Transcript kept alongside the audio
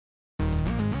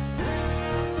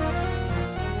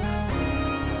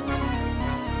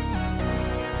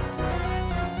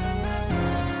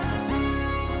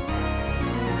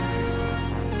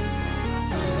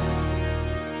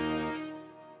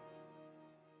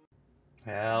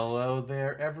Hello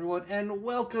there, everyone, and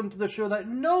welcome to the show that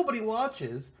nobody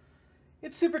watches.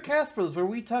 It's Super Cast Brothers, where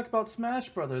we talk about Smash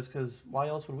Brothers, because why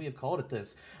else would we have called it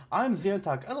this? I'm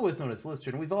Xantok, otherwise known as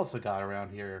Lister, and we've also got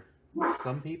around here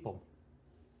some people.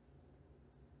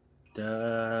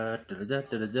 Da, da, da,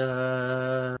 da,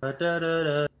 da, da, da,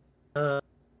 da, da,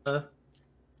 da.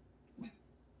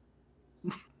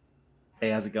 Hey,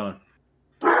 how's it going?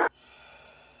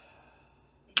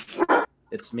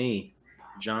 It's me,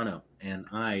 Jono, and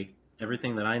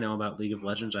everything that I know about League of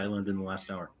Legends, I learned in the last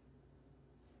hour.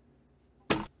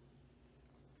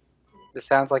 This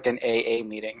sounds like an AA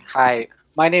meeting. Hi,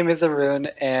 my name is Arun,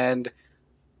 and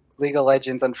League of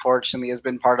Legends, unfortunately, has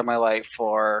been part of my life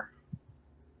for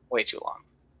way too long.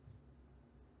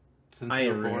 Since Hi, you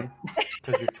were Arun. born,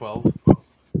 because you're 12.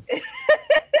 Pretty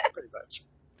much.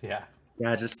 Yeah.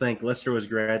 Yeah, just think, Lister was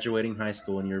graduating high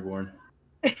school when you were born.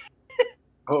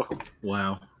 Oh,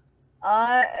 Wow.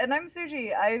 And I'm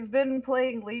Suji. I've been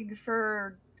playing League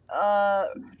for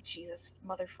Jesus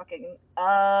motherfucking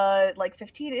like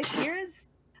 15-ish years.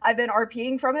 I've been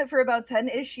RPing from it for about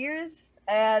 10-ish years.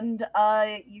 And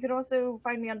you can also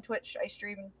find me on Twitch. I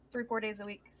stream 3-4 days a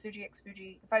week, Suji X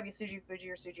Fuji. If I be Suji Fuji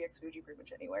or Suji X Fuji pretty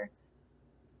much anywhere.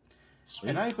 Sweet.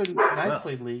 And I've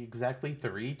played League exactly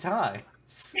 3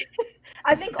 times.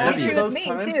 I think all Have Each you? of three those with me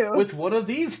times too. with one of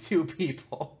these two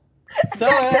people. So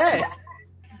hey,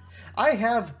 I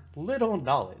have little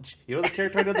knowledge. You know the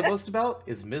character I know the most about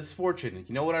is Ms. Fortune.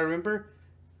 You know what I remember?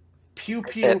 Pew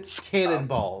pew Tits.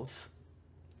 cannonballs.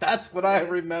 That's what I Yes.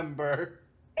 remember.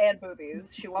 And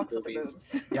boobies. She walks with the Boobies.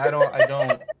 boobs. Yeah, I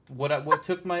don't. What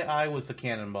took my eye was the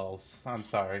cannonballs. I'm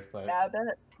sorry, but Yeah, I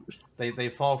bet. they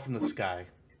fall from the sky.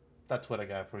 That's what I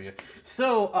got for you.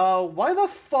 So, why the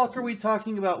fuck are we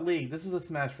talking about League? This is a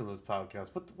Smash Bros.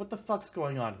 Podcast. What the fuck's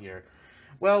going on here?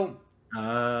 Well,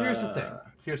 here's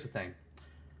the thing.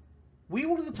 We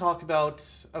wanted to talk about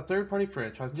a third-party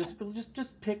franchise and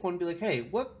just pick one and be like, hey,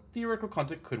 what theoretical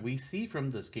content could we see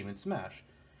from this game in Smash?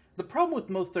 The problem with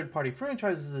most third-party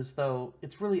franchises is, though,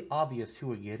 it's really obvious who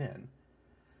would get in.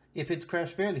 If it's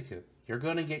Crash Bandicoot, you're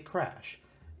going to get Crash.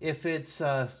 If it's,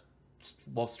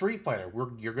 Street Fighter,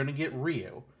 you're going to get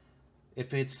Ryu.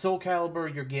 If it's Soul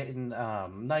Calibur, you're getting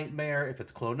Nightmare. If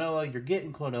it's Klonoa, you're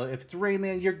getting Klonoa. If it's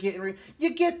Rayman, you're getting Rayman.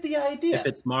 You get the idea. If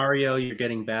it's Mario, you're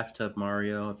getting Bathtub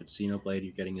Mario. If it's Xenoblade,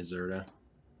 you're getting Azurta.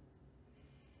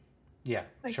 Yeah,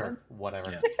 Makes sure, sense. whatever.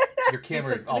 Yeah. Your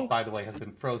camera, sense to me. by the way, has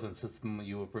been frozen since the moment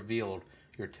you have revealed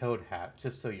your Toad hat.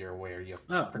 Just so you're aware, you.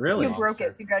 Oh, freaking really? You broke monster.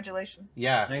 it. Congratulations.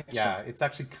 Yeah, Excellent. yeah. It's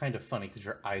actually kind of funny because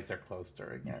your eyes are closed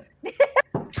during it.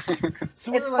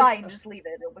 So It's we're like, fine. Just leave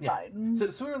it. It'll be Yeah.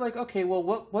 fine. So we were like, okay, well,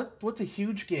 what's a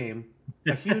huge game,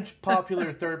 a huge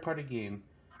popular third-party game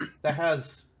that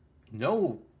has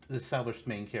no established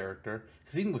main character?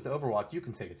 Because even with Overwatch, you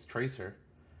can say it's Tracer,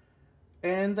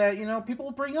 and that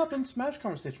people bring up in Smash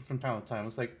conversation from time to time.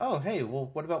 It's like, oh, hey, well,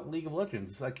 what about League of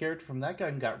Legends? A character from that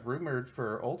game got rumored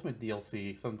for Ultimate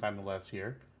DLC sometime in the last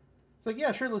year. It's like,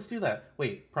 yeah, sure, let's do that.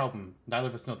 Wait, problem. Neither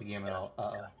of us know the game at all.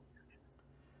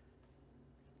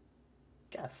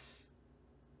 Guess.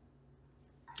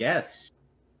 Guess.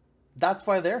 That's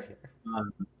why they're here.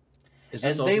 Is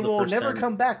And this they also the will first never time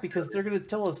come it's- back because they're going to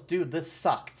tell us, dude, this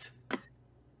sucked.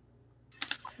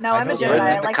 No, I I'm a don't Jedi. know.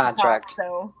 I The like contract. to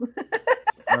talk,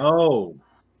 so Oh.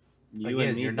 You Again,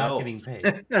 and me you're not both. getting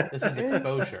paid. This is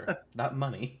exposure, not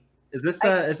money. Is this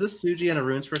Suji and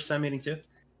Arun's first time meeting too?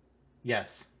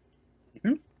 Yes.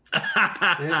 And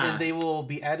they will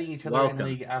be adding each other in Welcome.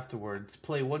 League afterwards,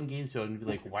 play one game show, and be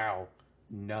like, wow,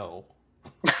 no.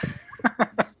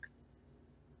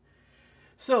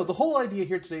 So, the whole idea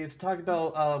here today is to talk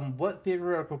about what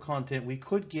theoretical content we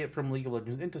could get from League of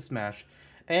Legends into Smash.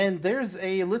 And there's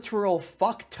a literal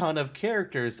fuck ton of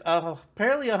characters.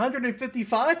 Apparently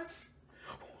 155?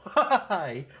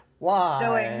 Why?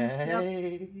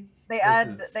 Why? they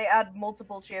add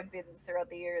multiple champions throughout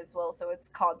the year as well, so it's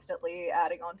constantly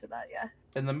adding on to that. Yeah,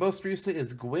 And the most recent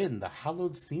is Gwen, the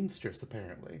hallowed seamstress,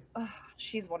 apparently. Ugh,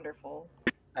 she's wonderful.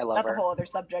 I love That's her. a whole other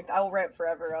subject. I will rant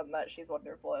forever on that. She's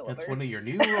wonderful. I love That's her. one of your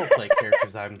new roleplay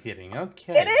characters, I'm kidding.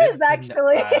 Okay. It is, good to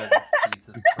actually.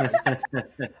 Jesus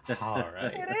Christ.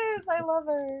 Alright. It is. I love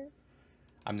her.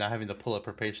 I'm not having to pull up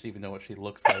her page to even know what she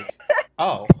looks like.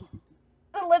 Oh.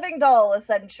 It's a living doll,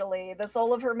 essentially. The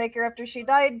soul of her maker after she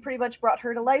died pretty much brought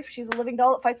her to life. She's a living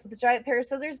doll that fights with a giant pair of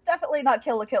scissors. Definitely not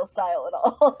Kill la Kill style at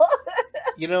all.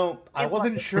 You know, I It's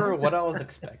wasn't wonderful. sure what I was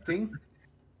expecting,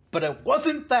 but it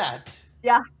wasn't that.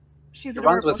 She's She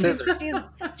runs with adorable. scissors.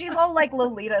 She's all like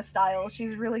Lolita style.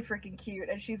 She's really freaking cute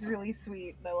and she's really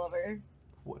sweet and I love her.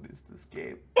 What is this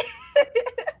game?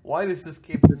 Why does this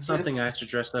game It's something I have exist? to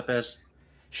dress up as.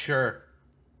 Sure.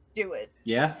 Do it.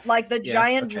 Yeah. Like the Yeah,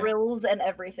 giant okay. drills and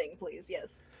everything, please.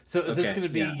 Yes. So is this Okay, going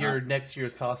to be yeah, your next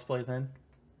year's cosplay then?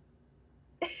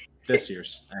 This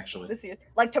year's actually. This year,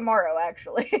 like tomorrow,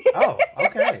 actually. Oh,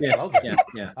 okay. Yeah, Well then.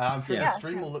 yeah. I'm sure Yeah. the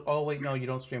stream will. Oh wait, no, you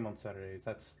don't stream on Saturdays.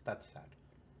 That's sad.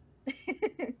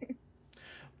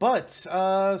 But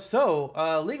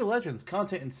League of Legends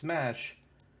content in Smash,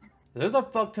 there's a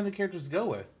fuck ton of characters to go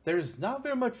with. There's not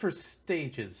very much for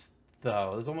stages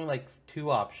though. There's only like 2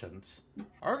 options,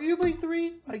 arguably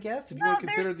 3, I guess, if you No, want to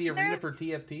consider the arena there's- for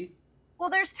TFT. Well,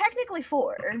 there's technically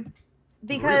 4.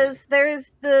 Because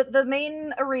there's the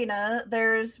main arena,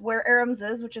 there's where Arams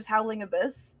is, which is Howling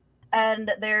Abyss,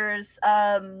 and there's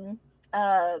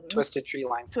Twisted Tree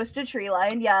Line. Twisted Tree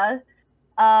Line, yeah.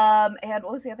 And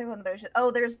what was the other one that I should...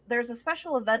 Oh, there's a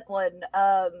special event one.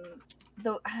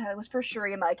 It was for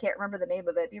Shurima. I can't remember the name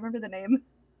of it. Do you remember the name?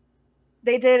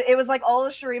 It was like all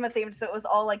Shurima themed, so it was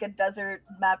all like a desert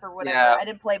map or whatever. Yeah. I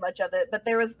didn't play much of it, but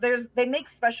they make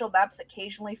special maps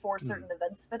occasionally for certain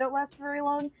events that don't last very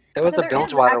long. There was So a there is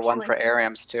Bilgewater one actually- for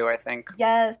Arams too, I think.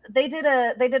 Yes, they did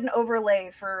an overlay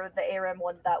for the ARM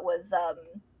one that was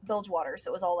Bilgewater,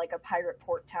 so it was all like a pirate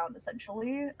port town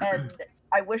essentially. And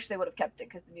I wish they would have kept it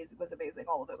because the music was amazing.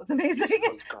 All of it was amazing. It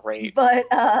was great. But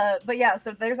yeah,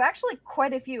 so there's actually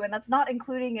quite a few, and that's not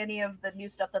including any of the new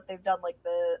stuff that they've done, like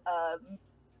the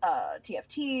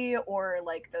TFT or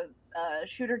like the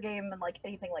shooter game and like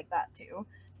anything like that too.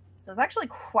 So there's actually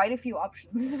quite a few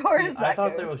options as far as that I thought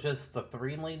goes. there was just the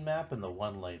 3-lane map and the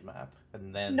 1-lane map,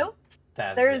 and then Nope.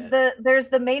 that's There's it. there's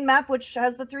the main map which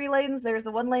has the 3 lanes. There's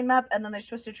the 1 lane map, and then there's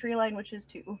Twisted Tree Line, which is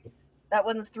 2. That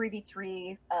one's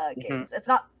 3v3 games. It's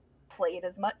not played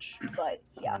as much, but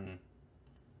yeah. Mm.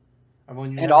 And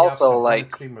when you And have the also, option of one like-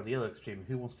 extreme or the other extreme,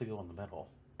 who wants to go in the middle?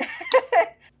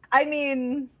 I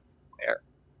mean,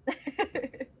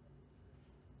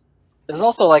 There's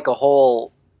also like a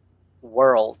whole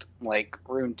world, like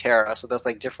Runeterra, so there's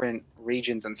like different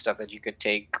regions and stuff that you could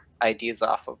take ideas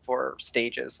off of for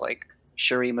stages. Like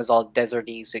Shurima's all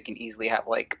deserty, so you can easily have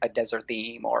like a desert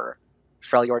theme, or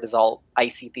Freljord is all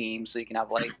icy theme, so you can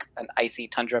have like an icy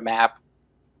tundra map.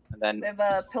 And then they have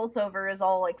Piltover is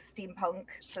all like steampunk,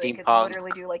 so you could Steampunk.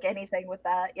 literally do like anything with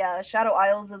that. Yeah, Shadow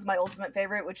Isles is my ultimate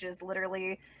favorite, which is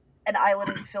literally an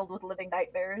island filled with living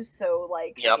nightmares. So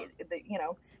like, Yep. you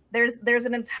know, there's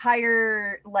an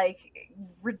entire like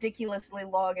ridiculously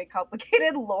long and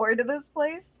complicated lore to this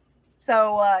place.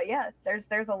 So yeah, there's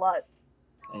a lot.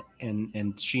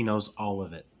 And she knows all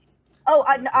of it. Oh,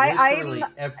 Literally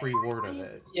I'm every word of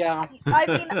it. yeah, I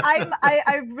mean,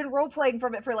 I've been role playing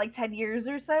from it for like 10 years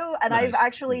or so, and I've Nice.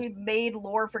 actually made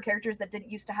lore for characters that didn't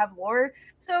used to have lore.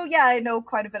 So yeah, I know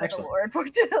quite a bit of the Excellent. lore,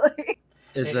 unfortunately.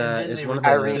 Is And then is they one of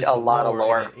I release the read official a lot of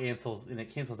lore. and it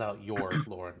cancels out your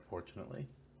lore, unfortunately.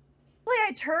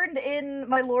 I turned in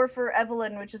my lore for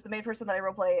Evelyn, which is the main person that I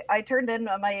roleplay. I turned in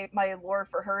my lore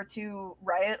for her to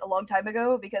Riot a long time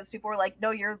ago because people were like,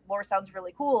 "No, your lore sounds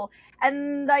really cool."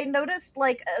 And I noticed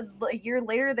like a year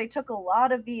later they took a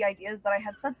lot of the ideas that I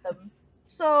had sent them.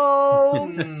 So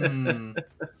Hmm.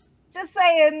 just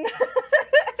saying.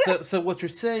 So what you're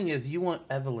saying is you want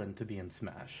Evelyn to be in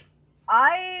Smash.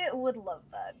 I would love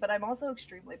that, but I'm also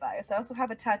extremely biased. I also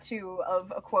have a tattoo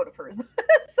of a quote of hers.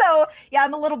 So, yeah,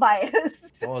 I'm a little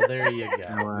biased. Well, there you go.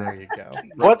 There you go.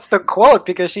 what's the quote?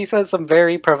 Because she says some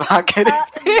very provocative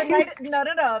The things. night,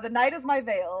 no. The night is my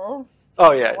veil.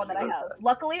 Oh Is yeah, the one that I have.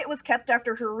 Luckily, it was kept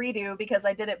after her redo because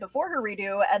I did it before her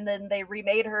redo, and then they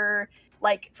remade her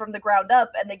like from the ground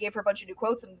up, and they gave her a bunch of new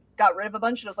quotes and got rid of a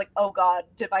bunch. And I was like, oh god,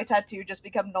 did my tattoo just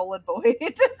become null and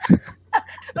void?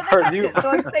 But they Her kept new- it, so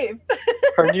I'm safe.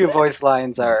 Her new voice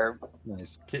lines are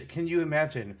nice? Can you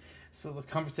imagine? So the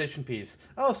conversation piece.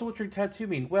 Oh, so what's your tattoo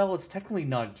mean? Well, it's technically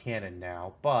non-canon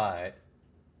now, but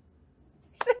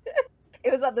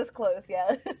It was not this close,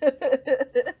 yeah.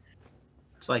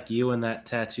 It's like you and that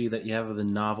tattoo that you have of the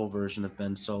novel version of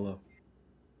Ben Solo.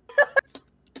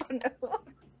 No.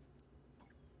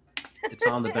 It's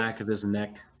on the back of his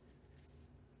neck.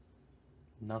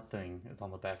 nothing is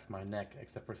on the back of my neck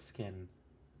except for skin.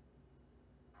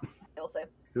 I'll say.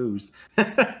 Whose?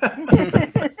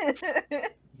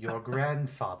 Your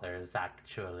grandfather's,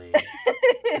 actually.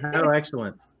 Oh,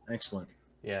 excellent. Excellent.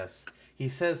 Yes. He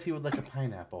says he would like a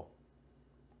pineapple.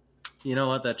 You know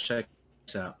what? That checks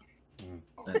out. Mm.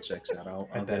 That checks out. I'll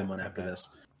I get bet, him one I after bet. this.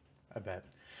 I bet.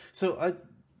 So,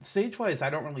 stage-wise, I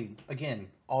don't really... Again,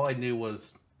 all I knew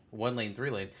was 1 lane,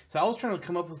 3 lane. So I was trying to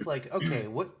come up with, like, okay,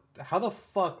 how the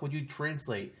fuck would you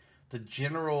translate the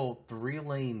general 3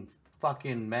 lane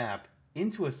fucking map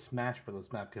into a Smash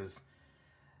Bros. Map? Because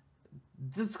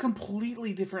this is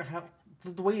completely different. How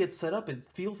the way it's set up, it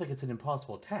feels like it's an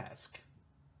impossible task.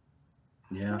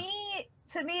 Yeah.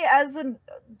 To me, as an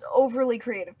overly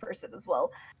creative person as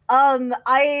well,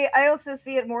 I also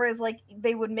see it more as like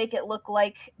they would make it look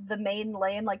like the main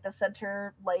lane, like the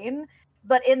center lane,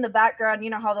 but in the background, you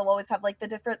know how they'll always have like the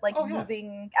different like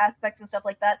moving aspects and stuff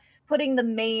like that, putting the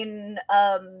main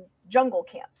jungle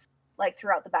camps like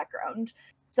throughout the background.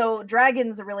 So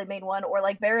Dragon's a really main one, or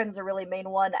like Baron's a really main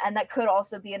one, and that could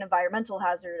also be an environmental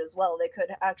hazard as well. They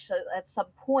could actually at some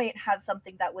point have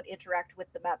something that would interact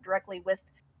with the map directly. With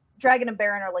Dragon and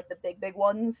Baron are like the big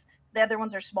ones. The other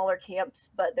ones are smaller camps,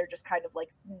 but they're just kind of like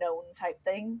known type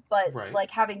thing. But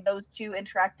like having those two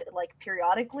interact like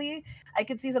periodically, I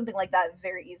could see something like that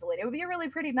very easily. It would be a really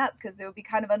pretty map because it would be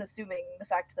kind of unassuming, the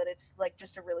fact that it's like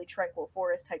just a really tranquil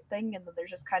forest type thing, and then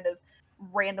there's just kind of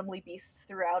randomly beasts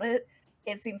throughout it.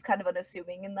 It seems kind of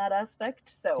unassuming in that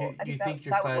aspect. So you think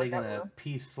you're fighting in a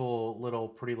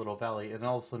peaceful pretty little valley, and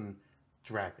all of a sudden,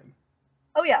 dragon.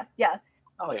 Oh yeah.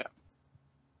 Oh yeah.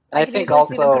 And I think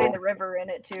also putting the river in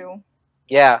it too.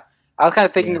 Yeah, I was kind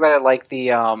of thinking about it like the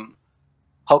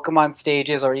Pokemon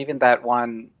stages, or even that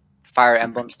one Fire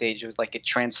Emblem stage. It was like it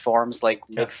transforms like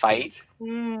mid-fight,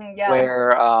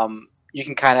 where you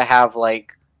can kind of have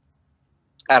like,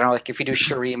 I don't know, like if you do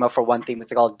Shurima for one theme,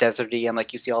 it's like all deserty, and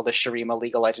like you see all the Shurima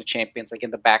League of Legends champions like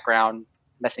in the background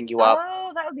messing you up.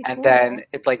 Oh, that would be cool. And then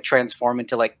it's like transform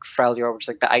into like Freljord, which is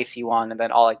like the icy one, and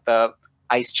then all like the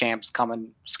ice champs come and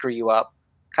screw you up.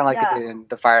 Kind of like they did in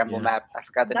the Fire Emblem map. I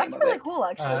forgot the name of it. That's really cool,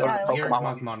 actually.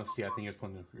 Pokemon Monastery, I think is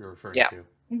one you're referring to.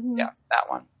 Mm-hmm. Yeah, that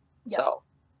one. Yeah. So,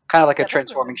 kind of like a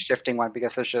transforming, shifting one,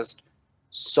 because there's just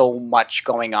so much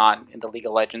going on in the League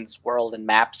of Legends world and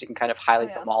maps. You can kind of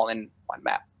highlight them all in one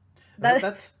map.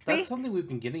 That's something we've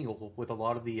been getting with a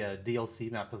lot of the DLC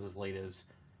maps as of late. Is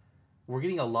we're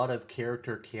getting a lot of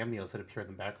character cameos that appear in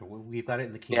the background. We've got it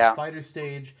in the King of Fighters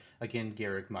stage. Again,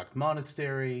 Garreg Mach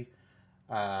Monastery.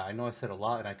 I know I said a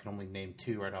lot, and I can only name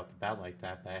 2 right off the bat like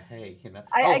that. But hey, you know,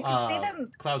 I could see them.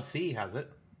 Cloud C has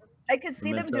it. I could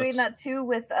see them doing that too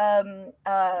with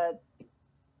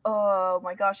oh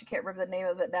my gosh, I can't remember the name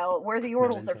of it now. Where the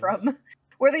Yordles are from?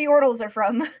 Where the Yordles are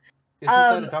from? Isn't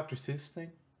that a Dr. Seuss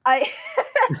thing?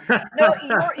 No,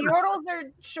 Yordles are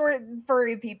short,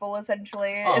 furry people,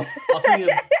 essentially. Oh, I'll think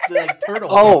of the turtle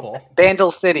people.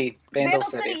 Vandal City. Vandal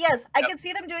City, yes. I could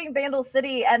see them doing Vandal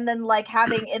City and then, like,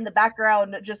 having in the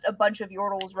background just a bunch of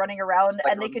Yordles running around,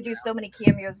 and they could do so many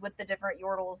cameos with the different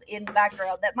Yordles in the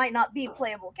background that might not be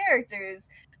playable characters,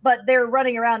 but they're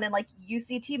running around, and, like, you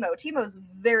see Teemo. Teemo's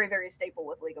very, very staple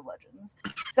with League of Legends.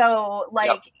 So,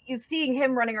 like, seeing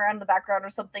him running around in the background or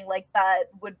something like that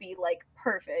would be, like,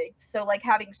 perfect. So, like,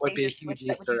 having stages switch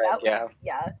that would do that.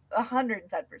 Yeah,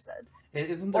 110%.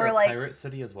 Isn't there a Pirate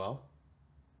City as well?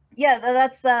 Yeah,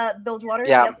 that's Bilgewater.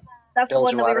 Yeah. Yep. That's the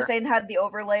one that we were saying had the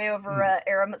overlay over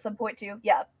Aram at some point, too.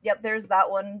 Yeah, yep, there's that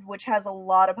one, which has a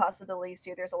lot of possibilities,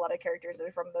 too. There's a lot of characters that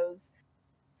are from those.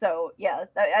 So, yeah,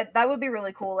 that would be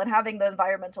really cool. And having the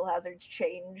environmental hazards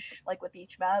change, like, with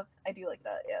each map, I do like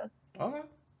that, yeah. Okay,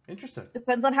 interesting.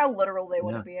 Depends on how literal they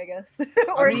want to be, I guess.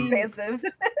 Or expansive.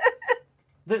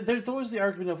 There's always the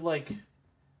argument of, like,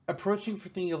 approaching for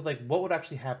thinking of, like, what would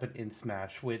actually happen in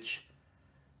Smash, which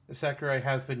Sakurai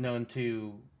has been known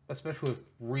to, especially with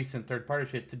recent third-party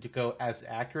shit, to go as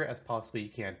accurate as possibly you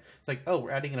can. It's like, oh,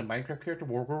 we're adding in a Minecraft character,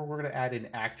 we're going to add in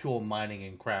actual mining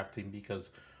and crafting because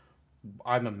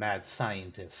I'm a mad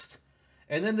scientist.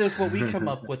 And then there's what we come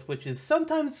up with, which is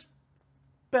sometimes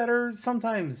better,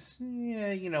 sometimes,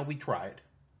 yeah, you know, we tried.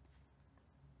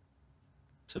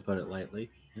 To put it lightly.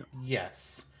 Yep.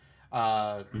 Yes.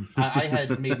 I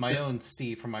had made my own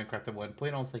Steve from Minecraft at one point,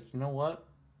 and I was like, you know what?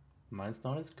 Mine's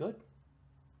not as good.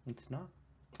 It's not.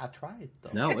 I tried, though.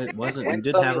 No, it wasn't. You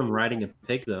did have him riding a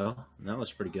pig, though. That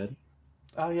was pretty good.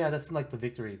 Oh, yeah, that's like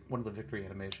one of the victory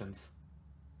animations.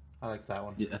 I like that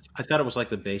one. Yeah, I thought it was like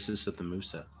the basis of the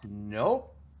moveset.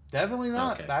 Nope. Definitely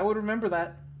not. Okay. I would remember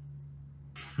that.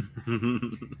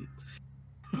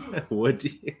 Would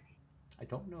you? I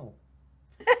don't know.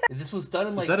 This was done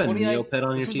in like 2019. Neopet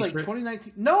on your This was like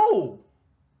 2019. No!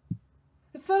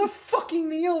 It's not a fucking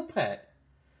Neopet.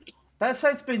 That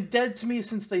site's been dead to me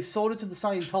since they sold it to the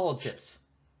Scientologists.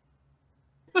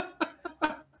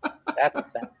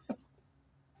 That's sad.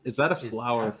 Is that a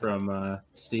flower from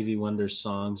Stevie Wonder's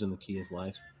Songs in the Key of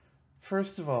Life?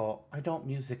 First of all, I don't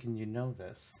music and you know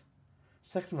this.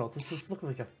 Second of all, this just looks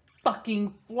like a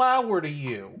fucking flower to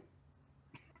you.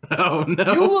 Oh,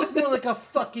 no. You look more like a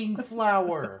fucking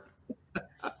flower.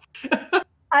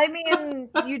 I mean,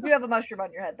 you do have a mushroom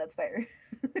on your head, that's fair.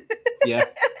 Yeah.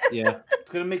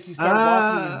 It's going to make you start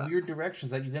walking in weird directions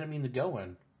that you didn't mean to go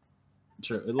in.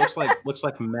 True. It looks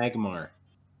like Magmar.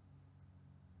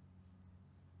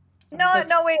 No, That's-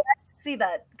 no, wait. I can see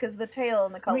that because the tail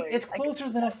and the I colors. mean, it's I can- closer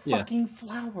than a Yeah. fucking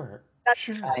flower. That's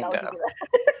Sure. I'll Kinda. give you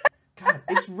that. God,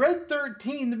 it's Red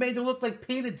 13 that made it look like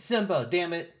painted Simba.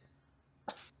 Damn it.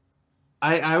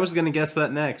 I was gonna guess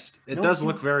that next. It No, does you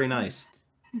look very didn't. nice.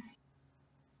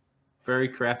 Very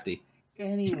crafty.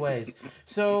 Anyways,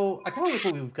 so I kind of like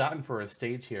what we've gotten for a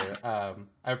stage here.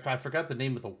 I forgot the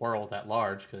name of the world at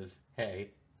large because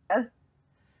hey, but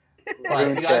we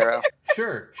got-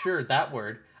 Runeterra. sure, that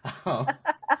word.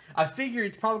 I figure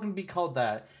it's probably going to be called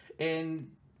that,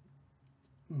 and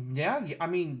yeah, I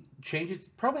mean, changes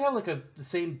probably have like the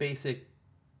same basic,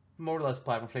 more or less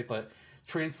platform shape, but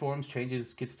transforms,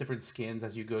 changes, gets different skins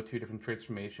as you go through different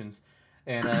transformations,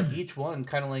 and each one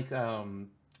kind of like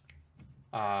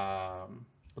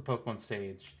the Pokemon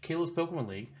stage, Kayla's Pokemon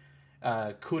League,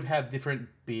 could have different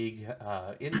big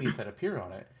enemies that appear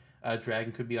on it.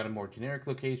 Dragon could be on a more generic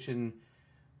location.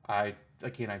 I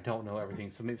don't know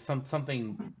everything, so maybe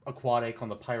something aquatic on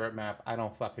the pirate map. I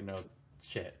don't fucking know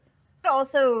shit. Could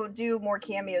also do more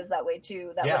cameos that way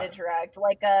too. That Yeah. would interact.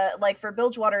 Like for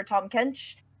Bilgewater, Tom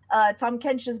Kench. Tom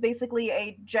Kench is basically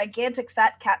a gigantic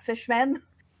fat catfish man,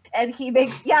 and he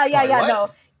makes Sorry, what? no.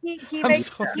 He I'm makes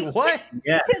sorry, what?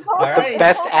 Yeah. his whole All right. his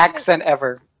Best whole thing is- accent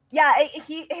ever. Yeah,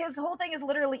 his whole thing is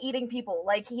literally eating people.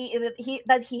 Like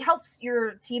he helps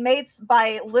your teammates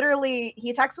by literally he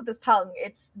attacks with his tongue.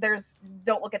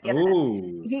 Don't look at the internet.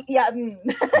 Ooh.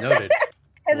 Noted.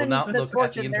 And Will not then look at the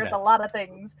misfortune, there's a internet. lot of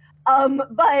things.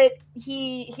 But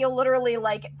he'll literally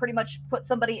like pretty much put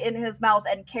somebody in his mouth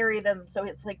and carry them so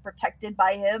it's like protected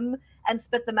by him and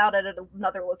spit them out at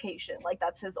another location. Like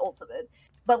that's his ultimate.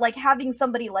 But like having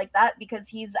somebody like that, because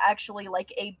he's actually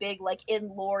like a big, like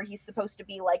in lore, he's supposed to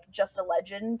be like just a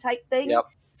legend type thing. Yep.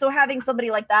 So having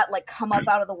somebody like that like come up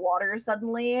out of the water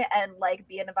suddenly and like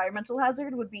be an environmental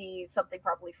hazard would be something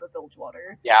probably for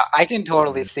Bilgewater. Yeah, I can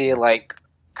totally see like,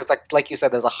 because like you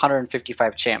said, there's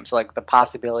 155 champs, so like the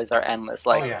possibilities are endless.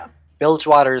 Like Oh yeah.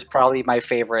 Bilgewater is probably my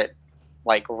favorite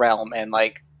like realm, and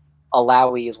like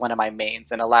Alawi is one of my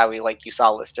mains, and Alawi, like you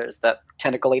saw, listers the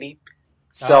tentacle lady.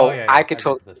 So Oh, yeah, I I could get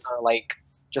totally this. see her, like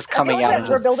just I feel coming like out that and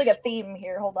we're just building a theme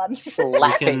here. Hold on.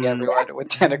 slapping can- everyone with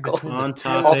tentacles. On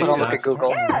topic, Also don't look at Google.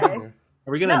 Yeah.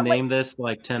 Are we gonna No, like- name this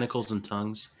like tentacles and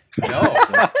tongues? No,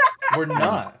 we're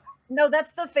not. No,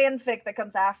 that's the fanfic that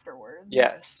comes afterwards.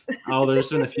 Yes. Oh, there's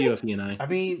been a few of you and I. I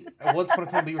mean, once upon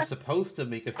a time we were supposed to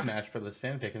make a Smash Brothers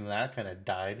fanfic, and that kind of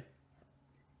died.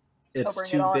 It's bring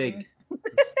it too on. big.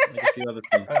 Like a few other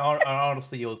things.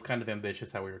 Honestly, it was kind of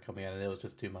ambitious how we were coming at it. It was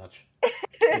just too much.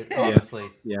 Honestly,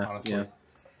 Yeah, honestly. yeah.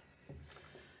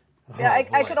 Yeah,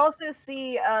 Oh, I boy. could also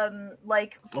see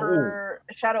like for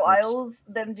Shadow Oops. Isles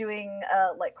them doing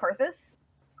like Karthus.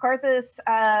 Karthus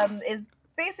is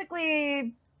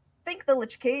basically think the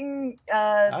Lich King.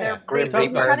 Oh, They're yeah. Grim We talked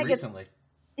Reaper. about kind it of gets recently.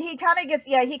 he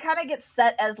kind of gets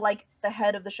set as like the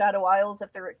head of the Shadow Isles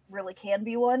if there really can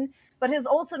be one. But his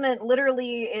ultimate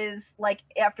literally is like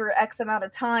after X amount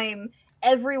of time,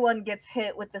 everyone gets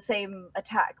hit with the same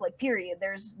attack. Like period.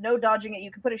 There's no dodging it.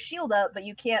 You can put a shield up, but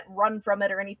you can't run from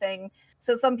it or anything.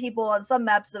 So some people on some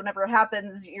maps, whenever it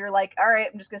happens, you're like, all right,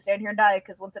 I'm just gonna stand here and die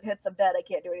because once it hits, I'm dead. I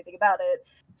can't do anything about it.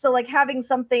 So like having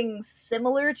something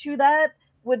similar to that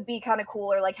would be kind of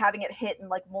cool, or like having it hit in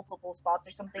like multiple spots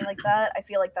or something like that. I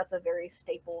feel like that's a very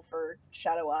staple for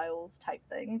Shadow Isles type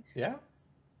thing. Yeah.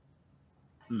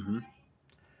 Mm-hmm.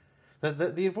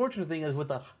 The unfortunate thing is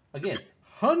with again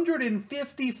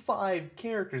 155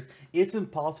 characters, it's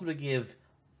impossible to give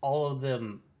all of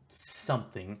them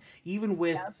something. Even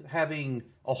with having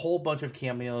a whole bunch of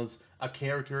cameos, a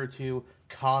character or two,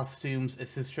 costumes,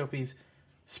 assist trophies,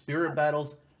 spirit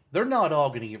battles, they're not all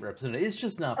going to get represented. It's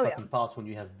just not fucking possible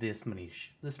when you have this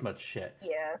much shit.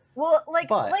 Yeah. Well, like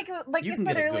But like you I can said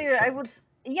get a good earlier, I chunk. would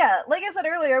like I said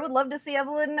earlier, I would love to see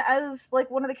Evelyn as like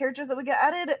one of the characters that would get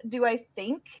added. Do I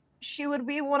think she would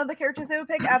be one of the characters they would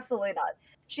pick? Absolutely not.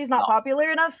 She's not No.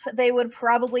 popular enough. They would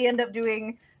probably end up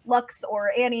doing Lux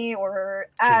or Annie or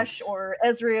Ash Jinx. or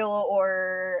Ezreal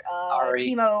or Ari.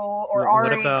 Teemo or What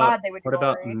Ari. about- God, they would do What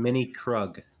about Ari. Mini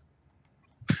Krug?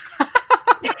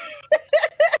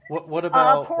 What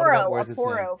about Poro, where's his name?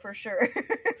 Poro for sure.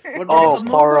 What Oh, about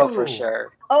Poro Amuro? for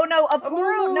sure. Oh no, a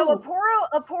Poro! No, Amuro!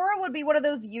 a Poro would be one of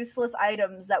those useless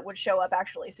items that would show up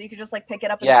actually. So you could just like pick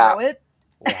it up and Yeah. throw it,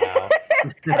 Wow. and I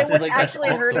it feel wouldn't like that's actually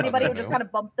hurt also anybody. It would new. just kind of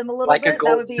bump them a little Like a bit. That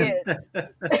gold would be it.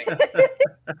 That's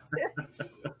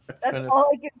Kind of- all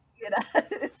I can see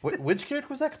it as. Which character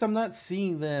was that? Because I'm not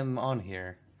seeing them on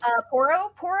here.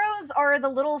 Poros are the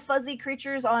little fuzzy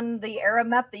creatures on the Era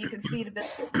map that you can feed a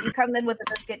biscuit. You come in with a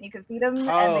biscuit and you can feed them, and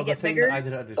they the get thing bigger. that I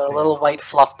didn't The understand. little white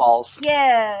fluff balls.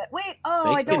 Yeah. Wait.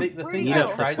 Oh, I don't. The where thing do you I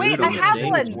go? tried Wait, to I do have is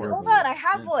one. David Hold Ward. on, I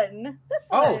have one. This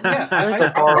Oh, one. yeah. There's a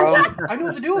Poro. I know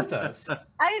what to do with this.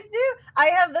 I do. I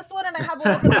have this one, and I have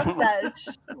one with a mustache.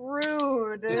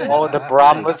 Rude. Yeah. Oh, the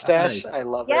Braum Nice, mustache. nice. I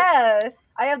love it. Yeah,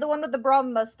 I have the one with the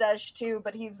Braum mustache too,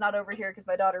 but he's not over here because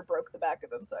my daughter broke the back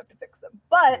of him, so I have to fix them.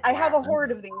 But I have a Wow.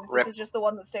 horde of these. Rip. This is just the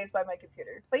one that stays by my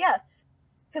computer. But yeah,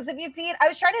 because if you feed, I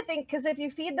was trying to think, because if you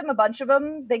feed them a bunch of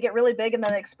them, they get really big and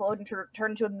then they explode and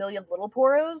turn into a million little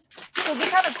Poros. So it'd be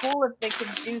kind of cool if they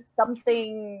could do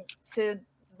something to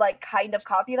like kind of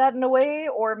copy that in a way,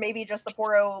 or maybe just the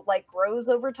Poro like grows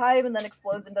over time and then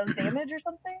explodes and does damage or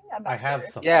something. I'm not I have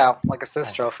sure. something. Yeah, like a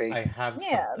Sis trophy. I have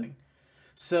Yeah. something.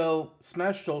 So,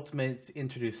 Smash Ultimate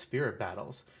introduced Spirit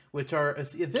Battles, which are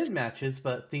event matches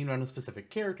but themed around a specific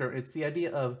character. It's the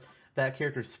idea of that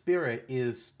character's spirit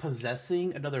is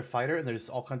possessing another fighter, and there's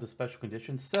all kinds of special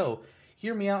conditions. So,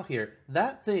 hear me out here.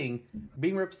 That thing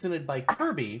being represented by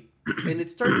Kirby, and it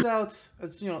starts out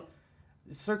as,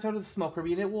 it starts out as a small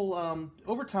Kirby, and it will,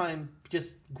 over time,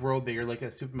 just grow bigger, like a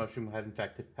super mushroom had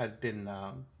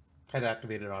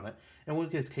activated on it. And when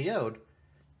it gets KO'd,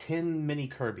 10 mini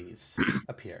Kirbys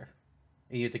appear.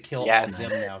 And you have to kill Yes. all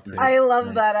of them now, too. I love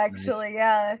Nice, that nice. actually.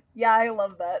 Yeah, I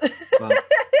love that. Well,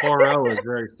 Poro is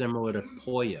very similar to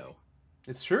Poyo.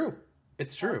 It's true.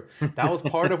 It's true. That was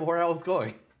part of where I was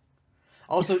going.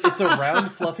 Also, it's a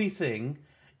round, fluffy thing.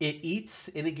 It eats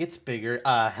and it gets bigger.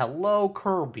 Hello,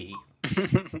 Kirby.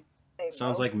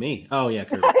 Sounds like me. Oh yeah,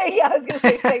 Kirby. yeah, I was gonna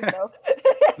say same though.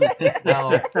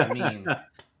 Well, I mean,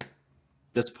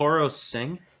 Does Poro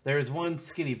sing? there's one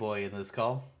skinny boy in this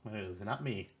call. It is not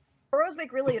me. Poros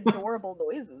make really adorable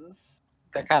noises.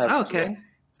 They're kind of Okay. cute.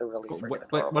 They're really freaking What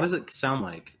adorable. does it sound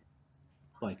like?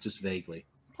 Like just vaguely.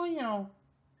 Meow.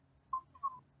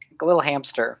 Like a little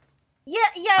hamster. Yeah,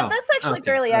 Oh, that's actually okay,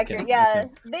 fairly okay, accurate. Yeah, okay.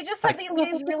 they just have these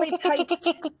really tight.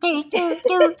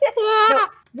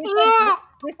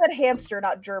 We said hamster,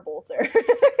 not gerbil, sir.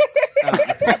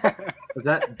 Is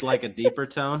that like a deeper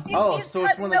tone? Oh, These so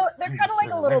it's more like- they're kind of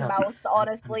like a little mouse,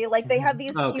 honestly. Like they have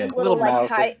these Okay. cute little Little like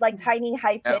mousey. tiny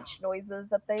high pitched noises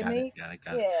that they Got make. it.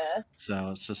 Got it. Yeah.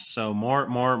 So more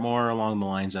along the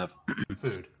lines of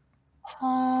Food.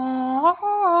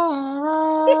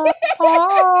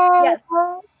 Yes.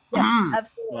 Mm.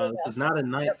 Absolutely. Well, this is not a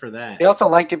night for that. They also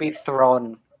like to be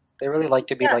thrown. They really like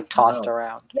to be Yeah. like tossed Oh.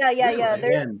 around. Yeah. Really? There's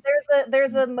Again,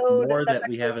 there's a mode more that's that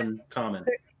we have in common.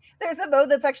 There's a mode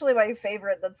that's actually my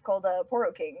favorite that's called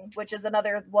Poro King, which is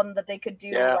another one that they could do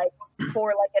Yeah. like for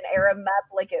like an era map,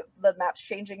 like the map's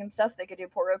changing and stuff. They could do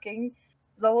Poro King.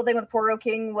 So the whole thing with Poro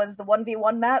King was the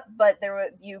 1v1 map, but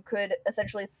you could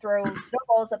essentially throw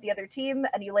snowballs at the other team,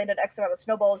 and you landed X amount of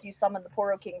snowballs. You summon the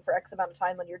Poro King for X amount of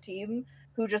time on your team,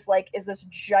 who just like is this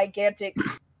gigantic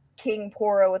King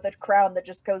Poro with a crown that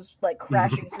just goes like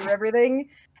crashing through everything,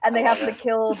 and they have to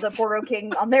kill the Poro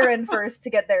King on their end first to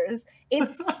get theirs.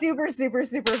 It's super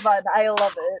fun. I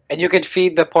love it. And you could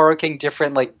feed the Poro King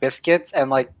different like biscuits, and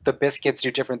like the biscuits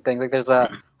do different things. Like there's a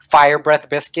fire breath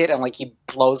biscuit, and like he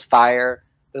blows fire.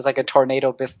 There's like a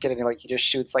tornado biscuit, and he just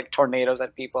shoots like tornadoes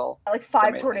at people. Like 5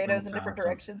 amazing. tornadoes in That's different awesome.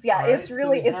 directions. Yeah, Alright, it's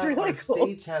really so we have our cool.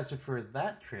 stage hazard for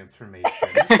that transformation.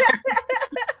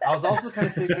 I was also kind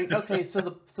of figuring, okay, so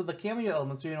the cameo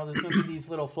elements, there's going to be these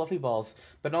little fluffy balls,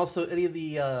 but also any of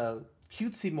the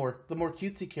the more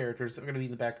cutesy characters are going to be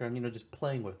in the background, just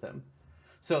playing with them.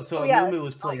 So yeah. Amumu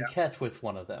was playing catch with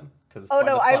one of them. Oh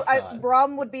no,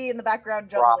 Braum would be in the background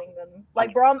juggling them.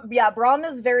 Like Braum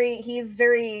is he's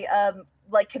very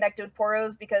like connected with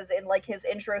Poros, because in like his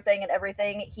intro thing and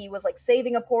everything, he was like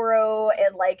saving a Poro,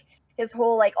 and like his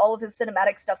whole like all of his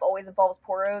cinematic stuff always involves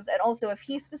Poros. And also if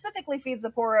he specifically feeds a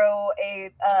Poro a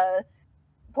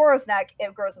Poro snack,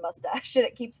 it grows a mustache and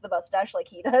it keeps the mustache like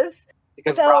he does.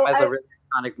 Because So Braum has a really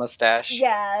iconic mustache.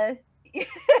 Yeah.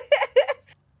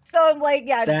 So I'm like,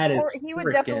 yeah, That is he would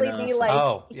freaking definitely be awesome. like,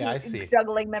 Oh, yeah, I see.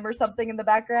 juggling them or something in the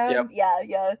background. Yep.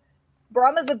 Yeah.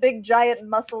 Braum is a big, giant,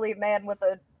 muscly man with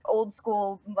a old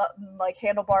school like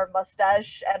handlebar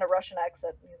mustache and a Russian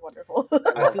accent. He's wonderful.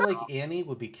 I feel like Annie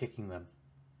would be kicking them.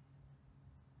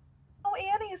 Oh,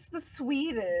 Annie's the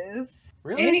sweetest.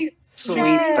 Really? Annie's sweet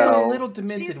Yeah. She's a though. little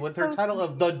demented She's with her so title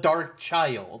of the Dark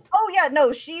Child. Oh yeah,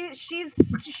 no, she's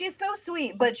so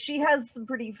sweet, but she has some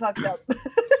pretty fucked up.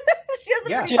 She has a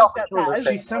Yeah. pretty She also fucked kills up her past.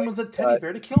 She summons a teddy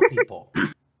bear to kill people.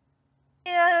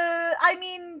 Yeah, I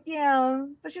mean, yeah,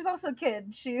 but she's also a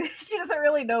kid. She doesn't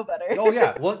really know better. Oh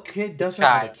yeah, what kid doesn't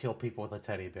want to kill people with a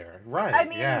teddy bear? Right. I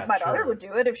mean, yeah, my daughter sure. would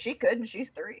do it if she could, and she's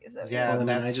 3. So Yeah, Well, I mean,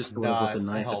 I that's just grew up with a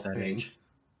not knife at that helping. age.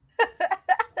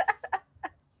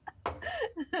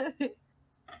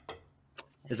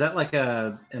 Is that like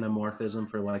an amorphism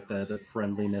for like the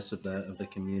friendliness of the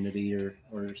community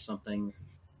or something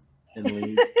in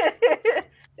League?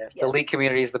 Yes, the League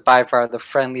community is by far the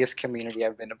friendliest community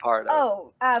I've been a part of.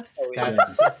 Oh, absolutely.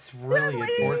 That's really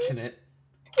unfortunate.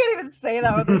 Can't even say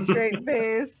that with a straight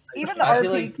face. Even the I RP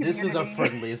feel like community. this is the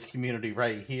friendliest community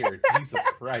right here. Jesus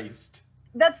Christ.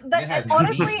 That It has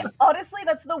honestly,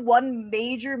 that's the one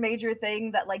major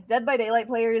thing that like Dead by Daylight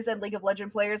players and League of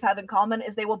Legends players have in common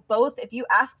is they will both, if you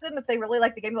ask them if they really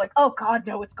like the game, they're like, "Oh God,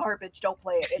 no, it's garbage. Don't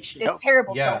play it. It's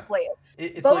terrible. Yeah. Don't play it."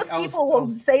 It's Both like people will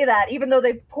say that, even though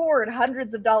they've poured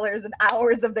hundreds of dollars and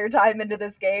hours of their time into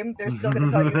this game, they're still going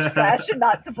to tell you it's trash and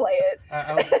not to play it.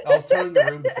 I was telling the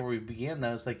room before we began that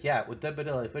I was like, yeah, with Dead by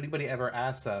Daylight, if anybody ever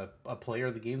asks a player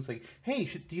of the game, it's like, hey,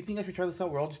 do you think I should try this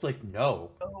out? We're all just be like,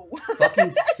 no. Oh.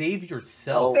 Fucking save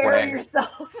yourself. Bury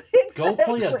yourself. Go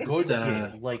play a Exactly. good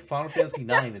game like Final Fantasy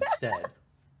IX instead.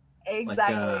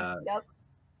 Exactly. Yep.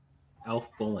 Elf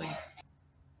Bowling.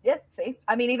 Yeah, see?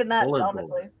 I mean, even that, Roller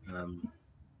honestly. Bowling,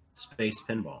 Space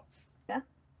Pinball. Yeah.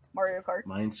 Mario Kart.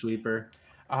 Minesweeper.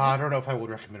 I don't know if I would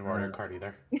recommend Mario Kart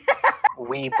either.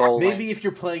 Wii Bowling. Maybe if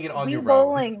you're playing it on Wii your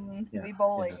Bowling. own. Wii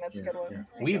Bowling. That's a good one.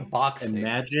 Wii Boxing.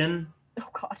 Imagine. Oh,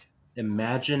 God.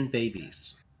 Imagine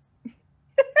Babies.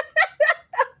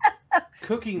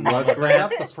 Cooking Mama. They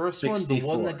got the first one, the 64.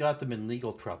 one that got them in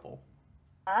legal trouble.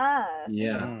 Ah.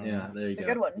 Yeah, there you A go.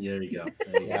 good one. There you go.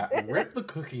 There you go. Yeah, rip the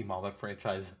Cookie Mama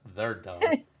franchise. They're done.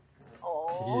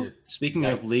 Oh. Speaking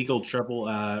of Yikes. legal trouble,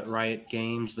 Riot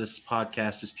Games, this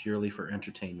podcast is purely for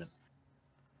entertainment.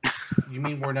 You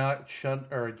mean we're not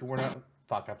we're not?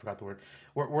 Fuck, I forgot the word.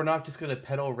 We're not just gonna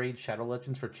peddle Raid Shadow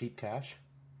Legends for cheap cash.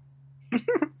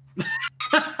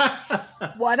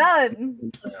 Why not?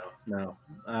 No.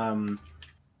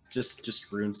 Just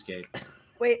RuneScape.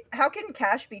 Wait, how can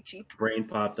cash be cheap?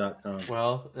 Brainpop.com.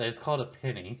 Well, it's called a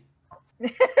penny.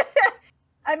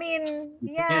 I mean,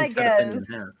 You yeah, can I cut a penny in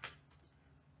guess. half.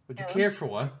 Would you Yeah. care for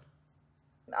one?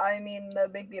 I mean,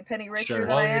 that make me a penny richer Sure. than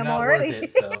Well, I you're am not already. worth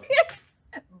it, so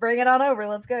Bring it on over.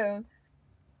 Let's go.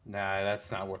 nah,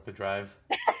 that's not worth the drive.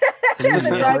 Can you The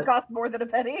mail drive it? costs more than a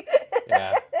penny.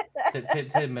 Yeah,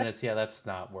 10 minutes. Yeah, that's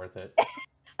not worth it.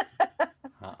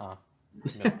 I'm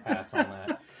gonna pass on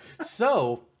that.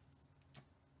 So,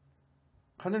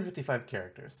 155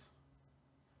 characters.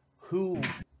 Who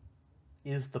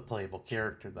is the playable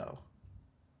character, though?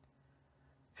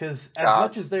 Because as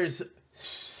much as there's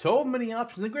so many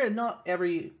options, and granted, not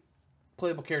every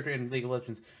playable character in League of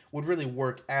Legends would really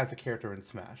work as a character in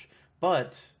Smash,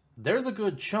 but there's a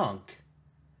good chunk.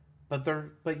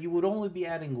 But you would only be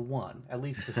adding one, at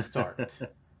least to start.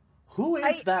 Who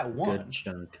is that one? Good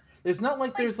chunk. It's not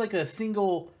like there's like a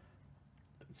single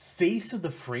face of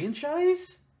the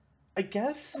franchise, I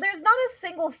guess. There's not a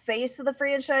single face of the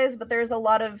franchise, but there's a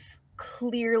lot of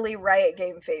clearly Riot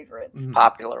game favorites. Mhm.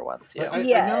 Popular ones, yeah. I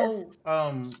Yes.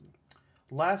 know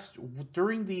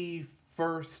during the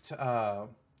first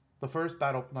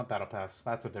battle, not battle pass,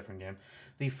 that's a different game.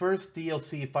 The first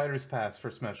DLC Fighters Pass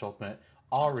for Smash Ultimate,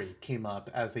 Ahri came up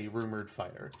as a rumored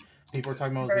fighter. People were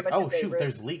talking about, Very like, much a oh shoot, favorite.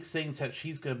 there's leaks saying that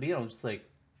she's gonna be. I'm just like,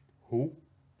 who?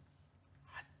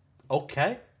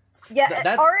 Okay, Yeah,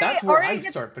 that's where Ahri I gets,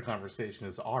 start the conversation.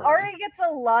 Is Ahri? Ahri gets a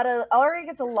lot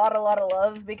of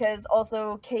love because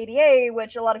also KDA,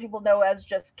 which a lot of people know as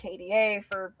just KDA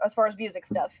for as far as music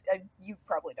stuff. You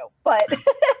probably know, but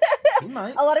He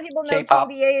might. a lot of people know K-pop.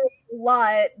 KDA a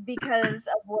lot because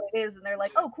of what it is, and they're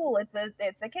like, "Oh, cool!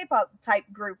 It's a K-pop type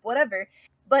group, whatever."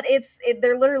 But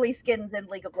they're literally skins in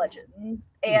League of Legends,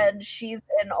 and she's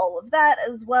in all of that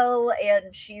as well.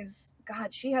 And she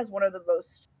has one of the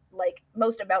most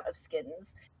amount of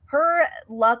skins. Her,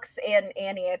 Lux, and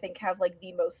Annie, I think, have like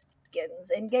the most skins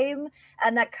in game,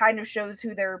 and that kind of shows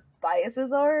who their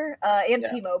biases are. And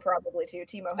Yeah. Teemo probably too.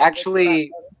 Teemo has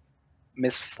Actually,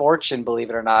 Miss Fortune, believe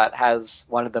it or not, has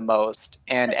one of the most,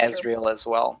 and That's true. Ezreal as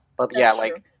well. But That's yeah, true.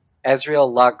 like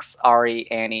Ezreal, Lux, Ahri,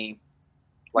 Annie,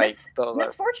 like those Miss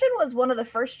are. Fortune was one of the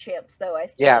first champs, though. I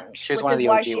think. Yeah, she was which one of is the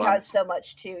why OG she ones. has so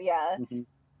much too. Yeah. Mhm.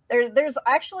 There's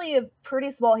actually a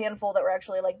pretty small handful that were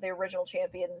actually like the original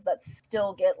champions that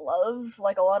still get love,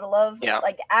 like a lot of love. Yeah.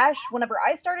 Like Ashe, whenever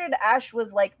I started, Ashe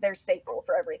was like their staple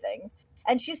for everything.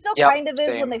 And she still Yep, kind of is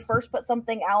same. when they first put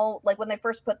something out, like when they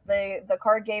first put the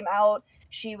card game out.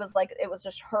 she was like, it was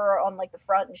just her on like the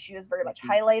front, and she was very much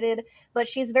highlighted. But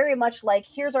she's very much like,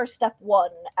 here's our step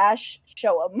one, Ash,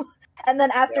 show them. And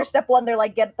then after step one, they're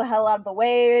like, get the hell out of the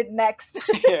way, next.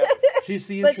 Yeah. She's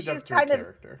the But she's introductory kind of-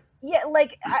 character. Yeah,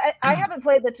 like I haven't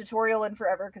played the tutorial in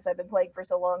forever because I've been playing for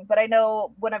so long, but I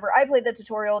know whenever I played the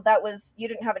tutorial, that was, you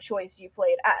didn't have a choice, you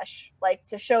played Ash. Like,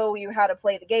 to show you how to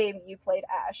play the game, you played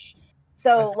Ash.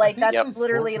 So I like think that's Miss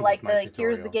literally Fortune like was my the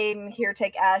here's the tutorial. game, here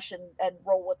take Ash and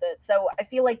roll with it. So I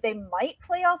feel like they might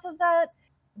play off of that,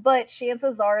 but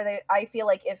chances are I feel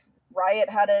like if Riot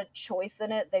had a choice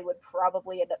in it, they would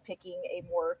probably end up picking a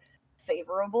more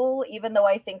favorable, even though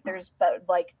I think there's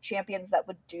like champions that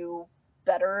would do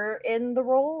better in the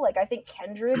role. Like I think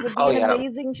Kindred would be an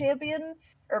amazing champion,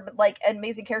 or like an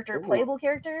amazing character, playable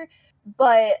character,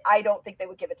 but I don't think they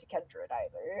would give it to Kindred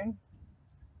either.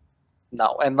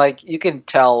 No, and like you can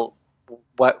tell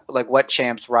what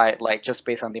champs Riot like just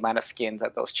based on the amount of skins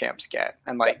that those champs get,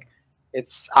 and like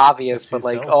it's obvious, That's who but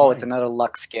like sells it's mine. another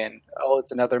Lux skin,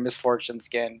 it's another Misfortune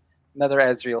skin, another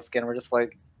Ezreal skin. We're just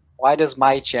like, why does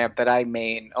my champ that I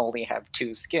main only have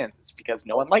 2 skins? Because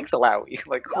no one likes Alawi.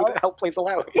 Like who the hell plays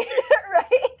Alawi?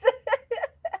 Right.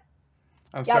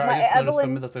 I'm Yeah, sorry, my I just noticed Evelyn-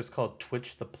 something that there's called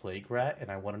Twitch the Plague Rat, and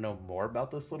I want to know more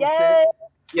about this little Yay! shit.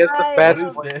 He has the Right. best What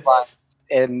is voice this? line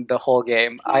in the whole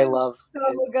game. I He's love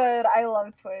So good. I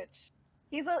love Twitch.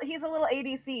 He's a little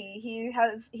ADC.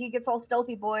 He gets all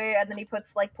stealthy boy, and then he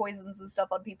puts like poisons and stuff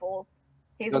on people.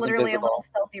 He's Goes literally invisible. a little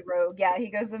stealthy rogue. Yeah, he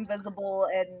goes invisible,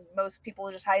 and most people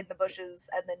just hide in the bushes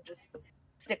and then just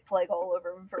stick plague all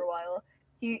over him for a while.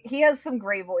 He has some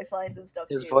great voice lines and stuff.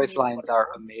 his too. voice He's lines are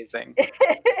wonderful. amazing.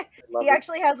 I love He it.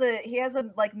 actually has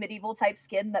a like medieval type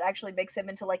skin that actually makes him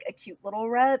into like a cute little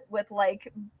rat with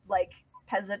like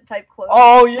peasant type clothes.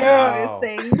 Oh and yeah, Wow.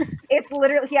 his thing. It's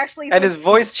literally he actually and his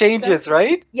voice changes,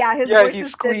 right? Yeah, his Yeah, voice he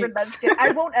is different than squeaks. skin.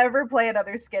 I won't ever play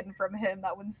another skin from him.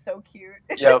 That one's so cute.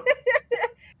 Yep.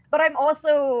 But I'm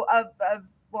also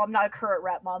well, I'm not a current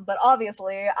rat mom, but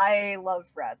obviously I love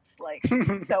rats. Like,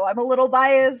 so I'm a little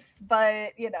biased,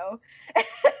 but you know.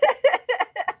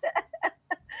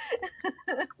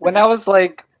 When I was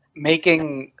like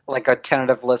making like a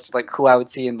tentative list of like who I would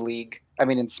see in League, I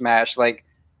mean in Smash, like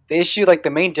the issue, like the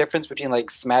main difference between like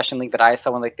Smash and League that I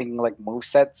saw when like thinking like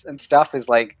movesets and stuff is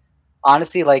like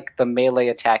honestly like the melee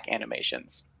attack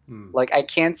animations. Like I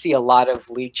can't see a lot of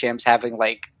League champs having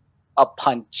like a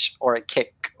punch or a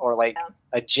kick or like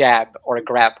a jab or a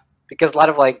grab, because a lot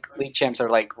of like League champs are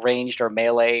like ranged or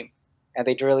melee, and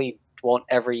they really won't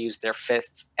ever use their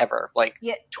fists ever. Like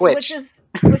Yeah, Twitch. which is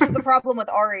the problem with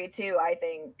Ari too, I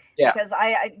think. Yeah. Because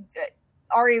I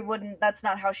Ari wouldn't. That's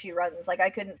not how she runs. Like I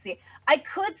could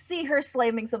see her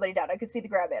slamming somebody down. I could see the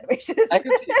grab animation. I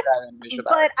could see that animation.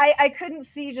 But I couldn't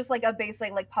see just like a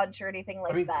basic like punch or anything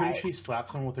like I mean, that. couldn't she slap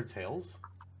someone with her tails?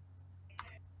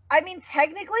 I mean,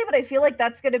 technically, but I feel like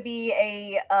that's going to be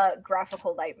a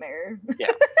graphical nightmare.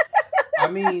 I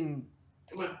mean,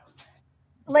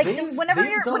 Like they've whenever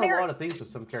done a you're lot of things with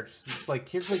some characters. Like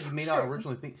characters that you may not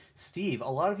originally think. Steve. A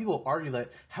lot of people argue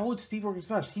that how would Steve work in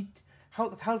Smash?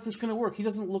 How's this gonna work? He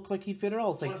doesn't look like he'd fit at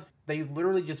all. It's like they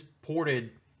literally just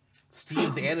ported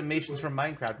Steve's animations from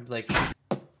Minecraft and be like,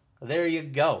 there you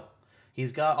go.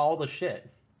 He's got all the shit.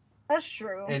 That's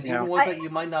true. And even ones that you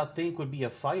might not think would be a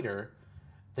fighter,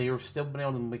 they were still been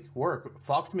able to make work.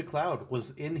 Fox McCloud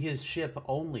was in his ship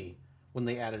only when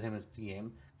they added him into the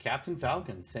game. Captain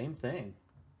Falcon, same thing.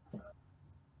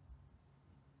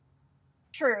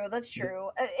 True, that's true.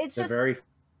 It's The just very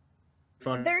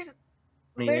fun. there's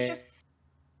funny just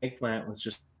eggplant was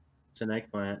just an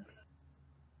eggplant.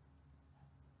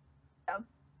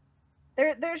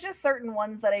 there's just certain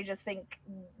ones that I just think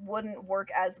wouldn't work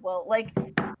as well. Like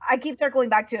I keep circling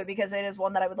back to it because it is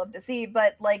one that I would love to see,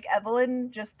 but like Evelyn,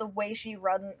 just the way she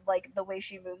the way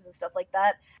she moves and stuff like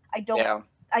that, I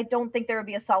don't think there would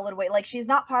be a solid way. Like she's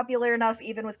not popular enough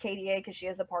even with KDA because she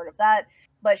is a part of that,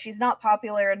 but she's not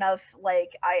popular enough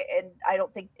like I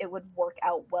don't think it would work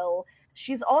out well.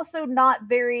 She's also not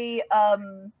very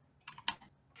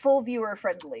full viewer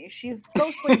friendly. She's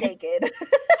mostly naked.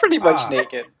 Pretty much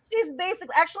naked. She's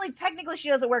basically, actually, technically, she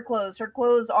doesn't wear clothes. Her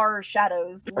clothes are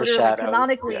shadows. Literally, shadows,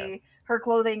 canonically, her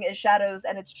clothing is shadows,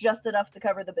 and it's just enough to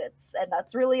cover the bits, and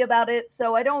that's really about it.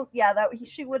 So I don't,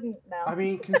 she wouldn't know. I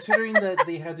mean, considering that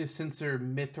they had to censor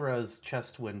Mithra's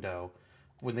chest window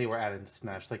when they were adding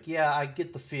Smash, like, yeah, I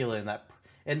get the feeling that,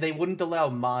 and they wouldn't allow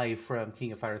Mai from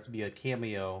King of Fighters to be a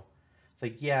cameo. It's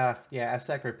like, yeah, as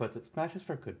Sakurai puts it, Smash is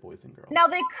for good boys and girls. Now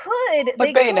they could,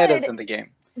 But Bayonetta's in the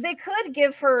game. They could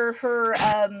give her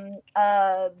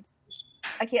I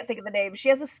can't think of the name. She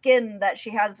has a skin that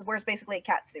she wears basically a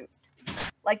cat suit.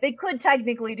 Like, they could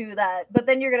technically do that, but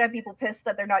then you're gonna have people pissed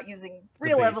that they're not using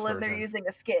real base Evelyn, they're version. using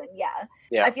a skin. Yeah.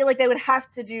 Yeah. I feel like they would have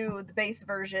to do the base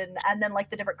version, and then, like,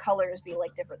 the different colors be,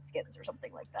 like, different skins or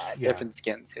something like that. Yeah. Different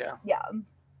skins, yeah. Yeah.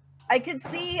 I could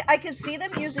see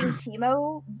them using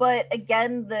Teemo, but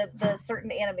again, the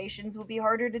certain animations would be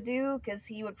harder to do, because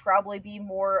he would probably be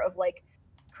more of, like,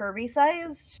 Kirby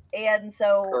sized, and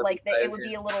so Kirby like it sized, would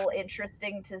be yeah. a little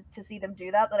interesting to see them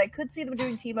do that. But I could see them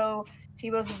doing Teemo.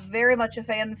 Teemo's very much a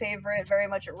fan favorite, very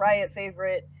much a Riot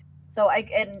favorite. So I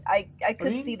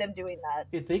could see them doing that.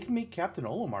 If they can make Captain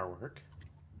Olimar work.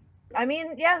 I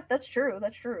mean, yeah, that's true.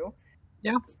 That's true.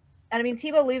 Yeah. And I mean,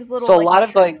 Teemo leaves little. So a like, lot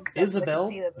of, mushrooms like, and stuff, so I Isabelle,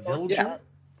 could see them going Villager. for that.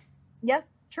 Yeah,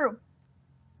 true.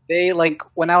 They, like,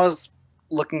 when I was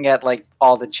looking at, like,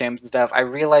 all the chimps and stuff, I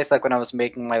realized, like, when I was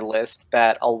making my list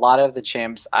that a lot of the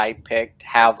chimps I picked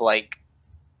have, like,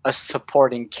 a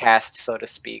supporting cast, so to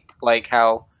speak. Like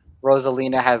how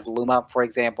Rosalina has Luma, for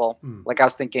example. Like, I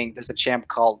was thinking there's a champ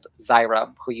called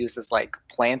Zyra who uses, like,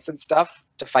 plants and stuff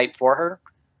to fight for her.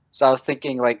 So I was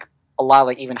thinking, like, a lot,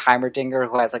 like, even Heimerdinger,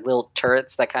 who has, like, little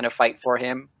turrets that kind of fight for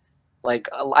him. Like,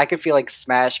 I could feel like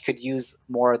Smash could use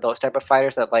more of those type of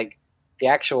fighters that, like, the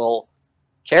actual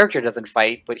character doesn't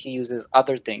fight, but he uses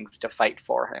other things to fight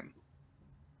for him.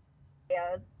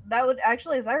 Yeah, that would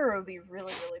actually, Zyra would be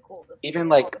really, really cool. To see, Even,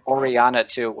 like, honestly. Oriana,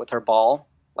 too, with her ball.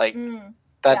 Like,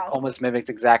 that yeah. almost mimics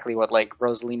exactly what, like,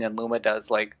 Rosalina and Luma does.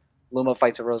 Like, Luma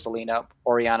fights with Rosalina,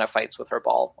 Oriana fights with her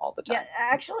ball all the time. Yeah,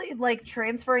 actually, like,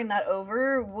 transferring that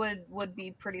over would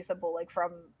be pretty simple. Like,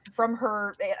 from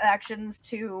her actions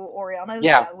to Oriana's,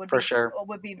 Yeah, would for be, sure.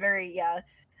 would be very,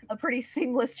 a pretty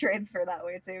seamless transfer that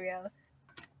way too. Yeah.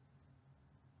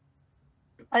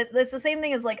 It's the same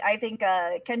thing as, like, I think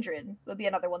Kindred would be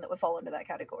another one that would fall into that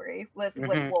category with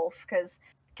Wolf, because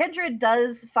Kindred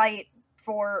does fight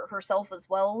for herself as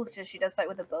well. She does fight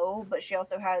with a bow, but she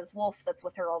also has Wolf that's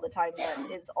with her all the time.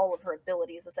 That is all of her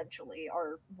abilities essentially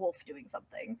are Wolf doing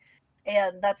something,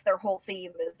 and that's their whole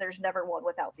theme: is there's never one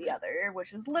without the other,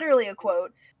 which is literally a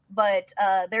quote. But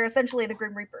they're essentially the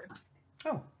Grim Reaper.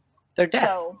 Oh, They're deaf.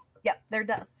 So yeah, they're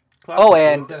deaf. Oh,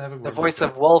 and the voice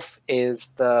of Wolf is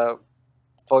the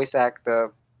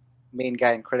the main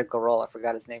guy in Critical Role. I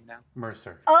forgot his name now.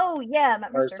 Mercer. Oh yeah,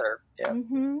 Matt Mercer. Mercer. Yeah.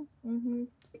 Mm-hmm.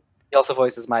 He also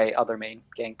voices my other main,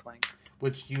 Gangplank.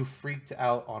 Which you freaked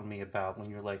out on me about when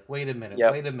you're like, wait a minute,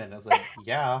 Yep. wait a minute. I was like,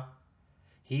 yeah,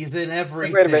 he's in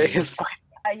everything. Wait a minute, his voice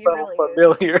Yeah, is he so really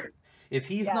familiar. is. If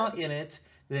he's Yeah. not in it,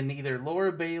 then either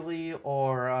Laura Bailey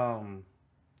or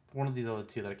one of these other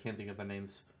two that I can't think of the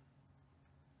names.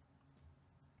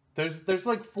 There's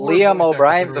like four. Liam voice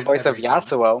O'Brien's actors the in voice of everything.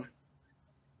 Yasuo.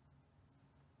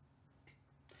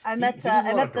 I He met does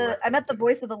a lot of the directing, too.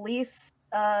 voice of Elise.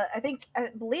 I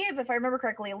believe if I remember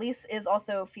correctly, Elise is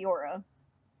also Fiora.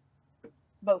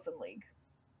 Both in League.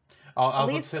 I'll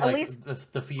Elise- say like Elise-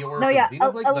 the Fiora No, from yeah,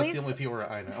 Xenoblade. That's Elise- the only Fiora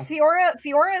I know.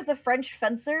 Fiora is a French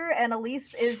fencer, and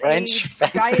Elise is French a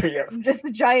fencer, giant, yes. just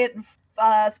a giant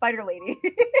spider lady.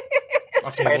 Okay,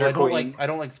 Spider well, Queen. I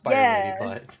don't like Spider Yeah.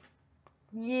 Lady, but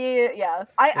yeah.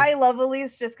 I love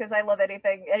Elise just because I love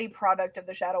any product of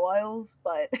the Shadow Isles,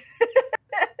 but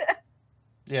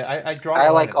yeah, I draw. I the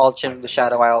line like at all Chim of the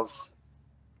spiders. Shadow Isles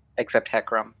except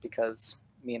Hecarim, because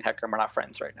me and Hecarim are not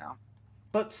friends right now.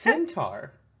 But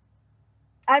Centaur,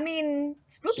 I mean,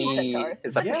 spooky He centaurs.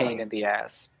 is a Yeah. pain in the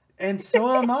ass. and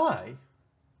so am I.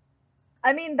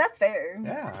 I mean, that's fair.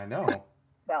 Yeah, I know.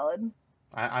 It's valid.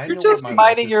 I You're know just what my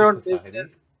minding life your own is to society.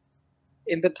 business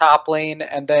in the top lane,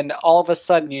 and then all of a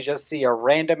sudden you just see a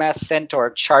random ass centaur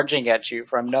charging at you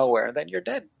from nowhere, then you're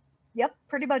dead. Yep,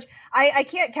 pretty much. I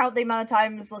can't count the amount of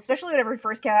times, especially whenever he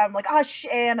first came out, I'm like, ah,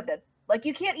 and I'm dead. Like,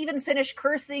 you can't even finish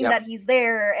cursing Yep. that he's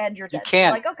there and you're You dead.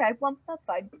 can't. Like, okay, well, that's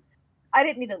fine. I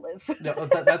didn't need to live. No,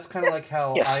 that's kind of like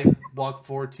how Yeah. I walk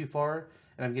forward too far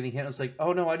and I'm getting hit. And it's like,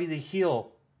 oh no, I need to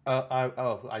heal.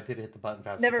 I did hit the button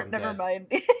fast. never enough, I'm dead.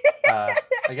 mind.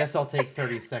 I guess I'll take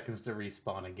 30 seconds to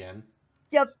respawn again.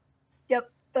 That's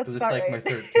Because it's about like right.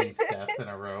 my 13th death in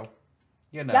a row.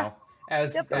 You know, Yeah.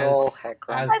 as Yep. Oh, as,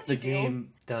 Hecarim. as As the you do.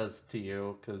 game does to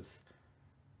you. Because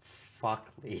fuck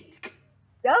League.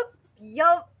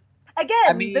 Yup. Again,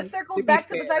 I mean, this circles to be back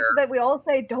to the fact fair- that we all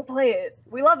say, don't play it.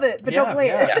 We love it, but yeah, don't play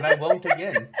yeah, it. and I won't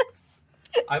again.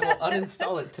 I will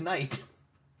uninstall it tonight.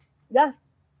 Yeah.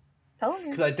 Telling you.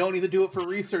 Because I don't need to do it for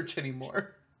research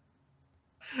anymore.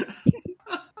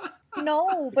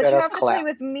 No, but got you us have to play clapped.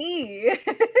 with me.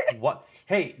 What?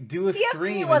 Hey, do a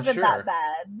stream TFT and wasn't sure. that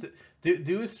bad.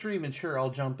 Do a stream and sure, I'll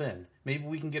jump in. Maybe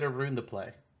we can get a rune to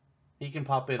play. He can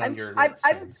pop in on I'm your.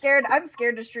 scared. I'm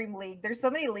scared to stream League. There's so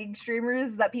many League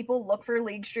streamers that people look for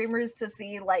League streamers to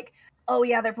see like oh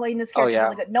yeah, they're playing this Oh, character yeah.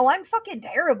 really good. No, I'm fucking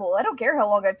terrible. I don't care how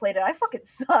long I played it. I fucking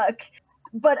suck.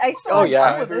 But I still Oh, have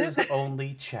yeah. fun with Subscribers it.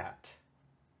 only chat.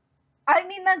 I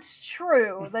mean, that's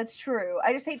true. That's true.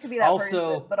 I just hate to be that person,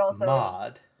 Also, but also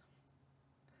mod.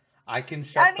 I can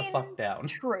shut I the mean, fuck down.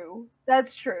 true.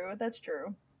 That's true. That's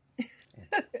true.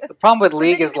 The problem with But then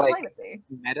League you is can like play with me.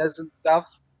 metas and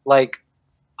stuff. Like,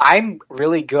 I'm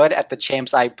really good at the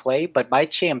champs I play, but my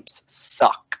champs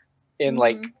suck in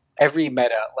like every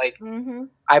meta. Like, Mm-hmm.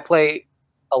 I play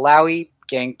Alawi,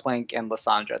 Gangplank, and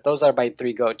Lysandra. Those are my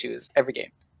 3 go-tos every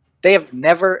game. They have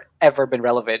never ever been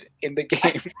relevant in the game. I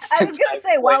was since gonna I've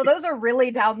say, wow, played. those are really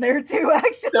down there too.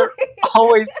 Actually, They're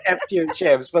always F tier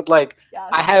champs, but like yeah.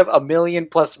 I have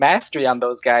 1,000,000+ mastery on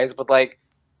those guys, but like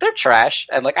they're trash,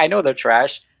 and like I know they're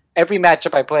trash. Every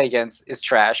matchup I play against is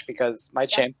trash because my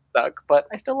champs suck, but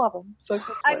I still love them. So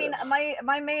I mean,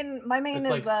 my main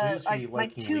It's is like Sushi my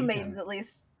liking two Legion. mains at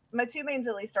least. My 2 mains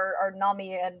at least are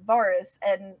Nami and Varus,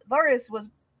 and Varus was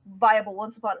viable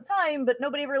once upon a time, but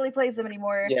nobody really plays them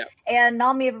anymore. Yeah. And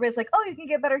Nami, everybody's like, oh, you can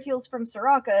get better heals from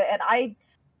Soraka, and I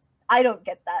don't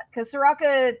get that because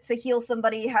Soraka to heal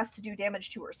somebody has to do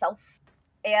damage to herself,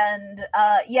 and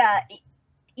yeah,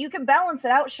 you can balance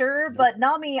it out, sure, but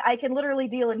Nami, I can literally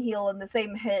deal and heal in the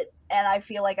same hit, and I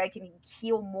feel like I can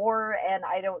heal more, and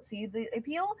I don't see the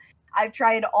appeal. I've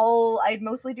tried all. I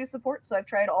mostly do support, so I've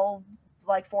tried all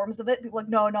like forms of it. People are like,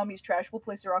 no, Nami's trash. We'll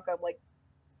play Soraka. I'm like,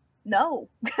 no.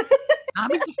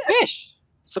 Nami's a fish. I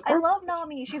Support. love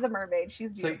Nami. She's a mermaid.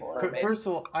 She's It's like, beautiful. first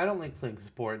of all, I don't like playing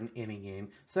support in any game.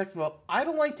 Second of all, I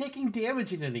don't like taking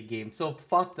damage in any game, so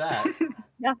fuck that.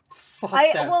 Yeah. Fuck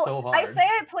that well, so hard. I say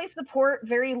I play support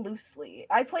very loosely.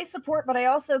 I play support, but I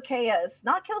also KS,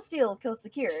 not kill steal, kill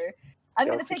secure. I'm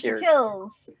Kill gonna take your secure.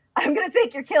 kills. I'm gonna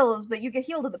take your kills, but you get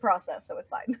healed in the process, so it's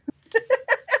fine.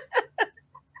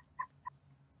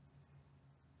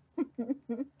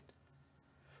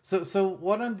 So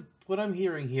what I'm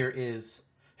hearing here is,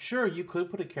 sure, you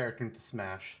could put a character into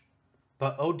Smash,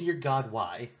 but oh dear God,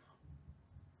 why?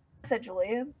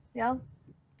 Essentially, yeah.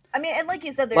 I mean, and like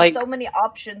you said, there's Like- so many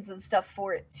options and stuff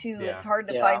for it too. Yeah. It's hard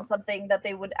to Yeah. find something that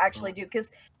they would actually do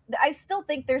because I still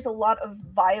think there's a lot of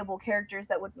viable characters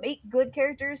that would make good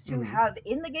characters to Mhm. have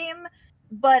in the game,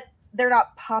 but they're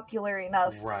not popular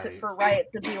enough Right. for Riot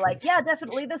to be like, yeah,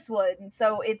 definitely this one. And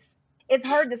so it's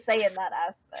hard to say in that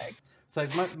aspect. So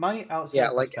like my outside Yeah,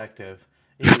 like- perspective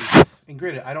is, and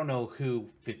granted, I don't know who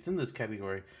fits in this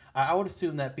category. I would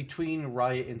assume that between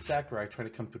Riot and Sakurai trying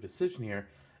to come to a decision here,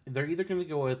 they're either going to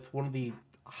go with one of the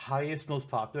highest, most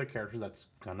popular characters that's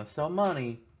going to sell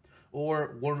money,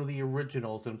 or one of the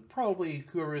originals, and probably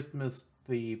whoever is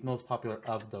the most popular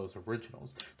of those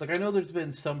originals. Like, I know there's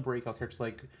been some breakout characters,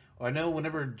 like, I know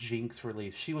whenever Jinx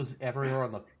released, she was everywhere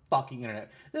on the fucking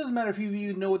internet. It doesn't matter if you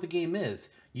even know what the game is.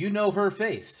 You know her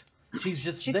face. She's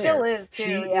just She there. still is, too,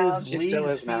 She yeah. is She still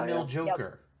League's is now, female yeah.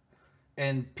 Joker.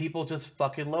 And people just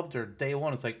fucking loved her. Day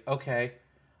one, it's like, okay,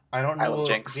 I don't I know love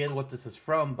Jinx. again what this is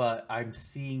from, but I'm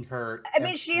seeing her. I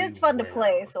mean, she is fun to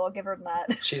everywhere. play, so I'll give her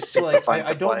that. She's So, super like, fun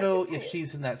I to don't play. know She if is.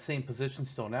 she's in that same position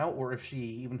still now, or if she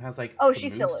even has like Oh, the she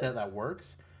still moveset is. that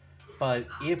works. But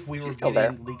if we were She's still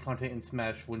getting League content in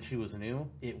Smash when she was new,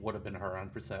 it would have been her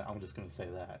 100%. I'm just gonna say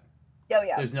that. Oh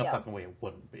yeah, There's no yeah. fucking way it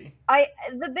wouldn't be.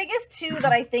 The biggest two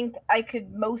that I think I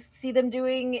could most see them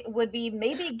doing would be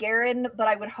maybe Garen, but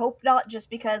I would hope not, just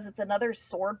because it's another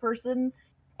sword person,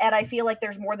 and I feel like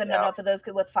there's more than Yeah. enough of those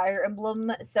with Fire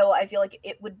Emblem. So I feel like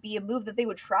it would be a move that they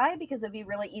would try because it'd be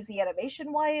really easy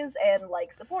animation wise and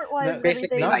like support wise. Not, And basically,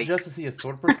 everything. not like- just to see a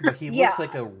sword person, but he Yeah. looks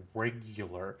like a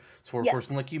regular sword Yes.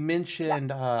 person. Like you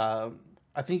mentioned, I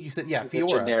think you said, yeah, He's a Fiora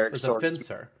generic is a swordsman.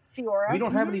 fencer. Fiora. We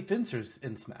don't have Mhm. any fencers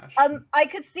in Smash. I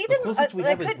could see the them. closest we I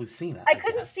have is could- Lucina. I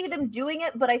couldn't guess. see them doing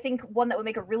it, but I think one that would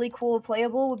make a really cool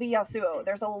playable would be Yasuo.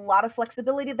 There's a lot of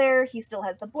flexibility there. He still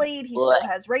has the blade. He still Blech.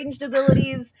 has ranged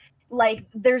abilities. Like,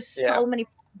 there's Yeah. so many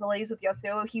possibilities with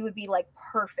Yasuo. He would be like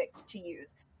perfect to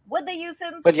use. Would they use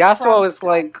him? But Yasuo Probably is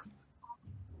like,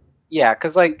 yeah,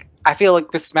 because like I feel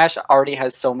like this Smash already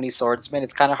has so many swordsmen.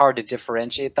 It's kind of hard to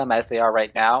differentiate them as they are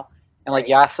right now. And like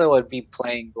Yasuo would be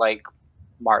playing like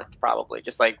Marth probably,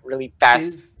 just like really fast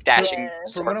Is- dashing. Yeah. From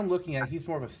sword. what I'm looking at, he's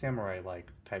more of a samurai-like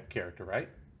type character, right?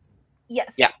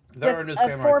 Yes. Yeah. There With are no a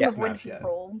samurai form in of wind Smash yet.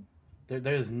 control.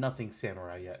 There is nothing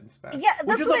samurai yet in Smash. Yeah, that's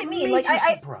which is what a I mean. Like, major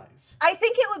I surprise.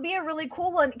 think it would be a really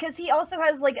cool one because he also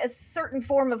has like a certain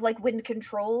form of like wind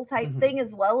control type Mhm. thing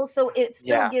as well. So it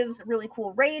still Yeah. gives really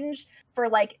cool range for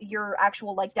like your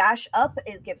actual like dash up.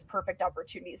 It gives perfect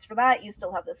opportunities for that. You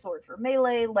still have the sword for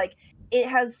melee. Like it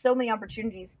has so many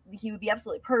opportunities. He would be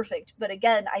absolutely perfect. But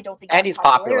again, I don't think And that he's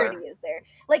popular. popularity is there.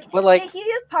 Like, But, like- yeah, he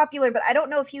is popular, but I don't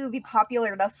know if he would be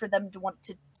popular enough for them to want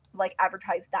to like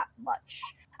advertise that much.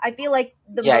 I feel like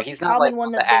the most he's not common like one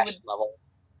on that the they Ash would level.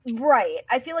 Right.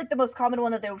 I feel like the most common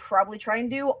one that they would probably try and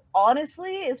do,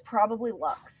 honestly, is probably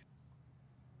Lux.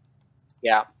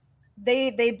 Yeah.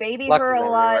 They baby Lux her is a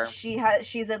lot. everywhere.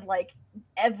 She's in like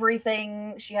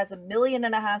everything. She has 1.5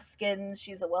 million skins.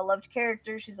 She's a well-loved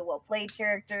character. She's a well-played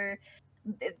character.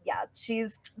 Yeah,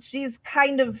 she's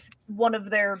kind of one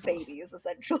of their babies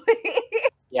essentially.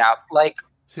 Yeah, like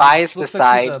She biased looks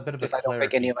like she's aside, a bit of a if I don't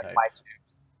make any of cleric-y like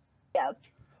type.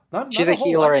 my Not she's a whole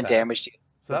healer like and that. damage dealer.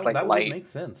 So It's that, like that light. would make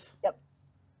sense.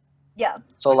 Yeah.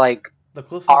 So like The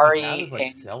closest we Ari have is like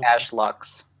and Zelda. Ash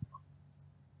Lux.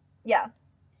 Yeah.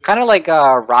 Kind of like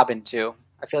Robin too.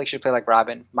 I feel like she should play like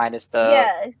Robin, minus the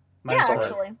yeah. Minus Yeah, the-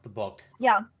 actually. the book.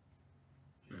 Yeah.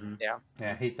 Mhm. Yeah,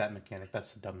 I hate that mechanic.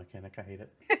 That's a dumb mechanic. I hate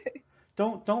it.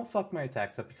 don't fuck my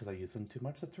attacks up because I use them too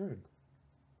much. That's rude.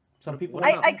 Some people. What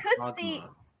I about could Kog'Maw? see-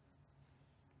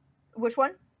 Which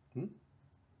one?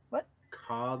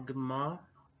 Kog'Maw?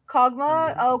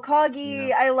 Kog'Maw? Oh, Coggy.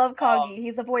 Yeah. I love Coggy.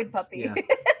 He's a void puppy.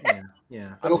 Yeah.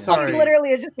 Yeah. I'm yeah. sorry. He's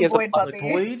literally just He a has a void puppet.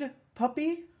 puppy. Void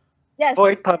puppy? Yes.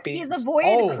 void puppy. He's a void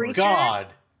Oh creature. God!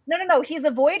 No. He's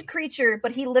a void creature,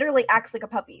 but he literally acts like a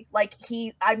puppy. Like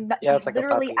he Yeah, it's like a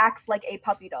literally puppy. acts like a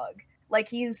puppy dog. Like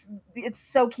it's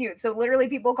so cute. So literally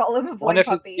people call him a One void of his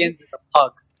puppy. skins is a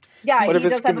pug. Yeah, One of he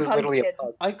his does have skins a is pug literally skin. a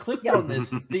pug. I clicked Yeah. on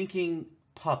this thinking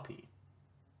puppy.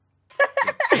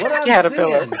 What I'm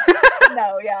Caterpillar. seeing?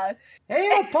 No, yeah.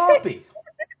 Hey, a puppy!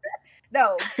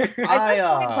 No.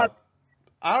 I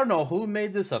don't know who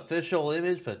made this official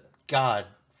image, but God,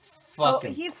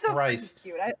 fucking he's so Christ!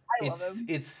 cute. I love him.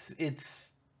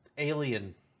 It's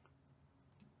alien.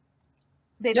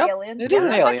 Baby Yep, alien. it Yeah, is an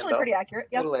that's alien, actually though. pretty accurate.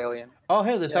 Yep. Little alien. Oh,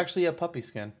 hey, there's Yeah. actually a puppy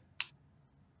skin.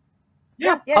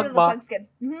 Yeah, Yeah, the Pugma. pug skin.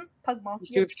 Pugma.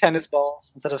 He Yep. shoots tennis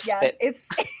balls instead of Yeah, spit. it's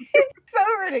it's so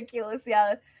ridiculous.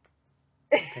 Yeah.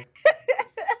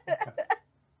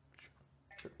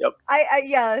 Yep.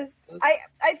 I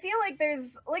feel like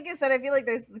there's, like I said, I feel like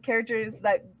there's the characters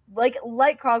that like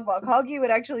Kog'Maw. Coggy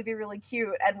would actually be really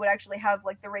cute and would actually have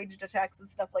like the ranged attacks and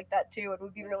stuff like that too, and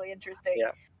would be really interesting.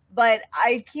 Yeah. But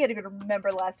I can't even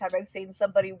remember the last time I've seen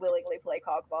somebody willingly play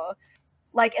Kog'Maw.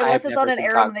 Like I unless have it's on never an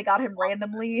seen era and they got him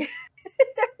randomly.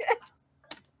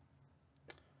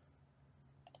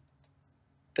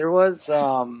 There was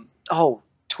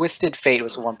Twisted Fate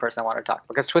was one person I wanted to talk about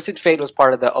because Twisted Fate was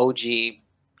part of the OG.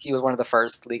 He was one of the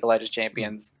first League of Legends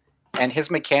champions, and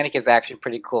his mechanic is actually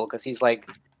pretty cool because he's like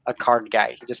a card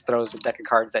guy. He just throws a deck of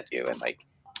cards at you, and like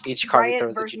each card he Riot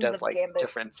throws at you versions does of like Gambit.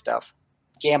 different stuff.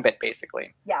 Gambit,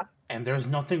 basically. And there's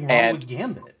nothing wrong And- with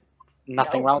Gambit.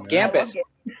 Nothing No, wrong with I love Gambit.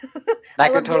 Gambit. I I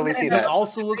could love totally Gambit see and He that.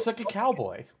 also looks like a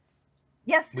cowboy.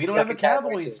 Yes. We don't Yeah, have a the cowboy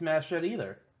cowboy in too. Smash yet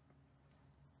either.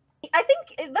 I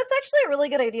think that's actually a really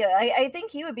good idea. I think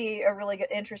he would be a really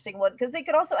good, interesting one because they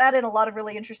could also add in a lot of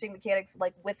really interesting mechanics,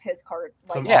 like with his card.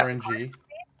 Like, Some Yeah. RNG.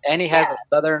 And he has Yeah. a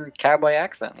southern cowboy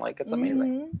accent. Like it's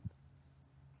amazing. Mhm.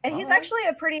 And he's Alright. actually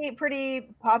a pretty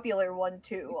popular one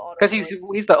too. Because Honestly.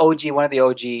 he's the OG, one of the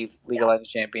OG League of Legends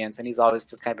champions, and he's always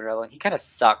just kind of irrelevant. He kind of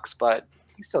sucks, but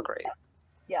he's still great.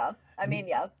 Yeah. I mean,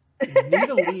 yeah.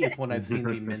 Nita Lee is one I've seen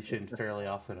be mentioned fairly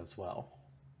often as well.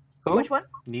 Who? Which one?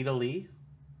 Nita Lee?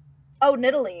 Oh,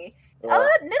 Nidalee. Yeah.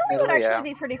 Nidalee would Nidalee, actually yeah.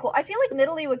 be pretty cool. I feel like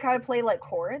Nidalee would kind of play like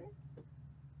Corrin.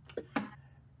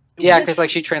 Yeah, Which- because like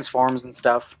she transforms and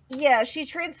stuff. Yeah, she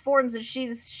transforms and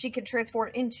she can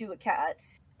transform into a cat.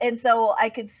 And so I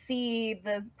could see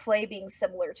the play being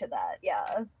similar to that.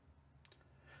 Yeah.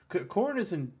 Corrin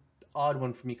is an odd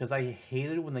one for me because I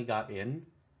hated when they got in.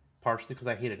 Partially because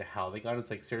I hated how they got in.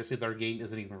 It's like, seriously, their game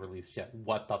isn't even released yet.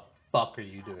 What the fuck are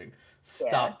you doing?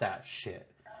 Stop that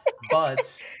shit.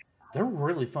 But they're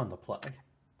really fun to play.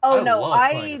 Oh I no, love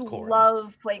playing I as Corrin.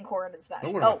 love playing Corrin in Smash. They're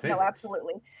one of my Oh no, favorites.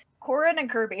 absolutely. Corrin and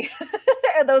Kirby.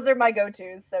 Those are my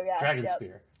go-tos. So yeah. Dragon yeah.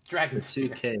 Spear. Dragon The Spear.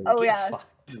 2K. Oh, Get yeah. fucked.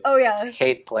 Oh yeah. I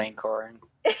hate playing Corrin.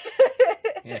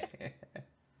 Yeah.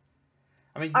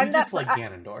 I mean, you I'm just not- like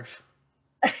Ganondorf.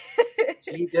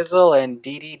 Dizzle and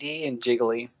DDD and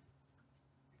Jiggly.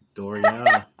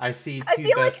 Doria. I see I two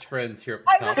feel like best friends here at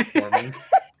the top forming.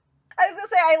 I was gonna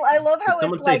say I love how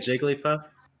Someone it's say like Jigglypuff?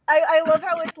 I love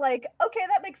how it's like, okay,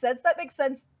 that makes sense. That makes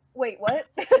sense. Wait, what?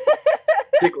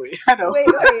 Jiggly. I know. Wait.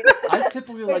 I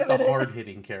typically Wait a like the minute.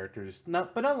 hard-hitting characters.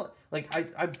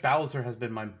 I Bowser has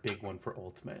been my big one for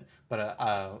Ultimate. But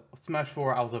Smash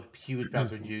 4, I was a huge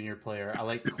Bowser Jr. player. I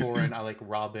like Corrin, I like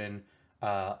Robin,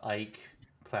 Ike,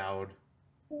 Cloud.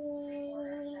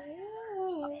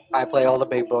 I play all the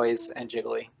big boys and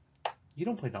Jiggly. You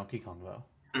don't play Donkey Kong though.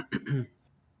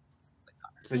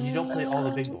 So you don't play all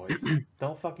the big boys.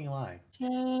 Don't fucking lie.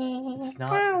 It's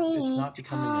not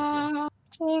becoming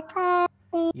of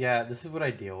you. Yeah, this is what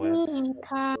I deal with. I mean,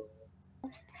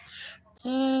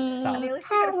 at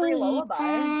least you get a free lullaby.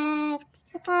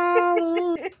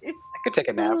 I could take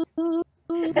a nap.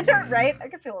 Right? I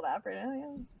could feel that right now.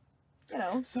 Yeah. You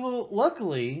know. So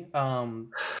luckily,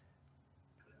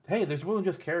 hey, there's more than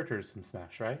just characters in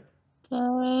Smash, right?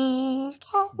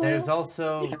 There's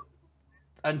also,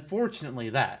 unfortunately,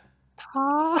 that,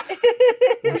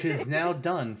 which is now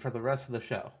done for the rest of the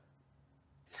show.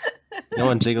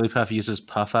 When Jigglypuff uses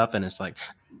Puff Up and it's like,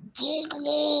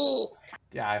 Jiggly.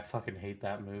 Yeah, I fucking hate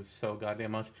that move so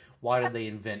goddamn much. Why did they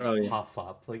invent Oh, yeah. Puff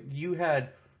Up? Like, you had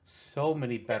so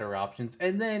many better options.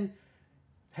 And then,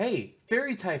 hey,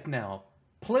 Fairy type now.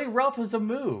 Play rough as a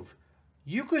move.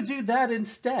 You could do that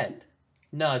instead.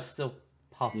 No, it's still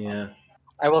Puff Up. yeah.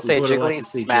 I will say We would've Jiggly liked to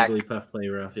see Smack. Jigglypuff play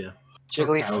rough, yeah.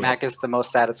 Jiggly Okay. Smack is the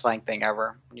most satisfying thing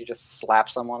ever. When you just slap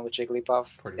someone with Jigglypuff.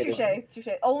 Pretty It is-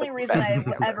 Touche. Only reason I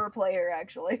would ever play her,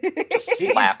 actually.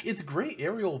 Slap. It's great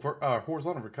aerial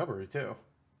horizontal recovery, too.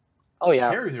 Oh yeah.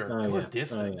 Carries are Oh, a good yeah.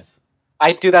 distance.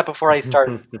 I do that before I start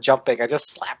jumping. I just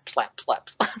slap.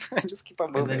 I just keep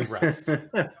on And moving. then rest.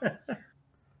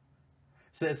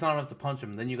 So it's not enough to punch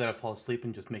them. Then you gotta fall asleep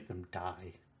and just make them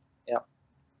die. Yep.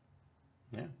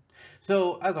 Yeah.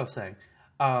 So as I was saying,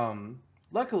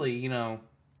 luckily, you don't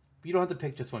have to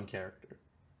pick just one character,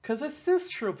 because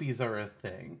assist trophies are a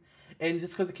thing. And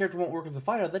just because the character won't work as a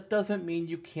fighter, that doesn't mean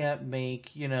you can't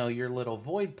make your little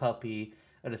void puppy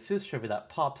an assist trophy that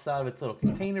pops out of its little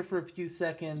container for a few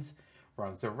seconds,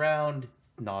 runs around,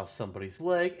 gnaws somebody's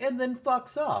leg, and then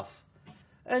fucks off.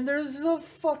 And there's a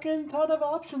fucking ton of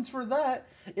options for that.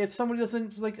 If somebody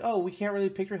doesn't, we can't really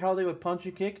picture how they would punch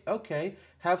and kick, okay,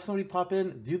 have somebody pop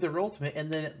in, do their ultimate,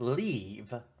 and then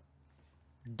leave.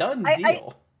 Done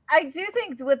deal. I do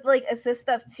think with assist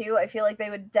stuff too, I feel like they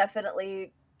would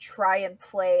definitely try and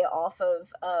play off of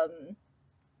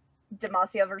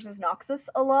Demacia versus Noxus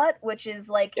a lot, which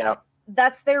is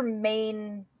that's their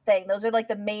main thing. Those are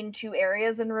the main two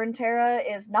areas in Runeterra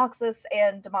is Noxus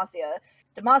and Demacia.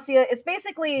 Demacia is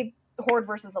basically Horde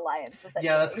versus Alliance, essentially.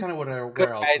 Yeah, that's kind of where I was Good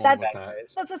going guys, with bad that.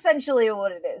 guys. That's essentially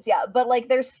what it is, yeah. But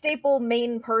their staple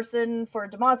main person for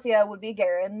Demacia would be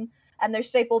Garen, and their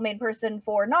staple main person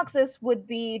for Noxus would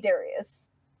be Darius.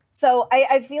 So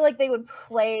I feel like they would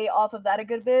play off of that a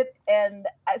good bit. And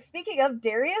speaking of,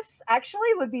 Darius actually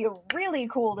would be really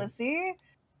cool to see.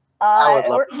 I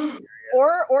would love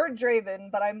or Draven,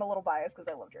 but I'm a little biased because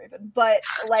I love Draven. But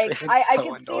Draven's I so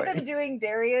can see annoying. them doing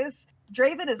Darius.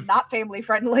 Draven is not family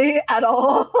friendly at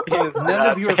all. He is None not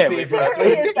of your family favorites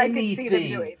friendly. Darius, of I can see them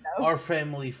anything doing, though. are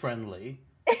family friendly.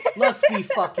 Let's be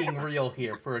fucking real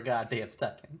here for a goddamn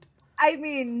second. I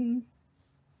mean,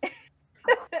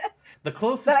 The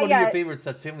closest But, one of yeah. your favorites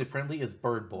that's family friendly is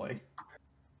Bird Boy.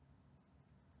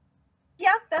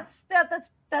 yeah, that's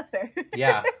fair.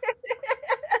 Yeah.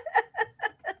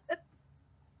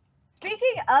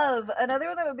 Speaking of, another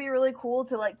one that would be really cool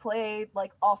to play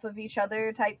off of each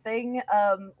other type thing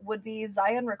would be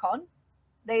Xayah and Rakan.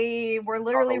 They were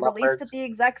literally released Leopards. at the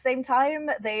exact same time.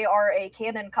 They are a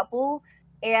canon couple,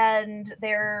 and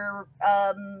they're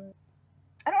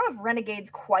I don't know if renegade's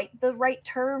quite the right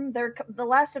term. They're the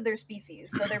last of their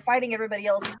species, so they're fighting everybody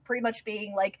else, pretty much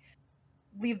being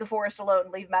leave the forest alone,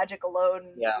 leave magic alone.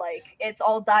 Yeah. It's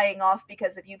all dying off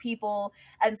because of you people,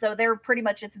 and so they're pretty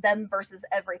much it's them versus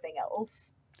everything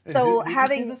else. And So who did you say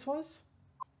having this was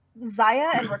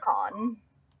Xayah and Rakan,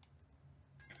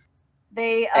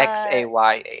 they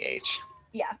XAYAH.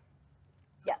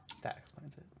 that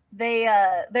explains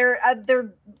it.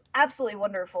 they're absolutely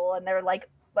wonderful, and they're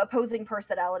opposing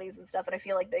personalities and stuff, and I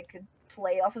feel like they could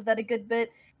play off of that a good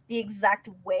bit. The exact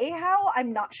way how,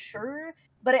 I'm not sure,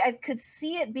 but I could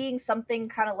see it being something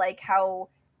kind of like how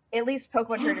at least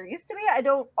Pokemon Trainer used to be. I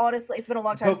don't honestly, it's been a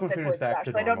long time Pokemon since I Trainer's played back Smash,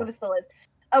 to but I don't know normal. if it still is.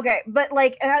 Okay, but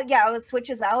when it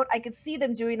switches out, I could see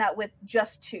them doing that with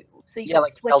just two, so you Yeah, can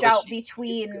like switch Zelda out Sheep used to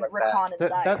between be like that. Rakan and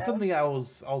Xayah. That's something I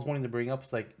was wanting to bring up.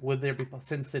 Is would there be,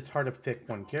 since it's hard to pick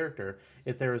one character,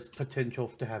 if there is potential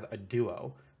to have a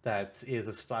duo, that is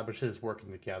establishes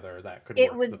working together that could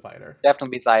It work would- as a fighter.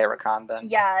 Definitely be Zyra Khan then.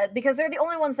 Yeah, because they're the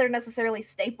only ones that are necessarily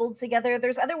stapled together.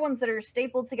 There's other ones that are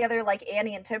stapled together, like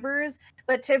Annie and Tibbers,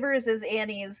 but Tibbers is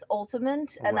Annie's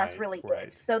ultimate, and that's Right, really right.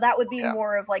 it. So that would be Yeah.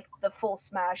 more of like the full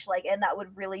smash, like, and that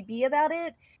would really be about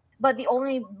it. But the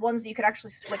only ones that you could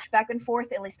actually switch back and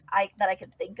forth, at least I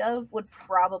could think of, would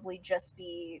probably just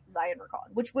be Zion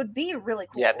Rakan, which would be really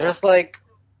cool. Yeah,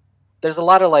 there's a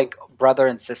lot of like brother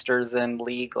and sisters in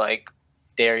League, like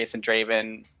Darius and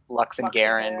Draven, Lux and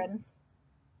Garen.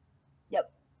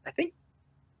 Yep. I think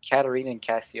Katarina and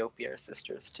Cassiopeia are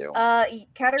sisters too.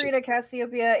 Katarina,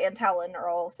 Cassiopeia, and Talon are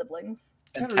all siblings.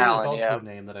 And Katarina is Talon, also yeah. a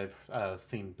name that I've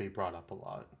seen be brought up a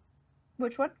lot.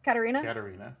 Which one? Katarina?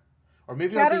 Katarina. Or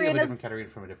maybe I'm thinking of a Katarina's- different Katarina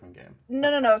from a different game.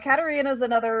 No. Katarina's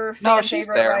another No, fan she's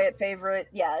favorite, there. Riot favorite.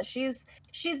 Yeah, she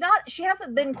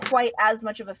hasn't been quite as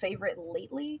much of a favorite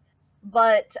lately,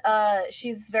 but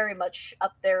she's very much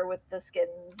up there with the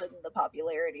skins and the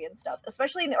popularity and stuff.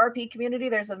 Especially in the RP community,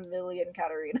 there's a million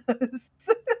Katarinas.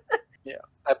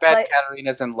 I bet like-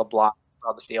 Katarina's and LeBlanc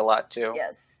obviously a lot too.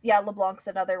 Yes. Yeah, LeBlanc's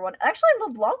another one. Actually,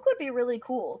 LeBlanc would be really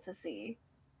cool to see.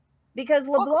 Because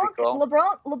LeBlanc would be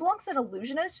LeBlanc's an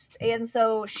illusionist, and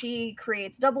so she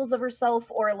creates doubles of herself,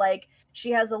 or like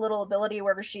she has a little ability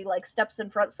wherever she like steps in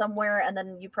front somewhere, and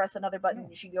then you press another button,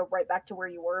 and she go right back to where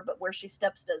you were, but where she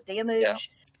steps does damage.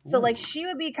 Yeah. So like Ooh. she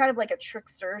would be kind of like a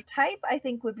trickster type. I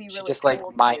think would be really She just cool like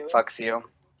to mind do. fucks you.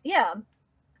 Yeah,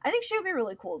 I think she would be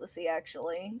really cool to see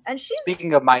actually. And she's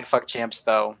Speaking of mindfuck champs,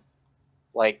 though,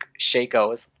 like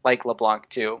Shaco is like LeBlanc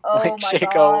too. oh like my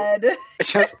Shaco, god,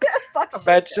 just fuck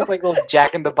imagine Shaco. just like little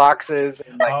Jack in the Boxes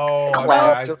and like Oh,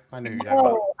 clouds just- I knew you were talking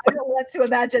about. No, I don't want to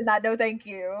imagine that. No, thank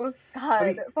you. God,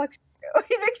 mean- fuck.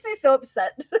 He makes me so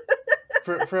upset.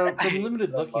 From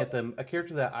limited looking at them, a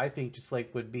character that I think just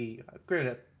like would be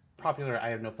granted popular, I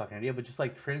have no fucking idea, but just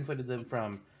like translated them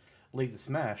from League to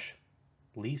Smash,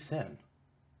 Lee Sin.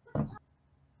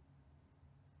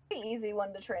 Easy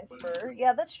one to transfer.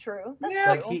 Yeah, that's true. That's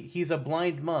Like true. he's a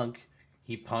blind monk.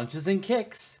 He punches and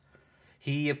kicks.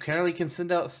 He apparently can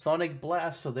send out sonic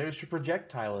blast, so there's your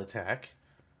projectile attack.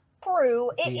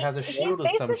 True. He has a shield of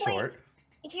some sort.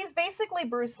 He's basically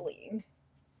Bruce Lee.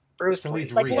 Bruce So Lee.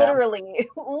 he's Like Ryu. literally.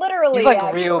 He's like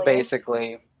actually. Ryu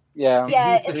basically. Yeah.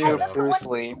 Yeah, He's the and Shadow. that's the Bruce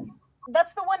one- Lee.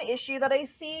 That's the one issue that I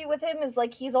see with him is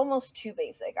like he's almost too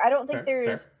basic. I don't think Fair,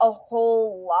 there's a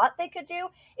whole lot they could do.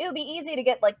 It would be easy to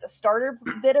get like the starter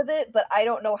bit of it, but I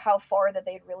don't know how far that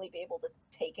they'd really be able to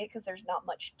take it because there's not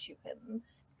much to him.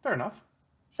 Fair enough.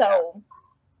 So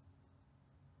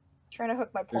trying to hook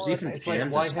my There's poor even It's Jan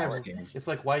like why does have this game. it's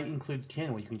like why include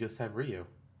Ken when you can just have Ryu?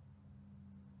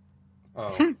 Oh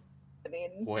I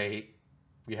mean, wait,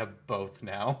 we have both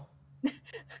now.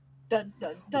 dun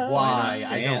dun dun. Why?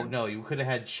 I Man. don't know. You could have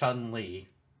had Chun-Li.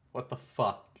 What the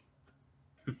fuck?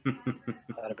 That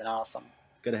would have been awesome.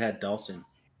 Could have had Dawson.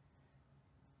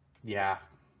 Yeah,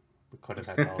 we could have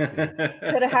had Dawson.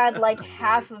 Could have had like Indeed.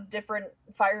 half of different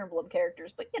Fire Emblem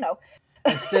characters, but you know.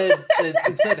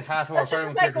 Instead, half of our That's just Fire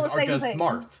Emblem characters recycle are the just same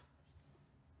Marth.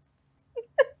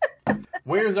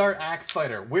 Where's our axe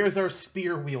fighter? Where's our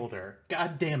spear wielder?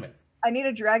 God damn it! I need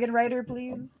a Dragon Rider,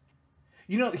 please.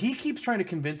 You know, he keeps trying to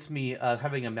convince me of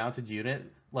having a mounted unit,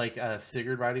 like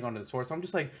Sigurd riding on his horse. I'm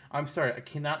just like, I'm sorry, I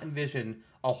cannot envision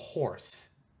a horse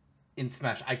in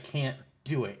Smash. I can't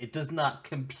do it. It does not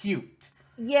compute.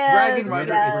 Yeah, Dragon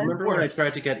Rider yeah. is Remember when I worse.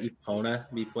 tried to get Epona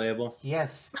to be playable?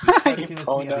 Yes, you tried to convince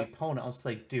me of Epona. Epona. I was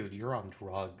like, dude, you're on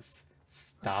drugs.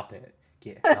 Stop it.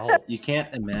 Get help. You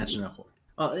can't imagine a horse.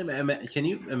 Oh, can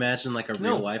you imagine like a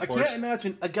real life I horse? can't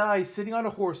imagine a guy sitting on a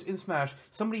horse in Smash,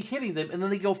 somebody hitting them, and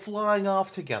then they go flying off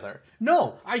together.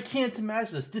 No, I can't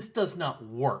imagine this. This does not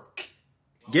work.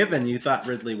 Given you thought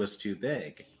Ridley was too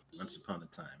big once upon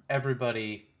a time.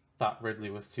 Everybody thought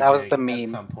Ridley was too That was big the at meme.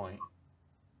 some point.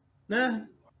 Nah.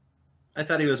 I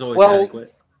thought he was always Well,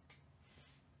 adequate.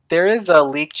 There is a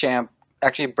League champ,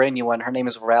 actually a brand new one. Her name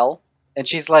is Rel, and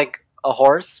she's like a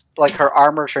horse. Like her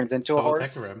armor turns into So a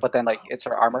is horse, Hecarim. but then like it's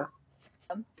her armor.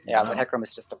 Yeah, but Wow. Hecarim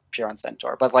is just a pure on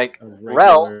centaur. But like A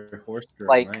Rel, regular horse girl.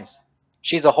 like- Nice.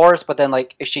 she's a horse, but then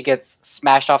like if she gets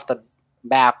smashed off the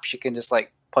map, she can just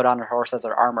like put on her horse as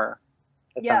her armor.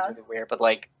 That Yeah. sounds really weird, but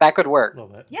like that could work A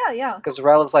little bit. Yeah, yeah. because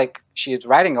Rel is like she's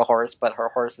riding a horse, but her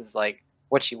horse is like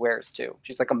what she wears too.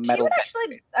 She's like a She metal. would bed,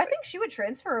 actually, I think she would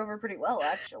transfer over pretty well,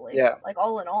 actually. Yeah. Like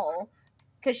all in all,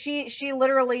 because she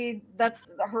literally,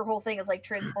 that's her whole thing is like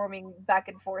transforming back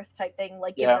and forth type thing,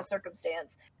 like given Yeah. a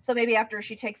circumstance. So maybe after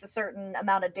she takes a certain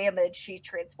amount of damage, she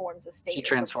transforms a state. She or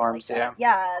something transforms, like that.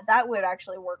 Yeah, that would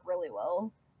actually work really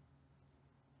well.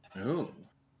 Ooh.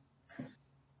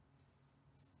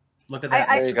 Look at that.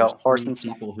 There you go, There's horse three and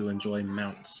smash. people who enjoy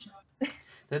mounts.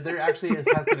 There actually has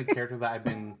been a character that I've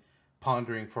been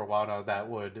pondering for a while now that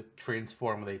would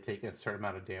transform when they take a certain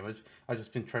amount of damage. I've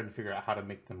just been trying to figure out how to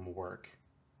make them work.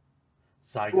 Ooh,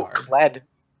 Zygarde. Kled.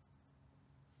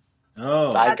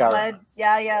 Oh, Zygarde. Kled.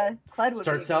 Yeah. Kled would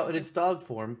Starts be out good. in its dog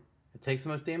form. It takes so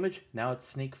much damage. Now it's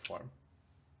snake form.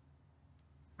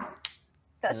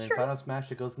 That's And then true. Final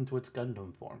Smash, it goes into its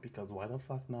Gundam form, because why the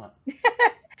fuck not?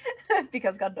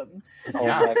 Because Gundam. Oh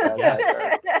Yeah, my god, yes.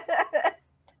 Zygarde.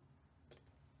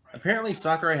 apparently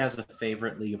Sakurai has a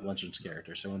favorite League of Legends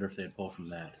character, so I wonder if they'd pull from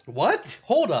that. What?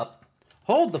 Hold up.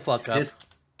 Hold the fuck up. It's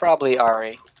Probably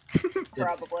Ari.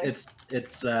 Probably.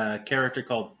 it's a character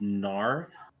called Gnar.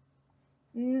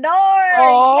 Nar!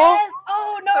 Aw. Yes!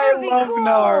 Oh, Nar I would be love cool!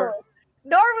 Gnar.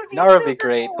 Nar would be Gnar would be super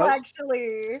great, cool, but-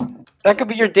 actually. That could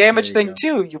be your damage There you thing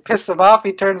too. You piss him off,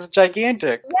 he turns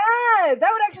gigantic. Yeah,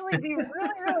 that would actually be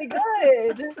really, really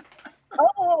good.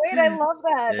 Oh, wait, I love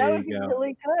that. There That you would be go.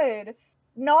 really good.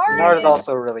 Nar Nar is is-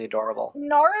 also really adorable.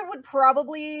 Nara would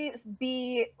probably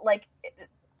be like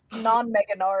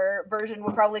non-Mega Nar version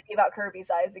would probably be about Kirby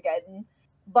size again.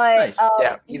 But Nice.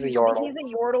 Yeah, he's a Yordle. He's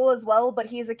a Yordle as well, but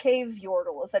he's a cave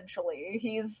Yordle essentially.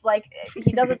 He's like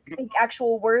he doesn't speak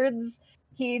actual words.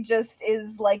 He just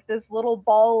is like this little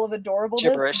ball of adorableness.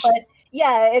 Gibberish. But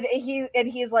yeah, and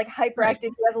he's like hyperactive.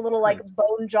 He has a little like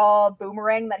bone jaw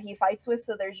boomerang that he fights with,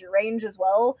 so there's your range as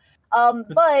well.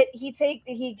 But he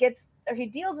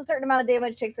deals a certain amount of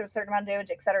damage, takes a certain amount of damage,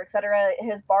 etc., etc.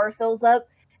 His bar fills up,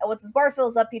 and once his bar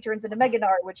fills up, he turns into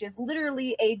Meganar, which is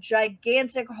literally a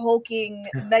gigantic hulking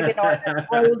Meganar that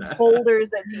throws boulders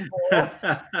at people.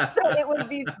 So it would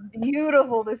be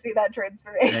beautiful to see that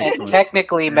transformation. And Excellent.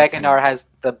 technically, Excellent. Meganar has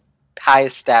the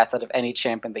highest stats out of any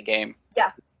champ in the game.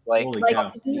 Yeah. Like, Holy Like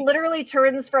cow. he literally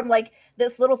turns from like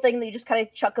this little thing that you just kind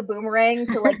of chuck a boomerang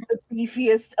to like the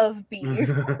beefiest of beef.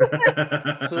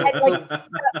 So, And, like, that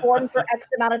form for X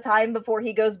amount of time before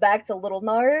he goes back to Little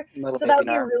Nar. little So that would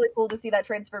baby be Nar. really cool to see that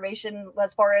transformation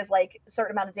as far as like a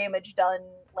certain amount of damage done,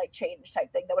 like change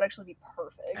type thing. That would actually be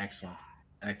perfect.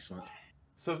 Excellent.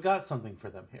 So I've got something for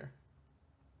them here.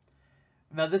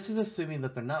 Now, this is assuming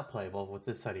that they're not playable with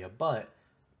this idea, but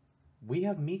we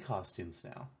have Mii costumes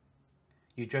now.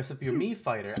 You dress up your Mii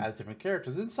fighter as different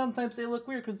characters, and sometimes they look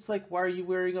weird because it's like, why are you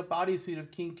wearing a bodysuit of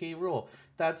King K. Rool?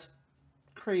 That's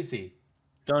crazy.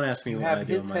 Don't ask me You what I have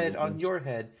do his in my head on weekends. your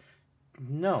head.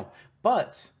 No.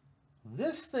 But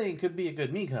this thing could be a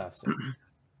good Mii costume.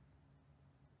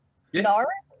 Yeah. Nar?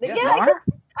 Yeah, Yeah, Nar?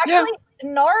 actually,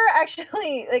 Nar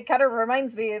actually it kind of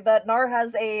reminds me that Nar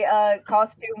has a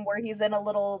costume where he's in a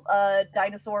little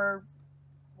dinosaur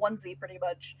onesie, pretty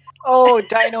much. Oh,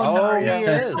 Dino Oh, Nar. he Yeah.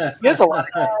 is. He has a lot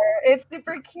of It's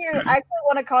super cute. I actually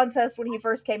won a contest when he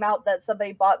first came out that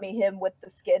somebody bought me him with the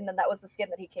skin, and that was the skin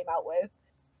that he came out with.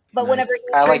 But Nice. whenever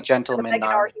he I like turns into Gentleman Meganar,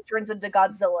 Nar. he turns into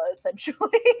Godzilla, essentially.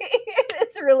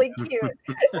 It's really cute.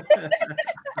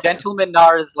 Gentleman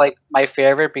Nar is like my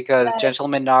favorite because Yeah.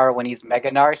 Gentleman Nar, when he's Mega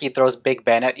Nar, he throws Big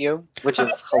Ben at you, which is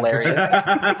hilarious.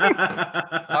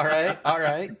 All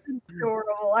right.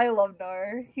 Adorable. I love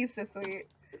Nar. He's so sweet.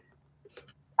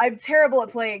 I'm terrible at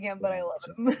playing him, but I love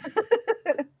him.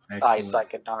 I Excellent.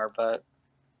 suck at Nar, but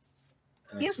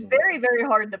He's Excellent. very, very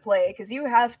hard to play because you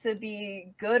have to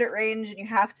be good at range and you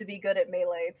have to be good at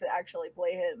melee to actually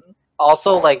play him.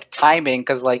 also like timing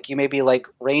because like you may be like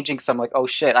ranging some like, oh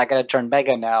shit, I gotta turn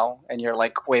Mega now, and you're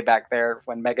like way back there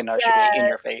when Mega Nar should be in Yeah.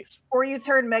 your face. Or you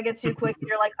turn Mega too quick and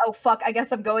you're like, oh fuck, I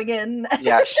guess I'm going in.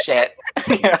 Yeah, shit.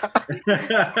 Yeah.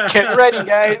 Get ready,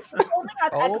 guys. You only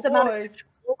have Oh X amount of boy.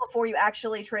 control before you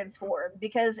actually transform.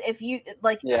 Because if you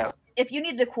like Yeah. if you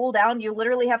need to cool down, you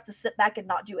literally have to sit back and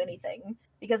not do anything.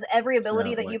 Because every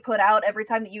ability Oh, that boy. you put out, every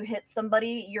time that you hit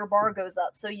somebody, your bar goes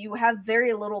up. So you have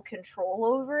very little control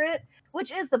over it,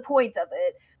 which is the point of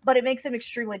it. But it makes him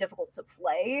extremely difficult to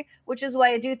play, which is why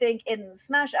I do think in the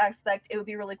Smash aspect, it would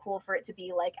be really cool for it to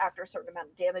be like after a certain amount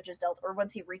of damage is dealt, or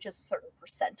once he reaches a certain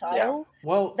percentile,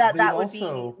 Well, that they would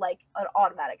also, be like an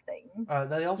automatic thing.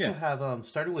 They also Yeah. have,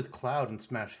 starting with Cloud in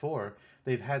Smash 4,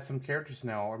 they've had some characters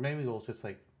now, or maybe it was just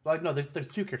like no, there's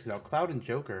two characters now. Cloud and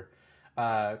Joker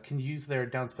can use their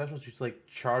down specials to just like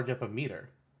charge up a meter.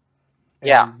 And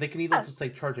Yeah. they can either Huh. just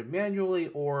like charge it manually,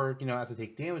 or as they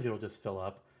take damage, it'll just fill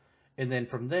up. And then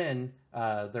from then,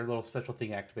 their little special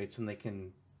thing activates, and they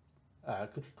can.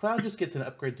 Cloud just gets an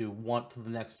upgrade to want to the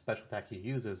next special attack he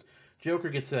uses. Joker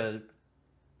gets a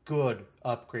good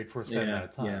upgrade for a certain amount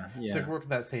of time. So it works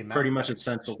that same. Pretty much aspect.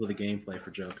 essential to the gameplay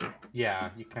for Joker. Yeah,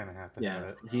 you kind of have to have Yeah,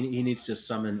 it. he needs to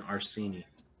summon Arsini.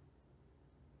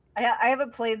 I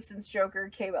haven't played since Joker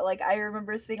came out. Like I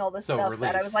remember seeing all this So stuff, and I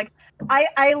release. was like,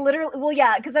 I literally, well,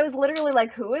 yeah, because I was literally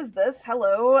like, who is this?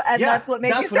 Hello, and Yeah, that's what made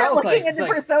me that's what I start was looking like. It's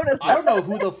into like, Persona I don't stuff. know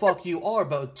who the fuck you are,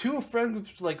 but two friend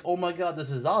groups were like, oh my god,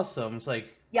 this is awesome. It's like,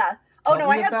 Yeah. Oh tell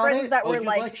no, me I had about friends it? that Oh, were you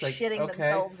like like, shitting okay.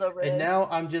 themselves over And this. now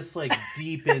I'm just like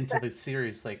deep into the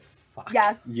series. Like, fuck.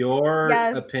 Yeah. Your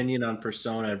Yeah. opinion on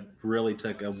Persona really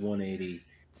took a 180.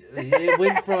 It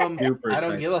went from Super I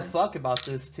don't give a different. fuck about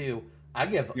this to I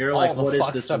give You're all like, the what is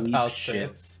fucks this weeb about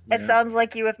shit? this. It sounds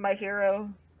like you with My Hero.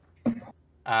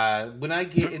 When I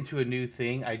get into a new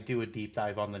thing, I do a deep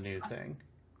dive on the new thing.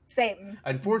 Same.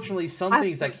 Unfortunately, some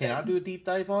things I cannot do a deep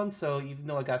dive on, so even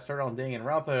though I got started on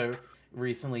Danganronpa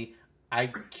recently, I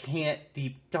can't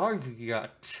deep dive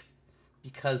yet.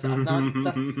 Because I'm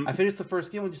not... I finished the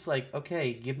first game and just like,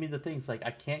 okay, give me the things. Like,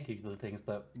 I can't give you the things,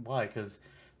 but why? Because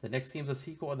the next game's a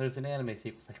sequel and there's an anime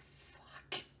sequel. It's like,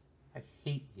 fuck. I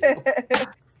hate you.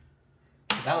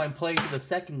 Now I'm playing through the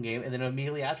second game, and then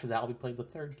immediately after that, I'll be playing the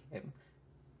third game.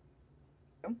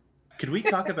 Could we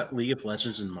talk about League of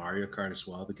Legends and Mario Kart as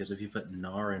well? Because if you put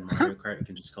Nar in Mario Kart, you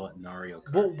can just call it Mario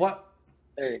Kart. Well, what?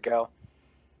 There you go.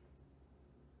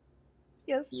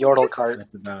 Yes. Yordle cart.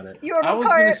 That's about it. Yordle I was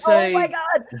cart. gonna say- Oh my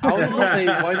god. I was gonna say,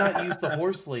 why not use the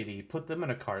horse lady? Put them in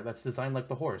a cart that's designed like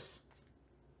the horse.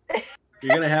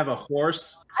 You're gonna have a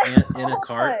horse in a Hold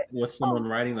cart on. with someone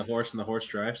riding the horse, and the horse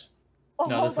drives. Oh,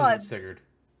 No, hold this on. isn't Sigurd.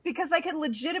 Because I could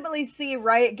legitimately see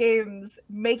Riot Games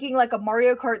making like a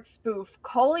Mario Kart spoof,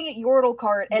 calling it Yordle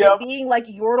Kart, and Yep. it being like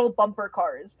Yordle bumper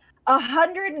cars.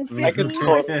 150%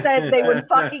 totally- they would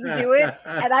fucking do it,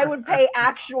 and I would pay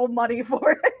actual money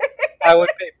for it. I would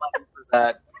pay money for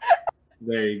that.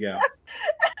 There you go.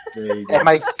 There you go. And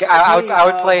I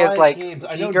would play as Riot like Games.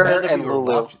 I know Tiger none of and you are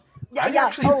Lulu. watching- Yeah, I yeah,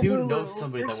 actually oh, do Lulu, know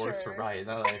somebody for that works for sure. Riot.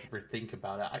 Now that I ever think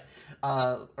about it,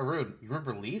 Arun, you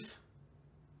remember Leaf?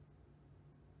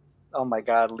 Oh my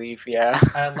god, Leaf, yeah.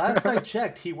 Last I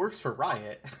checked, he works for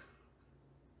Riot.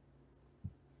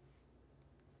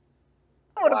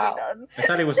 What have Wow. we done? I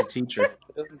thought he was a teacher.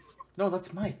 It doesn't- No,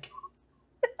 that's Mike.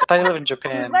 I thought you live in Who's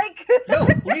Japan. Mike? No,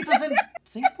 Leaf is in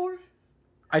Singapore.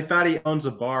 I thought he owns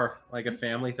a bar, like a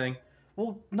family thing.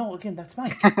 Well, no, again, that's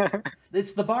Mike.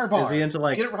 It's the bar. Is he into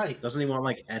like? Get it right. Doesn't he want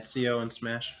like Ezio and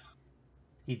Smash?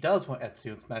 He does want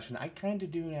Ezio and Smash, and I kind of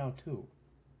do now too.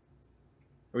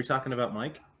 Are we talking about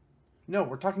Mike? No,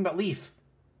 we're talking about Leaf.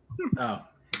 Oh,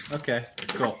 okay,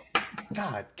 cool.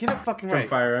 God, get it fucking From right.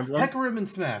 Fire Emblem. Hecarim and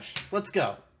Smash. Let's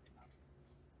go.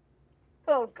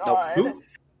 Oh god. Who?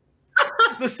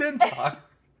 The Centaur.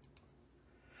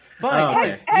 Fine. Oh,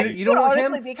 fine. okay. You don't Would want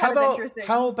honestly him? be How kind of interesting.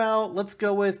 about let's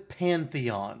go with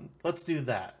Pantheon? Let's do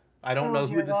that. I don't Oh, know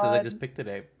who dear this is. I God. just picked a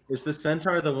name. Is the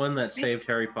centaur the one that saved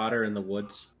Harry Potter in the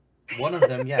woods? One of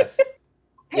them, yes.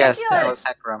 Yes, that Pantheon- was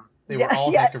Hecarim. They were Yeah,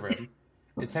 all yeah. Hecarim.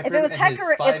 It's If it was and his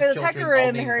Hecarim, five if it was children, all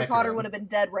Hecarim, named Harry Potter Hecarim. would have been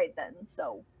dead right then.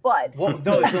 So, but Well,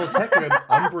 no, if it was Hecarim,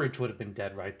 Umbridge would have been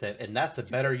dead right then, and that's a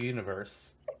better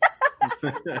universe.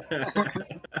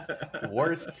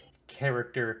 Worst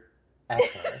character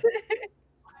ever.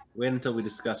 Wait until we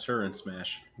discuss her in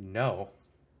Smash. No.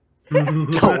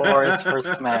 Dolores for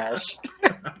Smash.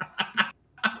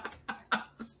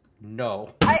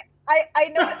 No.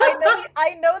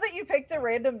 I know that you picked a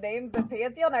random name, but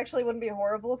Pantheon actually wouldn't be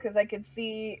horrible because I could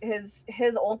see his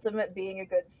ultimate being a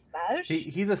good smash.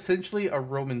 He's essentially a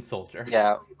Roman soldier.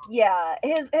 Yeah. Yeah,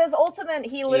 his ultimate,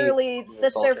 he literally he's a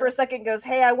sits there for a soldier. second, goes,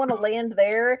 "Hey, I want to land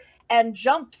there," and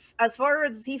jumps as far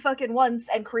as he fucking wants,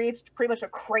 and creates pretty much a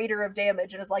crater of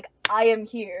damage, and is like, "I am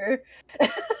here."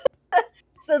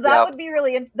 So that Yep. would be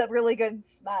really good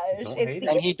smash. Don't It's hate the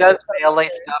it. And he does melee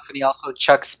stuff, and he also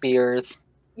chucks spears.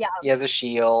 Yeah. He has a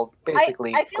shield.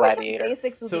 Basically, I feel gladiator. like his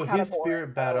basics would So be kind his of boring, spirit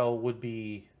though. battle would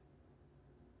be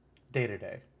day to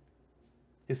day.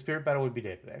 His spirit battle would be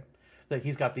day to day. Like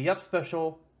he's got the up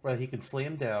special where he can slay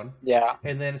him down, Yeah.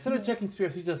 and then instead of chucking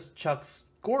spears, he just chucks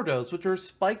Gordos, which are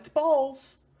spiked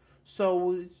balls.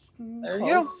 So There you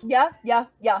go. close.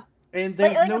 Yeah. And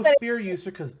there's like no what that- spear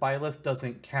user because Byleth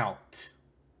doesn't count.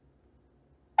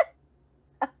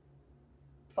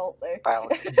 Salt there.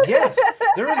 Violent. Yes,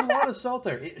 there is a lot of salt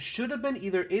there. It should have been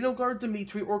either Edelgard,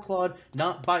 Dimitri, or Claude,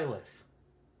 not Byleth.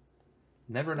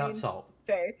 Never not mean- salt.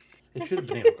 Fair. It should have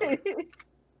been Edelgard.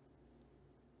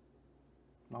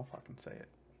 I'll fucking say it.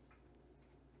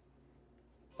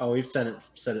 Oh, we've said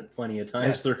it plenty of times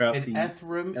Yes, throughout and the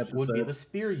Ephraim would be the episodes.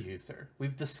 spear user.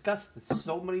 We've discussed this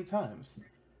so many times.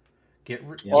 Get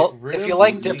rid Well, rid if of you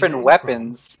like using different Ephraim.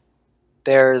 weapons,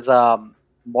 there's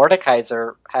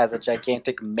Mordekaiser has a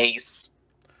gigantic mace,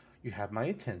 You have my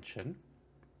attention.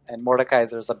 and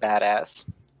Mordekaiser's a badass.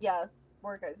 Yeah.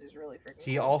 Mordekaiser's really freaking.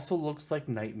 He cool. also looks like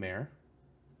Nightmare.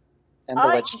 And the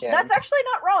Lich King. That's actually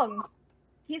not wrong.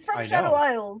 He's from I Shadow know.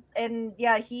 Isles, and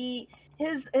yeah,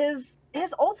 his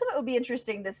ultimate would be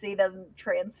interesting to see them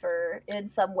transfer in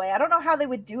some way. I don't know how they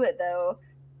would do it though.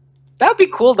 That'd be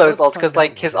cool though, Let's because find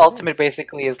like out his what it ultimate is.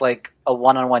 basically is like a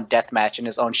one-on-one deathmatch in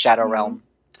his own Shadow Mhm. Realm.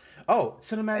 Oh,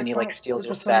 cinematic. And he, like, Final- steals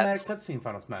it's your a cinematic stats. cutscene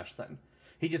Final Smash. Then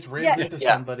he just rams Yeah. into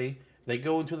Yeah. somebody. They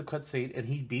go into the cutscene, and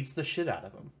he beats the shit out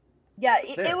of them. Yeah,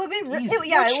 it There. would be. Easy.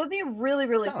 It would be really,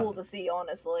 really Done. cool to see.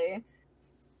 Honestly,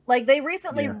 like they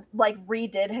recently Yeah. like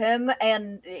redid him,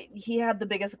 and he had the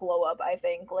biggest glow up. I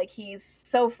think like he's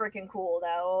so freaking cool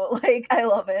now. Like I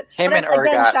love it. Him But and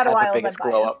again, Urgot Shadow had the Isles, biggest I'm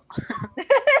glow biased. up.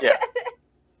 Yeah.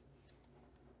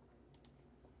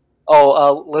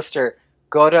 Oh, Lister,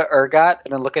 go to Urgot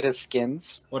and then look at his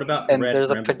skins. What about And Red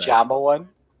there's a Remback? pajama one.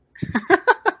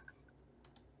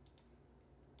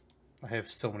 I have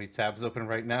so many tabs open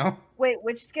right now. Wait,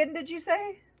 which skin did you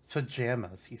say?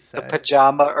 Pajamas, he The said.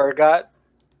 pajama Urgot.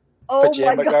 Oh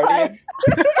Pajama my god! Guardian.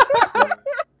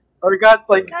 Urgot's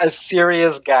like a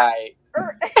serious guy.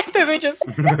 Ur- And then they just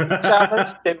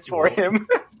pajama skin for him.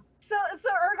 so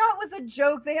Urgot was a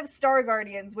joke. They have Star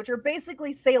Guardians, which are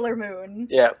basically Sailor Moon,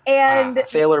 Yeah. and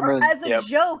Sailor Moon. as a Yep.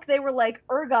 joke, they were like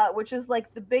Urgot, which is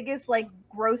like the biggest, like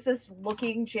grossest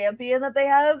looking champion that they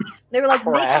have. They were like,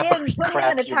 put him in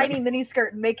Crap a human. tiny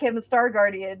miniskirt and make him a Star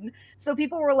Guardian. So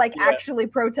people were like Yeah. actually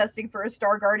protesting for a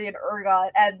Star Guardian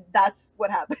Urgot, and that's what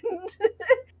happened.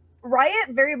 Riot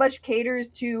very much caters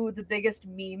to the biggest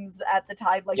memes at the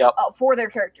time, like Yep. for their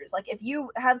characters. Like if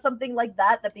you have something like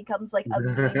that becomes like a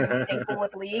meme staple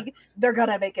with League, they're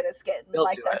gonna make it a skin. They'll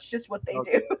like do that's just what they They'll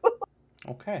do. do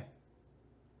Okay.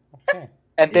 Okay.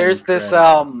 And there's this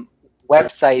Incredible.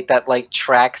 website that like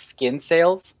tracks skin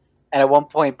sales. And at one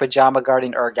point, Pajama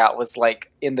Guardian Urgot was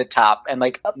like in the top, and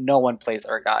like no one plays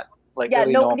Urgot. Like Yeah,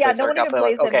 really no one one plays even Urgot. But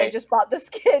plays like, him. They just bought the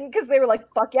skin because they were like,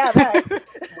 "Fuck yeah, that."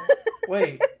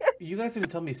 Wait, you guys didn't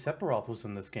tell me Sephiroth was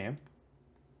in this game.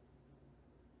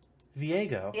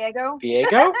 Viego. Diego,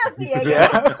 Viego? Diego,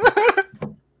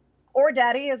 Yeah. or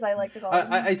Daddy, as I like to call him.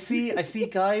 I see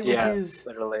guy with Yeah, his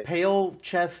literally. pale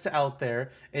chest out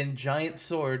there and giant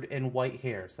sword and white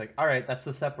hair. It's like, all right, that's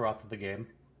the Sephiroth of the game.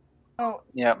 Oh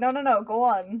Yeah. no, go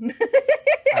on.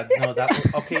 No,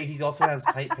 that okay. He also has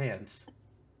tight pants.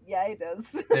 Yeah, he does.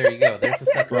 There you go. There's the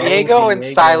Sephiroth. Viego and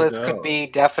Viego, Silas go. could be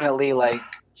definitely like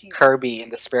Jesus. Kirby in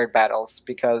the Spirit Battles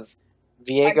because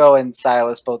Viego and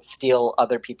Silas both steal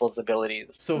other people's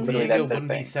abilities. So Literally, Viego that's their wouldn't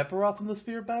be thing. Sephiroth in the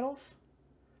Spirit Battles?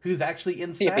 Who's actually in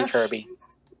He'd Smash? be Kirby.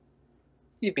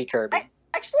 He'd be Kirby.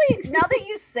 Actually, now that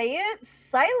you say it,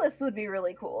 Silas would be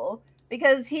really cool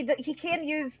because he can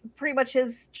use pretty much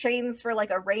his chains for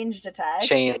like a ranged attack.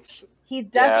 Chains. He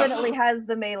definitely has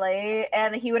the melee,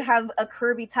 and he would have a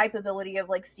Kirby type ability of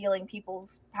like stealing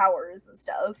people's powers and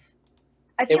stuff.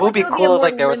 I feel It would like be a cool more if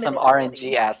like there was some limited RNG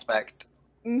ability. aspect.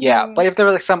 Yeah, Mhm. but if there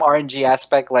was like some RNG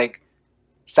aspect, like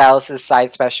Silas's side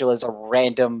special is a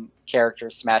random character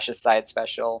Smash's side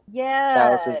special. Yeah,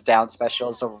 Silas's down special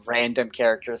is a random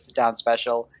character's down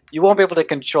special. You won't be able to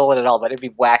control it at all, but it'd be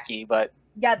wacky. But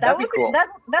yeah, that that'd be would cool. be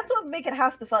that's what would make it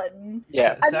half the fun.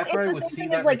 yeah, I mean, Sakurai it's the would same see thing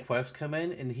that as, like- request come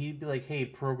in, and he'd be like, "Hey,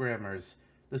 programmers,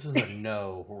 this is a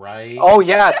no, right?" oh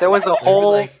yeah, there was a They'd be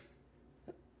whole like,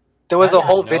 there was a that's a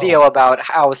whole no. video about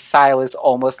how Silas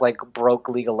almost like broke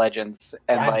League of Legends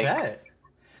and I like bet.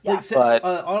 Yeah. Like, But-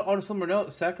 on a similar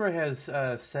note, Sakurai has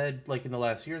said, like in the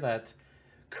last year, that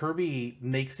Kirby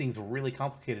makes things really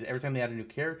complicated. Every time they add a new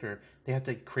character, they have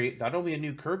to create not only a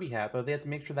new Kirby hat, but they have to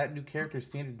make sure that new character's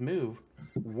standard move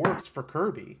works for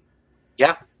Kirby.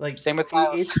 Yeah, Like same with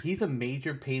Silas. he's a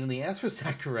major pain in the ass for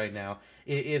Sakurai now.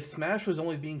 If Smash was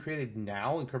only being created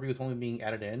now and Kirby was only being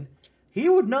added in, he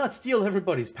would not steal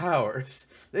everybody's powers.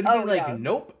 They'd Oh, be like, yeah.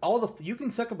 nope. You can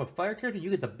suck up a fire character. You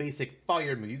get the basic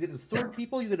fire move. You get the sword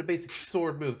people. You get a basic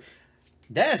sword move.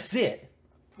 That's it.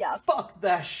 Yeah, Fuck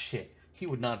that shit. He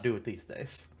would not do it these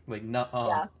days. Like, nuh-uh.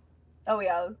 yeah. Oh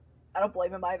yeah, I don't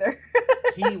blame him either.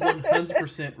 He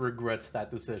 100% regrets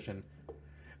that decision.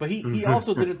 But he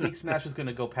also didn't think Smash was going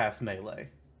to go past Melee.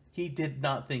 He did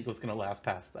not think it was going to last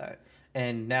past that.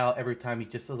 And now every time he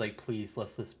just says, like, please,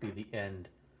 let this be the end.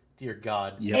 Dear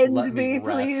God, Yep. End let me me,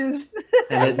 rest. please.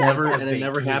 and it never A and it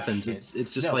never vacation. happens. It's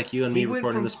just No, like you and he me went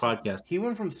recording from this podcast. He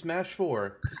went from Smash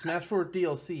 4 to Smash 4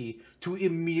 DLC to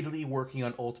immediately working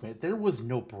on Ultimate. There was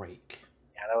no break.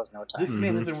 Yeah, that was no time. This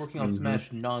man has Mhm. been working on Mhm. Smash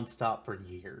nonstop for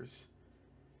years.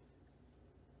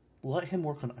 Let him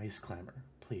work on Ice Climber,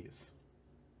 please.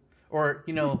 Or,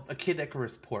 a Kid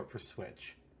Icarus port for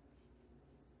Switch.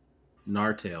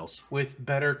 Nartales. With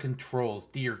better controls,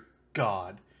 dear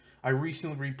God. I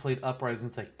recently replayed Uprising.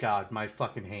 It's like, God, my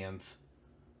fucking hands.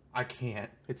 I can't.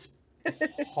 It's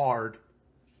hard.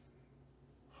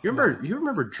 You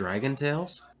remember Dragon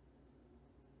Tales?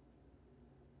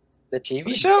 The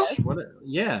TV show? What?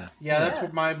 Yeah. Yeah, that's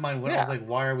what my mind went. I was like,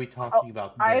 why are we talking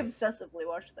about this? I obsessively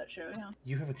watched that show. Yeah.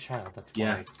 You have a child. That's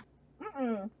Yeah. why.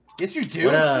 Mm-mm. Yes, you do.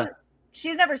 What,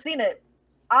 She's never seen it.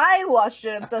 I watched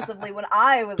it obsessively when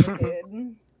I was a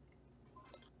kid.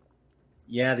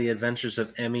 yeah, the Adventures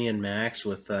of Emmy and Max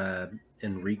with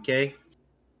Enrique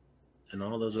and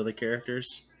all those other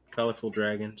characters. Colorful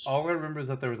dragons. All I remember is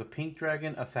that there was a pink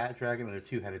dragon, a fat dragon, and a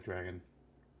two-headed dragon.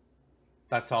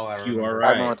 That's all I remember. You are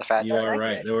I remember right. the fat You dragon. are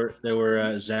right. There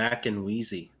were Zach and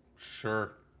Wheezy.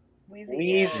 Sure. Wheezy,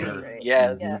 yeah, right.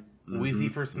 yes. Yeah. Wheezy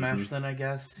Mhm, for Smash, mhm. then I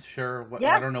guess. Sure.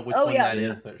 Yeah. I don't know which Oh, one yeah. that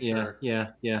is, but sure. Yeah.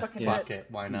 Fucking Fuck it.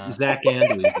 Why not? Zach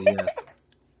and Wheezy. Yeah.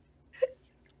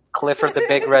 Clifford the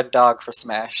Big Red Dog for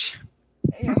Smash.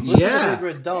 Yeah. Clifford the Yeah. Big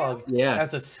Red Dog Yeah.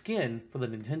 as a skin for the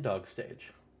Nintendo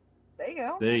stage. There you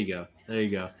go. There you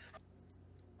go.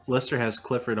 Lister has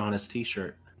Clifford on his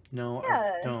T-shirt. No,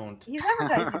 Yeah. I don't. He's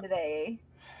advertising today.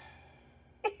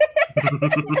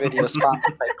 This video is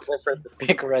sponsored by Clifford the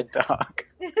Big Red Dog.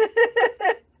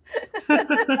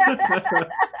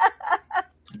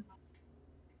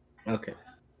 Okay.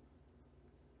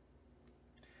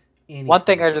 One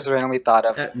thing I just randomly thought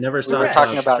of. Never saw were Couch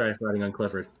talking about- try fighting on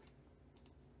Clifford.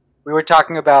 We were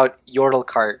talking about Yordle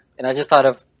Cart, and I just thought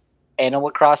of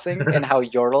Animal Crossing and how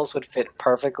Yordles would fit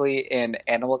perfectly in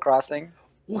Animal Crossing.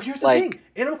 Well, here's the Like, thing.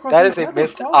 Animal Crossing That is a has those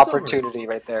missed crossovers. opportunity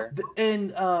right there. In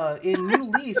New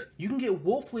Leaf, you can get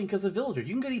Wolflink as a villager.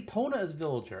 You can get Epona as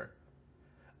villager.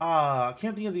 I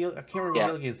can't think of I can't remember the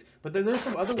other games, but there's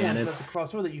some other ones Ganon. that the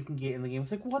crossover that you can get in the game.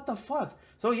 It's like, what the fuck?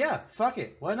 So yeah, fuck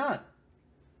it. Why not?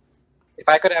 If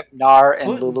I could have Nar and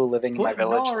Put- Lulu living in my Put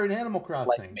village, Gnar in Animal Crossing.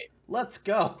 like me. Let's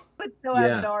go. Would so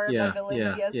have Nara in my village.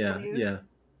 Yes, please. yeah.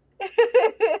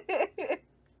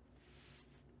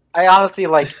 I honestly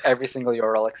like every single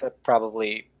Yordle except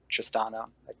probably Tristana.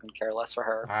 I couldn't care less for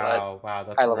her. Wow,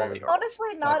 that's I love all rude. the Yordles.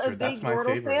 Honestly, not That's a true. That's big my Yordle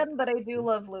favorite. fan, but I do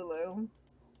love Lulu.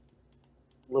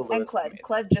 But Lulu And is Kled. amazing.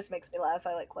 Kled just makes me laugh.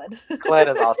 I like Kled. Kled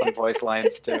has awesome voice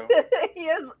lines too.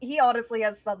 He honestly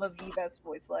has some of the best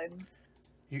voice lines.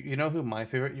 You know who my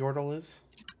favorite Yordle is?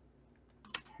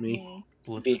 Me.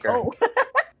 Beaker. Oh.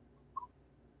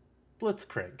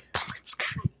 Blitzkrieg.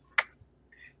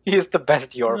 He is the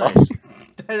best Yordle. Nice.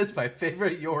 That is my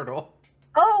favorite Yordle.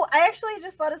 Oh, I actually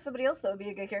just thought of somebody else that would be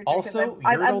a good character. 'cause Also,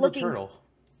 I'm Yordle the looking. Turtle.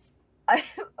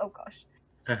 Oh gosh.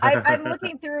 I'm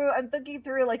looking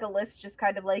through like a list, just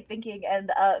kind of like thinking,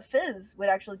 and Fizz would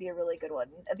actually be a really good one.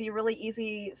 It'd be a really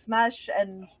easy smash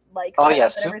and like Oh setup yeah,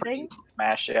 and super everything.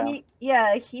 Smash,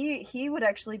 yeah. He would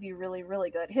actually be really, really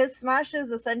good. His smash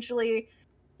is essentially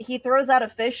he throws out a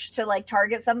fish to like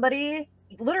target somebody,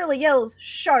 literally yells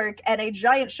shark, and a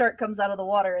giant shark comes out of the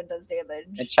water and does damage.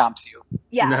 And chomps you.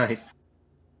 Yeah. Nice.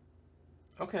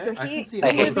 Okay, So I he- can see I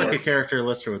that. hate Looks like a this. character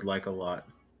Lister would like a lot.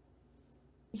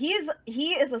 He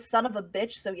is a son of a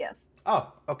bitch, so yes.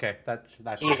 Oh, okay. That's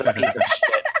He's a piece of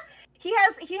shit.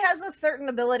 He has a certain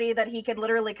ability that he can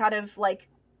literally kind of like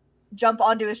jump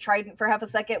onto his trident for half a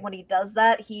second. When he does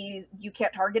that, you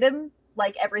can't target him.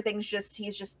 Like everything's just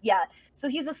he's just yeah. So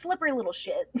he's a slippery little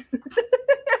shit.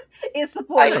 Is the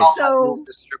I point. call that So move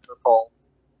the stripper pole.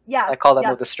 yeah. I call that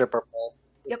yeah. move the stripper pole.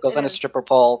 Yep, Goes it on a is. stripper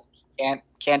pole,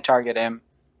 can't target him,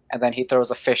 and then he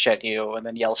throws a fish at you, and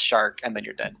then yells shark, and then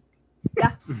you're dead.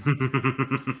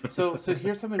 So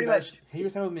here's Pretty much.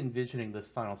 here's how I'm envisioning this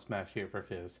final smash here for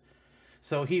Fizz.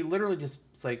 So he literally just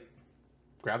like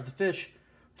grabs the fish,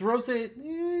 throws it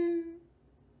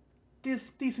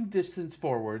decent distance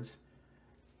forwards,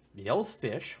 yells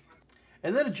fish,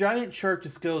 and then a giant shark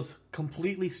just goes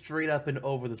completely straight up and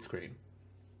over the screen.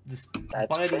 Just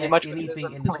That's biting pretty at much what it anything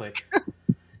is in at this this way.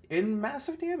 In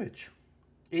massive damage.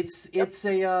 It's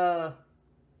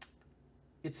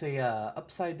a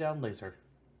upside down laser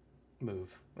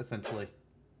move, essentially.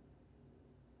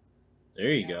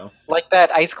 There you go. Like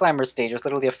that ice climber stage, it's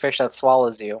literally a fish that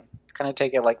swallows you. Kind of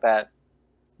take it like that.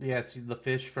 Yes, the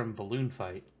fish from Balloon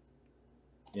Fight.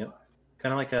 Yep.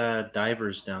 Kind of like a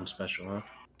diver's down special, huh?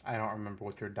 I don't remember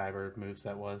what your diver moves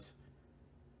that was.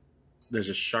 There's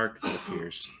a shark that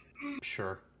appears.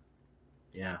 Sure.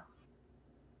 Yeah.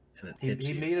 And it He hits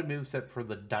you. made a moveset for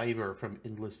the diver from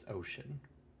Endless Ocean.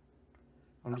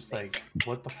 I'm just like,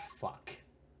 what the fuck?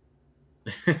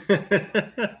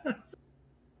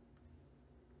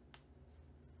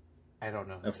 I don't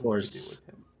know. Of what to course. do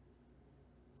with him.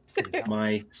 Somehow.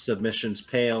 My submissions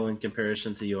pale in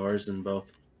comparison to yours in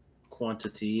both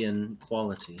quantity and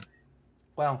quality.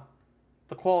 Well,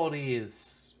 the quality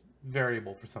is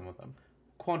variable for some of them.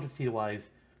 Quantity-wise,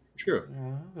 True.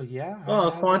 yeah.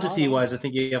 Well, quantity-wise, I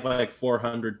think you have like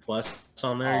 400 plus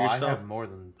on there I yourself. have more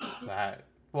than that.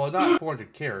 Well, not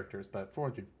 400 characters, but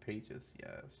 400 pages.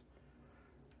 Yes.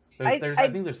 I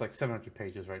think there's like 700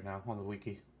 pages right now on the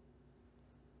wiki.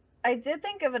 I did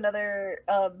think of another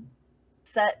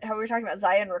set. How we were talking about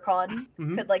Zion Rakon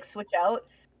could like switch out.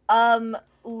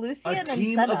 Lucian A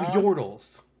team and of Senna.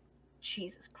 Yordles.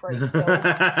 Jesus Christ.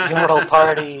 Yordle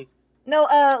party. No,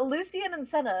 Lucian and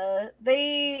Senna,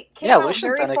 they came out Lucian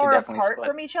and very Senna far can definitely apart split.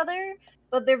 from each other,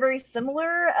 but they're very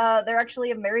similar. They're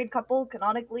actually a married couple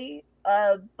canonically.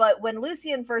 But when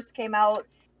Lucian first came out,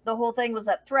 the whole thing was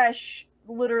that Thresh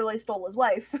literally stole his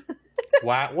wife.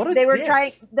 Wow, what a They were dick.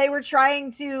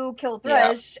 trying to kill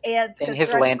Thresh, and In because his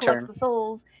Thresh lantern. collects the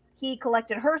souls, he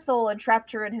collected her soul and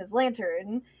trapped her in his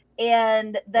lantern.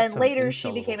 And then That's some later she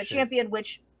incel became a bullshit. champion,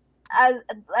 which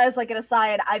as like an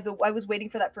aside, I was waiting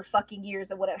for that for fucking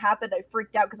years, and when it happened, I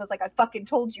freaked out because I was like, I fucking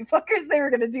told you fuckers they were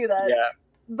gonna do that. Yeah.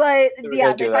 But They were yeah,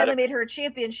 gonna they do finally that. made her a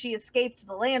champion. She escaped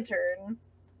the lantern,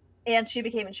 and she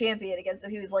became a champion again. So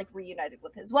he was like reunited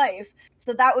with his wife.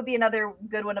 So that would be another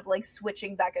good one of like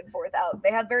switching back and forth out.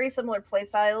 They have very similar play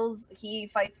styles. He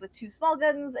fights with 2 small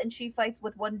guns, and she fights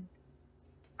with 1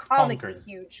 comically Honker.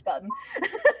 huge gun.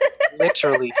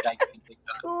 Literally gigantic.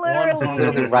 Literally.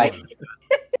 Literally right.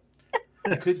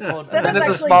 You could call it So And then that's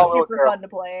there's a actually small little super girl. fun to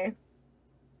play.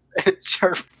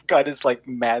 Her gun is like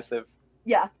massive.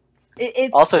 Yeah.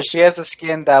 It's Also, she has a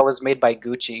skin that was made by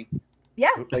Gucci. yeah.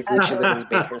 Like Gucci literally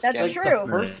made her That's skin. like true. the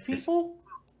purse people?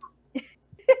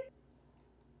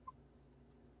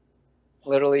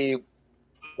 Literally,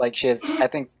 like she has, I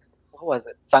think, what was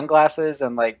it? Sunglasses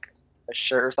and like a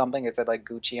shirt or something. It said like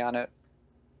Gucci on it.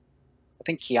 I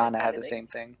think Kiana had the same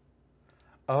thing.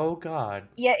 Oh god.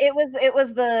 Yeah, it was the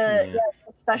Yeah.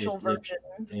 the special It's- version.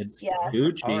 It's Yeah.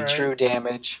 Gucci. All right. True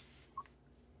damage.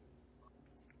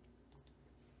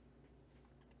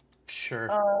 Sure.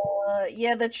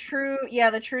 Yeah, the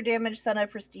true damage Senna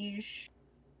Prestige,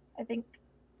 I think.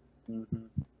 hmm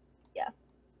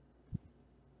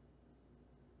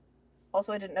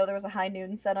Also, I didn't know there was a High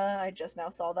Noon Senna. I just now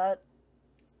saw that.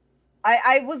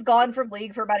 I was gone from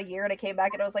League for about a year, and I came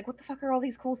back, and I was like, what the fuck are all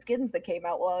these cool skins that came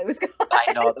out while I was gone?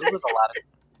 I know there was a lot of.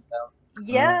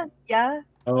 Yeah, yeah.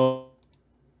 Oh,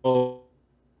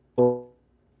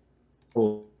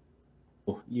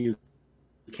 you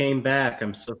came back.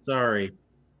 I'm so sorry.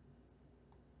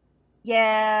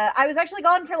 Yeah, I was actually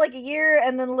gone for like a year,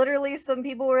 and then literally some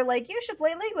people were like, you should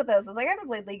play League with us. I was like, I haven't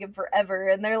played League in forever.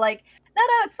 And they're like, no,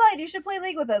 it's fine. You should play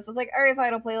League with us. I was like, all right,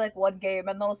 fine, I'll play like 1 game.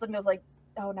 And all of a sudden I was like,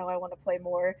 oh no, I want to play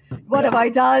more. What have I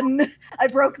done? I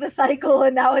broke the cycle,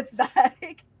 and now it's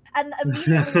back. And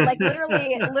immediately, like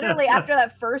literally after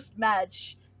that first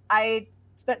match, I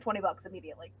spent $20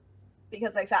 immediately.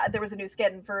 Because I found there was a new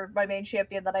skin for my main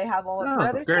champion that I have all of her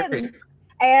other skins.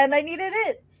 And I needed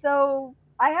it. So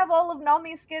I have all of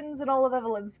Nami skins and all of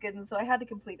Evelyn skins, so I had to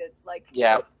complete it. Like,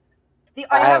 Yeah.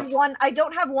 I have one. I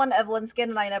don't have one Evelyn skin,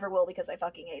 and I never will because I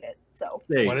fucking hate it. So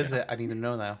What is it? I need to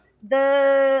know now.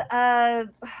 the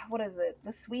what is it?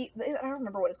 The sweet. I don't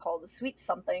remember what it's called. The sweet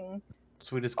something.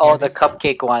 Sweetest Oh, candy? the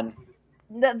cupcake one.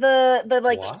 The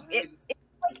like What?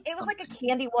 it was like a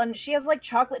candy one. She has like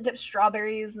chocolate dipped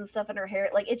strawberries and stuff in her hair.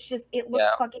 Like it looks Yeah.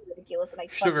 fucking ridiculous, and I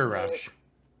Sugar fucking hate Rush. it.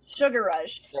 Sugar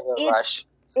Rush. Sugar It's- Rush.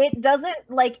 It doesn't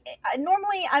like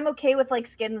normally I'm okay with like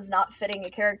skins not fitting a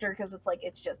character because it's like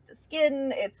it's just a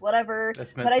skin, it's whatever.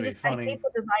 That's meant But to I be I funny. hate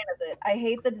the design of it. I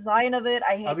hate the design of it.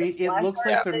 I hate. I mean, the it splash looks art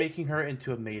like of they're it. making her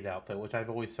into a maid outfit, which I've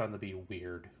always found to be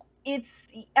weird. It's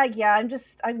yeah.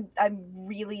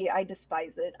 I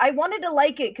despise it. I wanted to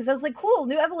like it because I was like, cool,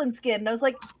 new Evelyn skin, and I was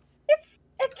like, it's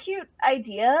a cute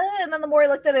idea. And then the more I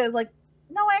looked at it, I was like,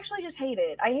 no, I actually just hate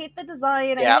it. I hate the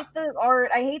design. I Yeah. hate the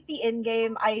art. I hate the in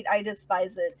game. I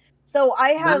despise it. So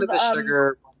I None have of the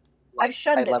sugar. I've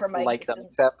shunned it from my like them,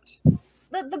 existence.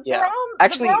 except The Yeah. Braum,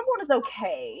 Actually- the Braum one is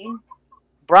okay.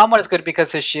 Braum one is good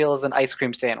because his shield is an ice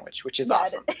cream sandwich, which is Yeah,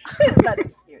 awesome. that is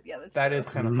cute. Yeah, that's That true. is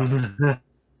kind of funny.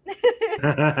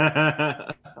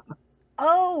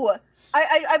 Oh,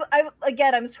 I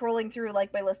again, I'm scrolling through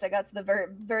like my list. I got to the very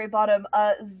very bottom.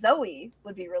 Zoe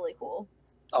would be really cool.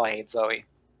 Oh, I hate Zoe.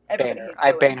 Everybody her. hates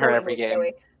I Zoe. ban her Zoe every hates game.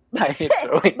 Zoe. I hate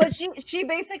Zoe. But she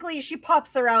basically she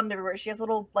pops around everywhere. She has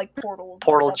little like portals. and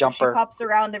Portal stuff, and jumper. She pops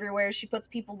around everywhere. She puts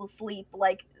people to sleep.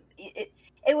 Like it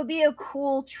would be a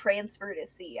cool transfer to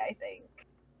see. I think.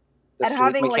 The And sleep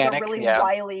having mechanic, like a really yeah.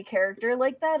 wily character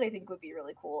like that, I think would be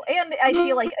really cool. And I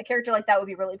feel like a character like that would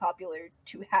be really popular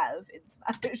to have in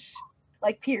Smash.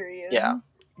 Like period. Yeah.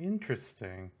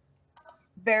 Interesting.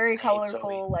 Very I hate Zoe.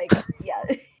 colorful. Like yeah.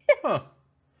 Huh.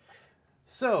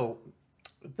 So,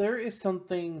 there is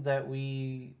something that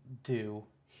we do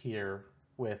here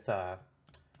with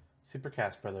Super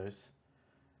Cast Brothers.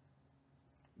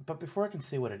 But before I can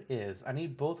say what it is, I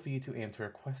need both of you to answer a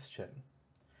question.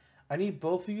 I need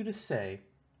both of you to say,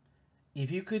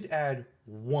 if you could add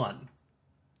one,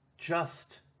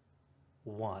 just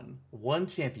one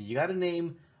champion, you gotta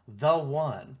name the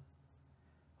one.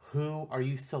 Who are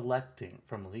you selecting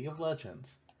from League of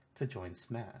Legends to join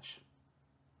Smash?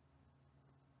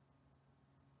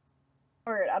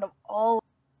 Or out of all,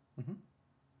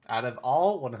 Out of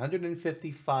all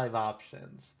 155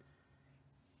 options,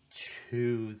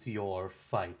 choose your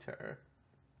fighter.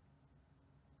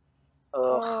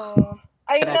 Ugh.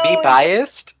 I Can know. I be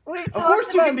biased? Of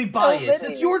course you can be biased.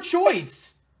 It's your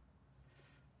choice.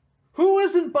 Who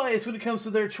isn't biased when it comes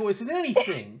to their choice in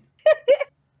anything?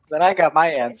 Then I got my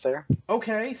answer.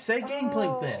 Okay, say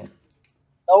Gangplank then.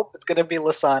 Nope, it's gonna be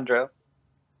Lissandra.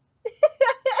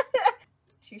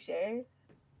 Touché.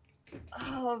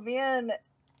 Oh man.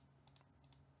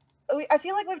 I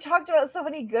feel like we've talked about so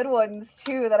many good ones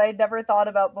too that I never thought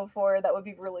about before that would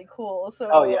be really cool. So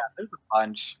Oh yeah, there's a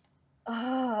bunch.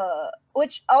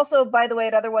 Which also, by the way,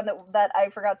 another one that I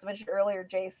forgot to mention earlier,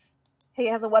 Jace. He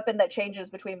has a weapon that changes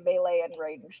between melee and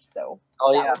ranged. So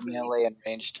Oh that yeah, would be- melee and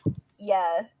ranged.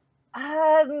 yeah.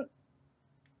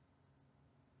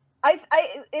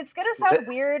 It's gonna sound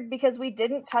weird because we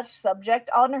didn't touch subject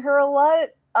on her a lot.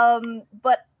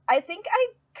 But I think I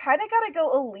kind of gotta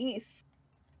go Elise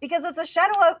because it's a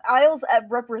Shadow Isles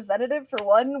representative for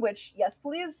one, which yes,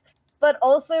 please. But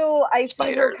also, I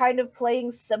see her Spiders. kind of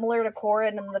playing similar to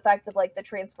Corrin in the fact of like the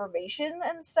transformation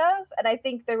and stuff. And I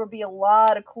think there would be a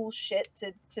lot of cool shit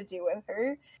to do with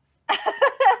her.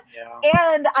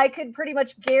 Yeah. And I could pretty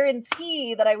much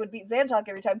guarantee that I would beat Zantok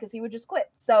every time because he would just quit.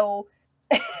 So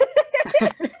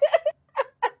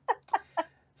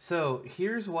So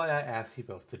here's why I asked you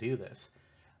both to do this.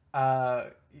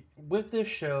 With this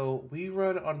show, we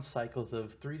run on cycles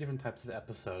of 3 different types of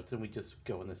episodes, and we just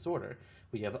go in this order.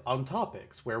 We have on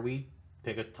topics, where we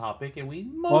pick a topic and we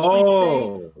mostly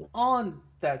stay on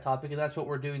that topic, and that's what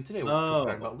we're doing today. We're just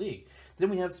talking about League. Then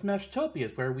we have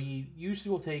Smashtopias, where we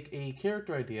usually will take a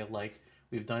character idea, like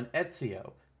we've done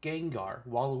Ezio, Gengar,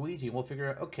 Waluigi, and we'll figure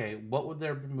out, okay, what would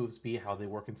their moves be, how they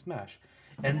work in Smash.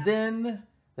 And then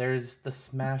there's the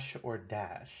Smash or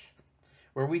Dash,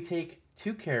 where we take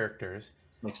 2 characters,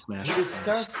 Like Smash. we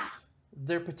discuss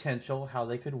their potential, how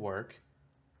they could work.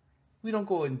 We don't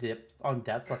go in depth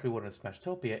like we would in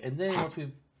Smashtopia, and then once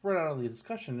we've run out of the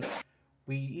discussion,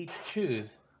 we each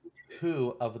choose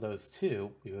who of those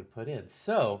 2 we would put in.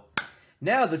 So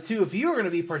now the 2 of you are going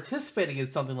to be participating in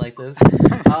something like this.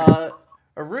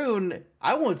 Arun,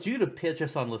 I want you to pitch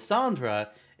us on Lissandra,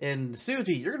 and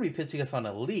Suji, you're going to be pitching us on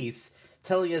Elise,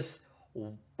 telling us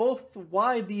both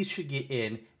why these should get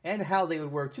in and how they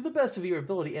would work to the best of your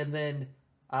ability, and then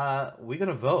we're going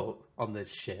to vote on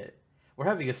this shit. We're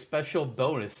having a special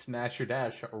bonus Smash or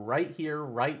Dash right here,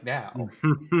 right now.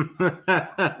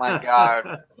 My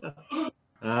God.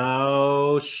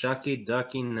 Oh, shucky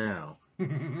ducky now.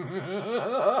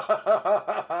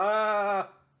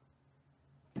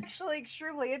 actually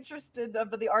extremely interested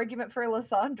of the argument for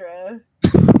Lissandra.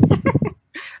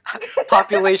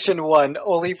 Population 1,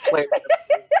 only player.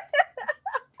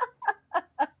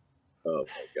 Oh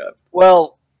my God.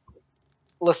 Well,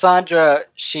 Lissandra,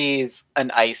 she's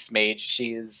an ice mage.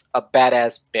 She's a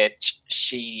badass bitch.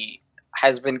 She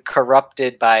has been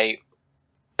corrupted by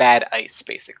bad ice,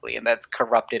 basically, and that's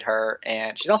corrupted her.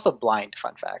 And she's also blind,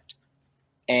 fun fact.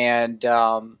 And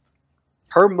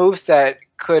her moveset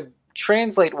could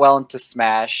translate well into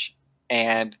Smash,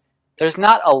 and there's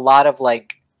not a lot of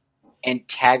like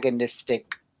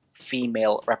antagonistic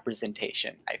female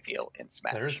representation, I feel, in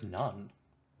Smash. There's none.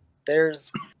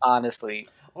 There's honestly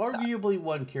arguably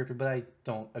one character, but I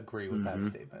don't agree with that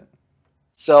statement.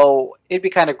 So it'd be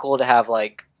kind of cool to have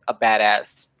like a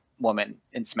badass woman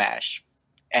in Smash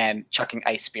and chucking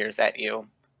ice spears at you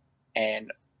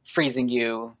and freezing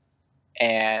you,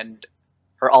 and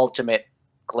her ultimate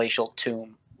glacial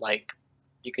tomb. Like,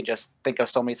 you could just think of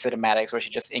so many cinematics where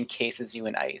she just encases you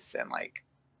in ice, and like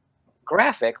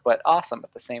graphic but awesome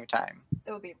at the same time.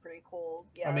 It would be pretty cool.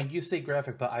 Yeah. I mean, you say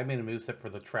graphic, but I made a moveset for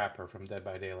the Trapper from Dead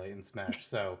by Daylight in Smash,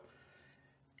 so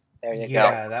There you go.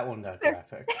 yeah, that one got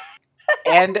graphic.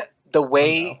 And the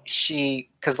way no. she,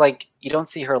 because like you don't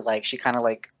see her legs, she kind of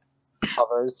like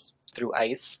hovers through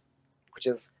ice, which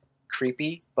is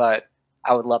creepy, but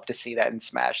I would love to see that in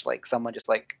Smash, like someone just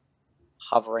like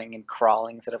hovering and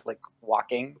crawling instead of like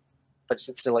walking, but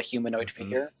it's still a humanoid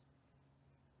figure.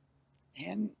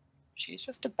 And she's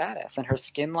just a badass. And her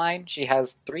skin line, she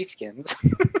has 3 skins.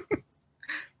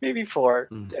 maybe 4.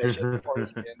 Yeah, she has 4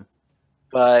 skins.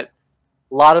 But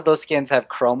a lot of those skins have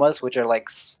chromas, which are like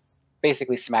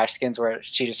basically Smash skins where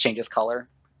she just changes color.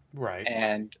 Right.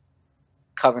 And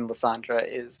Coven Lysandra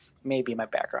is maybe my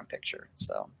background picture.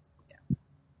 So, yeah.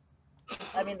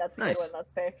 I mean, that's a Nice. good one.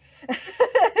 That's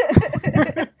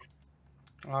fair.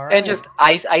 All right. And just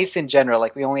ice in general.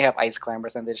 Like, we only have ice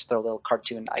climbers, and they just throw little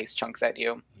cartoon ice chunks at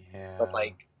you. Yeah. But,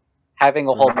 like, having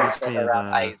a whole Reminds bunch me of,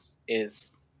 around ice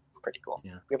is pretty cool.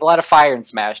 Yeah. We have a lot of fire in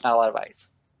Smash, not a lot of ice.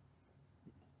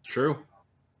 True.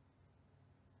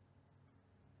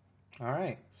 All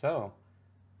right. So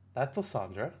that's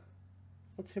Lysandra.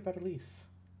 Let's hear about Elise.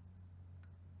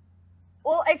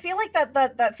 Well, I feel like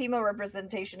that female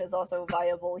representation is also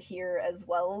viable here as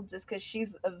well, just because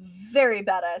she's a very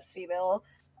badass female.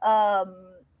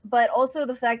 But also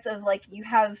the fact of like you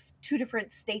have 2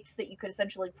 different states that you could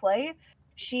essentially play.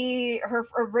 Her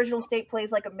original state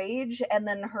plays like a mage, and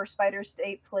then her spider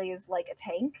state plays like a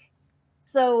tank.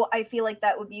 So I feel like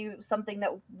that would be something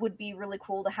that would be really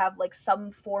cool to have like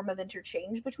some form of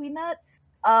interchange between that.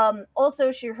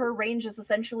 Also, her range is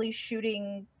essentially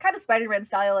shooting, kind of Spider-Man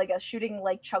style, I guess, shooting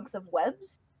like chunks of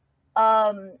webs.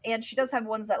 And she does have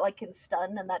ones that like can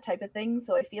stun and that type of thing.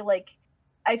 So I feel like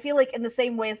in the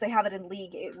same way as they have it in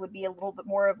League, it would be a little bit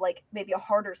more of like maybe a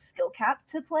harder skill cap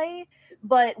to play.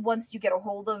 But once you get a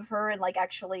hold of her and like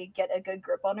actually get a good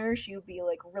grip on her, she would be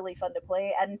like really fun to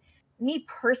play. And me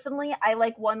personally, I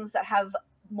like ones that have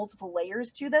multiple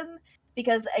layers to them,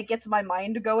 because it gets my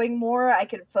mind going more. I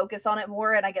can focus on it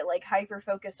more, and I get like hyper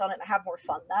focused on it and I have more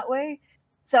fun that way.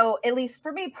 So at least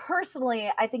for me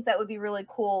personally, I think that would be really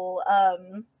cool.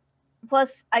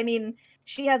 Plus, I mean,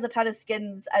 she has a ton of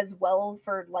skins as well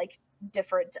for like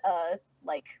different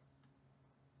like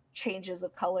changes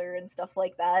of color and stuff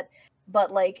like that.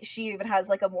 But like she even has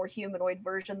like a more humanoid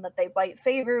version that they might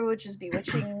favor, which is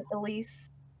Bewitching Elise.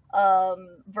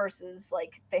 Versus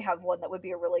like they have one that would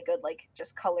be a really good like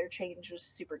just color change with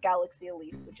Super Galaxy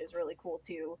Elise, which is really cool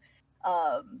too.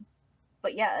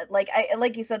 But yeah, like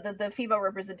you said, the female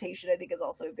representation I think is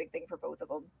also a big thing for both of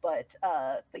them. But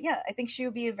yeah, I think she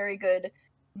would be a very good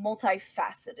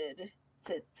multifaceted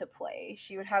to play.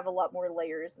 She would have a lot more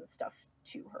layers and stuff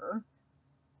to her.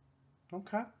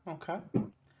 Okay.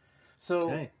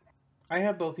 So Okay. I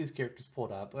have both these characters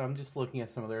pulled up. I'm just looking at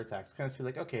some of their attacks. Kind of feel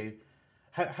like, okay,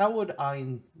 how would I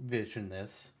envision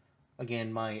this?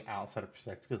 Again, my outside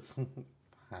perspective, because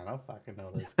I don't fucking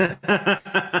know this.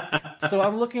 So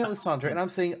I'm looking at Lysandra, and I'm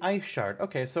saying Ice Shard.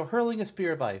 Okay, so hurling a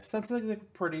spear of ice. That's like a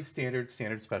pretty standard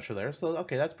special there. So,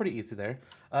 okay, that's pretty easy there.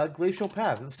 Glacial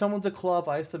Path. Someone's a claw of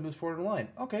ice that moves forward in line.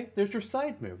 Okay, there's your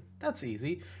side move. That's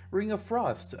easy. Ring of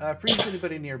Frost. Freeze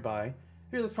anybody nearby.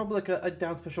 Here, that's probably like a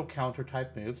down special counter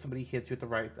type move. Somebody hits you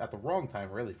at the wrong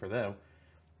time, really, for them.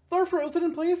 They're frozen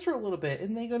in place for a little bit,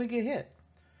 and they're going to get hit.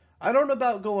 I don't know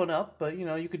about going up, but,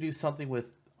 you could do something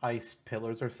with ice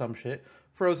pillars or some shit.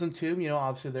 Frozen Tomb,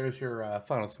 obviously there's your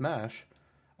Final Smash.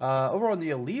 Over on the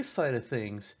Elise side of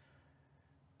things,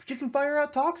 she can fire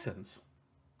out toxins.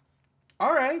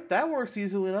 Alright, that works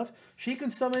easily enough. She can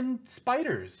summon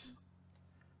spiders.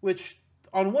 Which,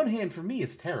 on one hand, for me,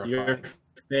 is terrifying. Your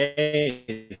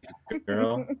face,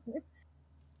 girl.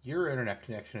 Your internet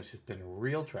connection has just been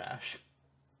real trash.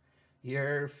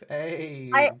 Your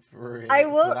favorite. I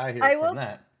will. What I hear I from will.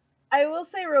 that. I will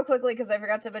say real quickly, because I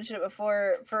forgot to mention it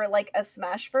before, for like a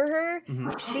Smash for her,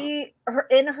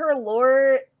 in her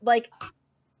lore, like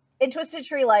in Twisted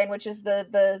Tree Line, which is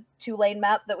the 2-lane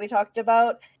map that we talked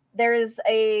about, there is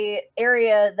a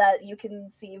area that you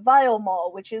can see Vile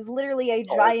Maul, which is literally a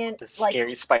giant, the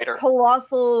scary spider,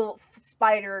 colossal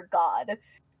spider god.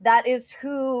 That is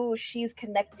who she's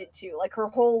connected to. Like, her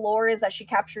whole lore is that she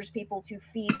captures people to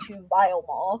feed to Vile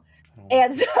Maul.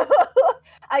 And so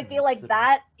I feel like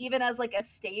that, even as like a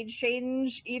stage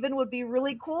change, even would be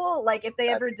really cool. Like if they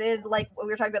ever did, like we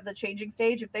were talking about the changing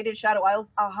stage, if they did Shadow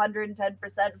Isles, 110%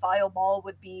 Vile Maul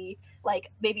would be like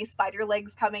maybe spider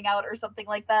legs coming out or something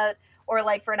like that. Or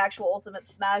like for an actual Ultimate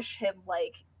Smash, him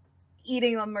like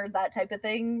eating them or that type of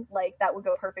thing. Like that would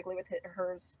go perfectly with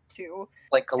hers too.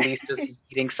 Like Elise just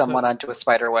eating someone onto a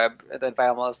spider web, and then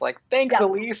Vile Maul is like, "Thanks,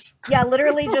 Elise." Yeah,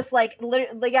 literally just like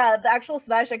yeah, the actual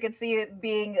Smash I could see it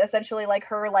being essentially like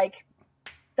her like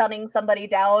stunning somebody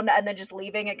down and then just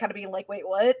leaving and kind of being like, "Wait,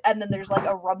 what?" And then there's like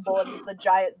a rumble and it's the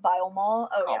giant Vile Maul.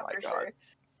 Oh yeah, for sure.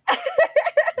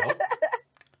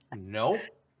 Nope.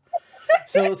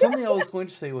 So something I was going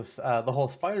to say with the whole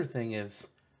spider thing is,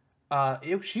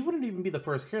 she wouldn't even be the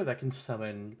first character that can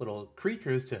summon little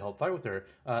creatures to help fight with her.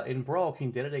 In Brawl,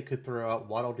 King Dedede could throw out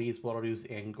Waddle Dees,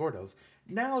 and Gordos.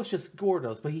 Now it's just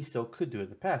Gordos, but he still could do it in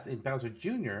the past. In Bowser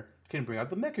Jr., can bring out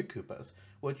the Mecha Koopas,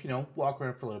 which, walk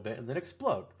around for a little bit and then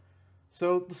explode.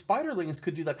 So the Spiderlings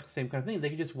could do that same kind of thing. They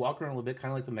could just walk around a little bit,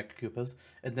 kind of like the Mecha Koopas,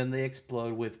 and then they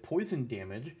explode with poison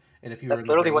damage. And if you're That's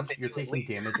literally what you're they do in taking League.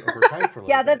 damage over time for a little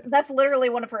Yeah, bit. that's literally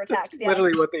one of her attacks. Yeah.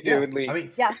 Literally what they do Yeah, in League. I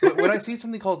mean, Yeah. when I see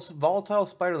something called Volatile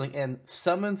Spiderling and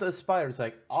summons a spider, it's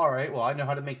like, all right, well, I know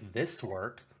how to make this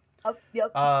work.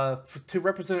 Yep. To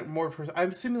represent more of her, I'm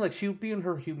assuming like she would be in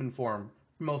her human form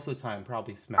most of the time,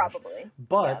 probably Smash. Probably.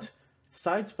 But Yeah.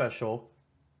 side special,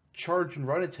 charge and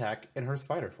run attack in her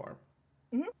spider form.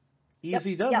 Mhm.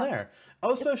 Easy done there.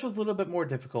 O special is a little bit more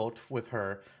difficult with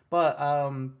her, but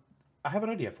I have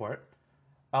an idea for it.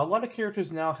 A lot of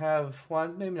characters now have, well,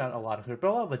 maybe not a lot of but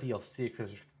a lot of the DLC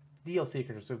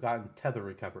characters have gotten tether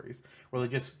recoveries, where they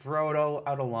just throw it all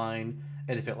out of line,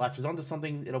 and if it latches onto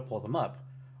something, it'll pull them up.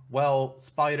 Well,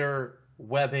 spider,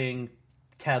 webbing,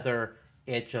 tether,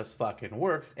 it just fucking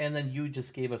works. And then you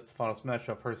just gave us the final smash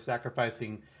of her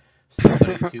sacrificing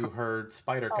somebody to her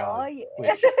spider god, yeah.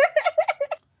 which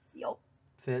Yup.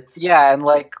 fits. Yeah, and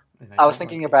like And I was don't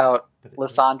thinking like it, about but it fits.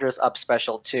 Lysandra's up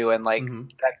special too, and like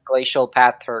Mhm. that glacial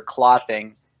path, her claw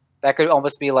thing, that could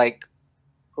almost be like,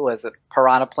 who is it?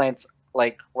 Piranha plants,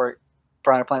 like where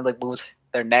Piranha plant like moves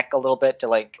their neck a little bit to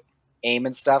like aim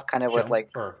and stuff, kind of with Jump, like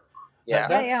or-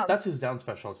 yeah. That's his down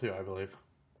special too, I believe.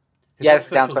 His Yeah, up it's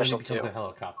down literally special, becomes too. a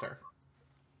helicopter.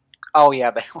 Oh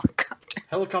yeah, the helicopter.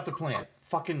 Helicopter plant.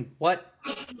 Fucking what?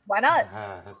 Why not?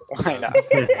 Why not?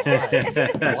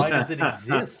 Why? Why does it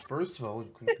exist? First of all,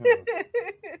 you couldn't come up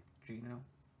with Gino.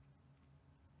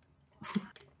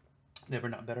 Never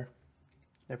not better.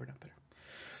 Never not better.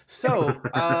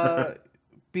 So,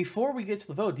 before we get to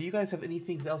the vote, do you guys have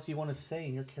anything else you want to say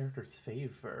in your character's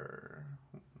favor?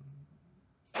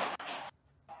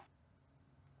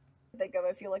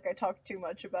 I feel like I talked too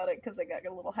much about it because I got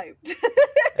a little hyped.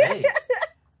 Hey,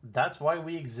 that's why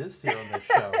we exist here on this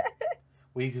show.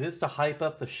 We exist to hype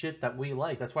up the shit that we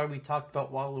like. That's why we talked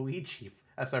about Waluigi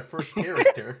as our first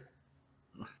character.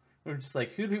 We're just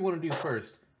like, who do we want to do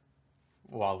first?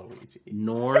 Waluigi.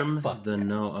 Norm Fuck the yeah.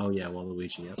 no. Oh yeah,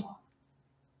 Waluigi. Yep.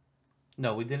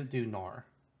 No, we didn't do Nor.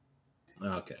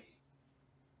 Okay.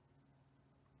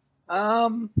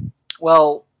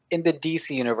 Well, in the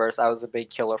DC universe, I was a big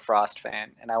Killer Frost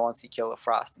fan, and I want to see Killer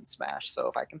Frost in Smash. So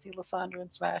if I can see Lysandra in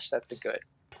Smash, that's a good.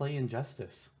 Play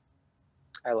Injustice.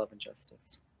 I love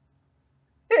Injustice.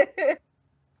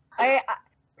 I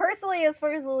personally, as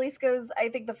far as Elise goes, I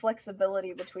think the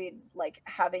flexibility between like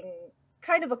having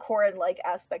kind of a Corrin like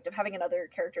aspect of having another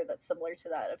character that's similar to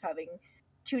that, of having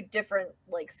two different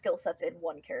like skill sets in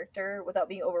one character without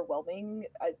being overwhelming,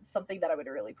 something that I would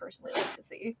really personally like to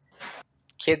see.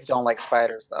 Kids don't like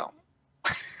spiders, though.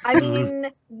 I mean,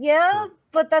 yeah,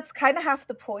 but that's kind of half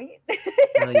the point.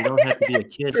 Well, you don't have to be a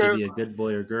kid to be a good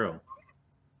boy or girl.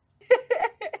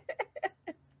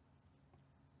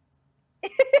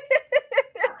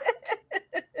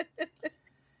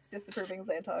 Disapproving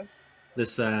Xantog.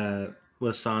 This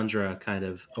Lysandra kind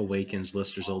of awakens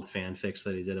Lister's old fanfics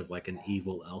that he did of like an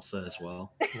evil Elsa as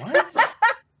well. What?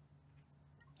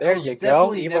 There I was you go,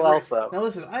 definitely Evil never- Elsa. Now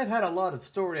listen, I've had a lot of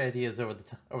story ideas over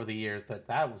the years, but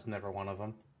that was never one of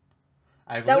them.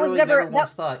 I've That was literally never- never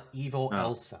once thought evil Oh.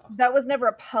 Elsa. That was never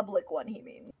a public one, he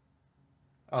means.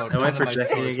 Oh, Am I none of my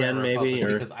projecting stories were again, ever maybe, public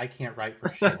or- because I can't write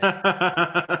for shit.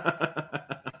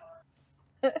 I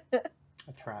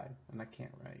tried, and I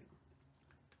can't write.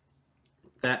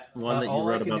 That one that you All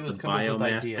I wrote can about do the is come up with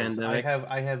biomass ideas. pandemic.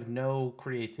 I have no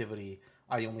creativity.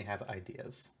 I only have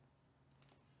ideas.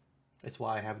 It's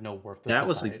why I have no worth to That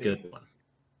was a society. good one.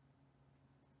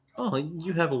 Oh,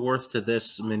 you have a worth to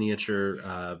this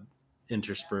miniature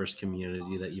interspersed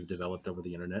community that you've developed over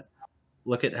the internet.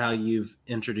 Look at how you've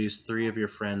introduced 3 of your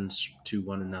friends to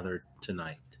one another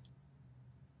tonight.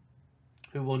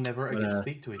 Who will never again Uh,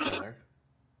 speak to each other.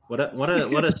 What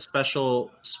a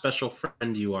special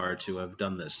friend you are to have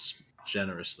done this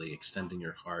generously, extending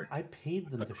your heart I paid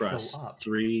them to across show up.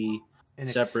 3 in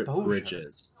separate exposure.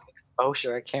 bridges.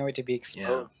 Exposure. I can't wait to be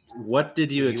exposed. What did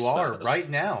you You expose? are right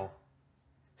now.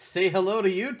 Say hello to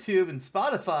YouTube and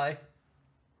Spotify.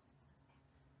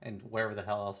 And wherever the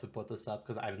hell else we put this up,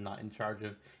 because I'm not in charge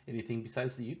of anything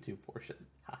besides the YouTube portion.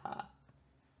 Haha.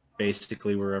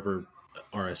 Basically, wherever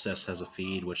RSS has a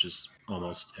feed, which is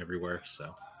almost everywhere.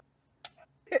 So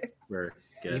we're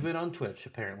good. Even on Twitch,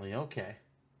 apparently. Okay.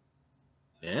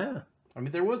 Yeah, I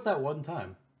mean, there was that one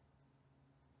time.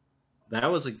 that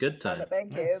was a good On time. the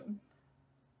bank Yes. cube.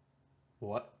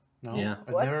 What? No, Yeah.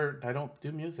 What? I don't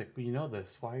do music. You know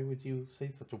this. Why would you say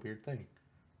such a weird thing?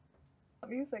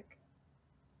 Music.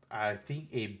 I think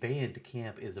a band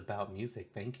camp is about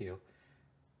music. Thank you.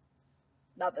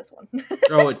 Not this one.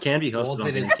 Oh, it can be hosted Well,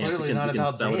 on then it's Bandcamp. clearly You not can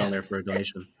about sell it on band. there for a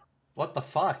donation. What the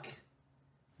fuck?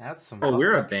 That's some. Oh,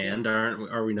 we're a fucked up shit. band,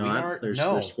 are we not? are- There's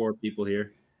no. 4 people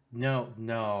here. No, A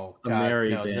God, merry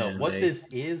no. band, What eh? this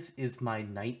is my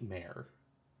nightmare.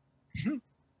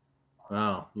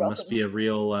 Wow, you must be a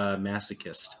real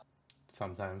masochist.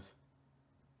 Sometimes.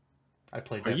 I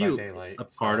play Are Dead you by Daylight. a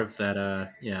part so- of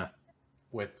that? Yeah.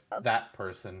 with that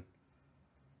person.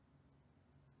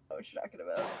 What you're talking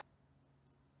about?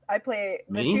 I play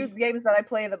the Me? 2 games that I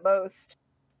play the most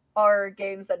are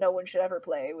games that no one should ever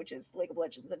play, which is League of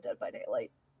Legends and Dead by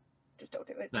Daylight. Just don't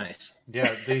do it. Nice.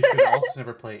 Yeah, they should also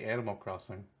never play Animal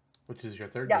Crossing, which is your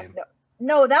third Yeah, game.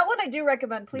 no, that one I do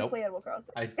recommend. Please Nope. play Animal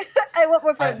Crossing. I I want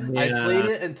more I, friends. I Yeah. played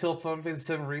it until Final Fantasy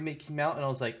 7 Remake came out, and I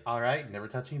was like, all right, never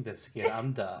touching this again.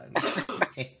 I'm done.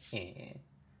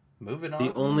 Moving on.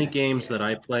 The only games that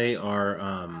I play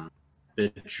are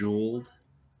Bejeweled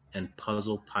and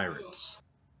Puzzle Pirates.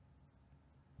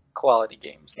 Quality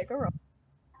games. Can't go wrong.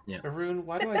 Arun,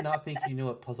 why do I not think you know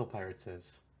what Puzzle Pirates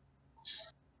is?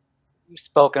 You've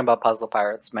spoken about Puzzle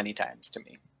Pirates many times to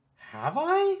me. Have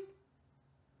I?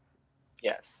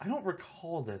 Yes. I don't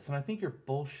recall this, and I think you're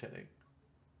bullshitting.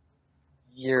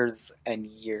 Years and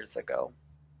years ago.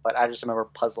 But I just remember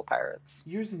Puzzle Pirates.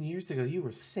 Years and years ago, you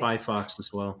were 6. Spy Fox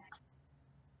as well.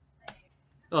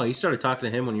 Oh, you started talking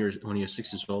to him when you were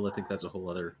 6 years old. I think that's a whole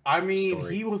other. I mean,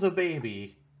 story. he was a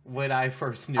baby when I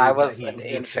first knew I that was he an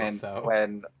existed, infant so.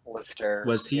 when Lister...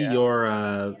 Was he yeah.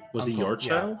 your was he Uncle, your yeah.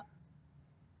 child?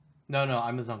 No,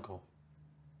 I'm his uncle.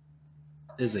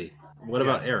 Is he? What Yeah.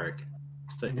 about Eric?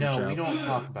 Is that your No, child? we don't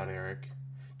talk about Eric.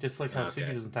 Just like how Okay.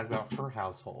 Suki doesn't talk about her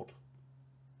household.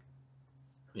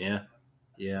 Yeah.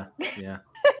 You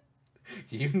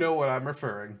know what I'm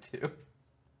referring to.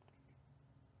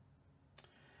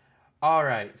 All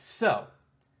right, so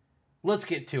let's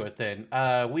get to it then.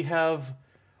 We have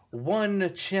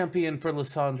one champion for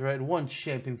Lysandra and one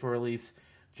champion for Elise.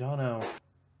 Jono,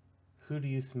 who do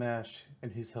you smash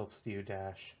and whose hopes do you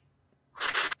dash?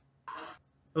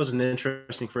 That was an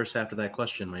interesting first half to that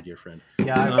question, my dear friend.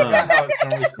 Yeah, I forgot how it's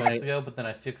normally supposed to go, but then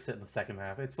I fixed it in the second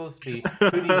half. It's supposed to be,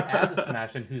 who do you add to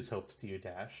smash and whose hopes do you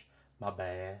dash? My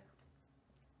bad.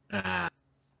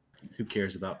 Who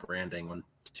cares about branding when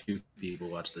 2 people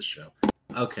watch this show?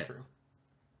 Okay, True.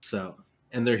 so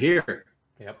and they're here.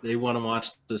 Yep. They want to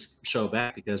watch this show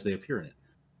back because they appear in it.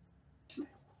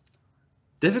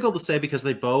 Difficult to say because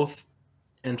they both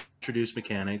introduce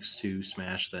mechanics to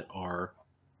Smash that are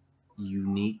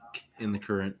unique in the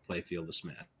current playfield of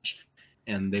Smash,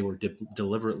 and they were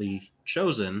deliberately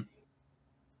chosen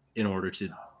in order to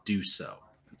do so.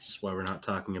 That's why we're not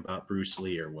talking about Bruce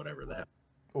Lee or whatever the hell.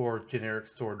 Or generic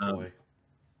sword boy.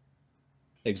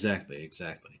 Exactly.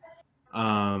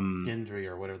 Gendry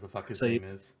or whatever the fuck his so name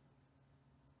is.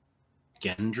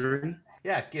 Gendry,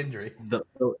 Yeah, Gendry. the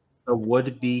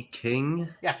would-be king,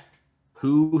 Yeah,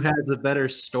 who has a better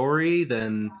story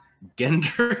than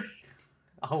Gendry?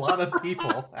 a lot of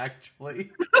people,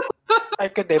 actually. I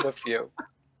could name a few.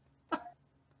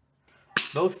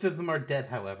 Most of them are dead,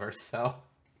 however, so.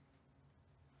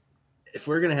 If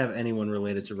we're gonna have anyone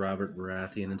related to Robert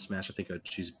Baratheon in Smash, I think I'd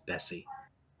choose Bessie.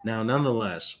 Now,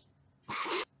 nonetheless,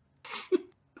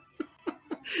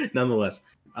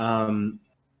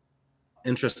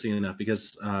 interesting enough,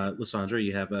 because Lysandra,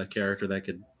 you have a character that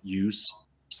could use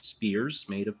spears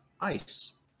made of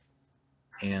ice,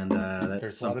 and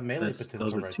There's a lot of melee those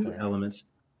potential are right two there. elements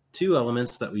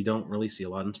that we don't really see a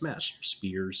lot in Smash: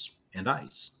 spears and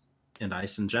ice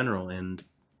in general, and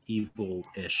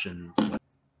evil-ish and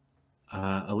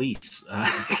Elise.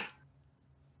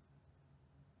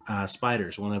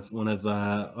 Spiders, one of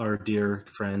our dear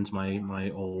friends,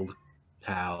 my old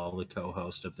pal, the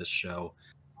co-host of this show,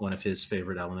 one of his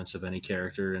favorite elements of any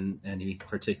character in any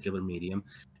particular medium,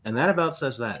 and that about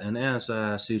says that. And as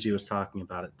Suji was talking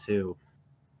about it too,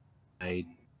 I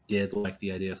did like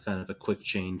the idea of kind of a quick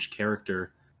change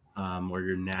character, where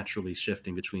you're naturally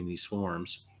shifting between these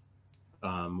forms,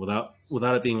 without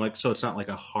it being like, so it's not like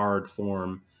a hard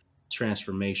form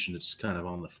transformation, it's kind of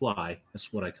on the fly.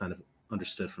 That's what I kind of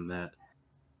understood from that.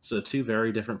 So 2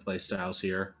 very different play styles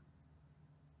here,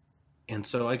 and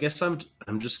so I guess I'm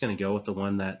just going to go with the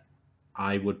one that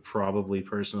I would probably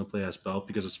personally play as both,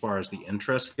 because as far as the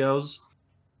interest goes,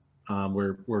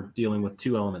 we're dealing with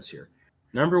 2 elements here.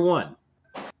 Number 1,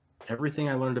 everything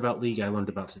I learned about League I learned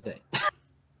about today.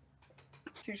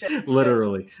 Touche.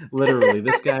 literally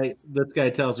this guy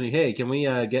tells me, hey, can we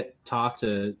talk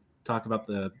about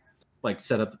the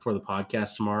set up for the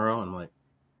podcast tomorrow? And I'm like,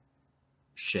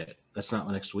 shit, that's not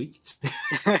next week.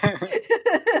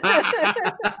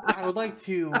 I would like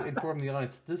to inform the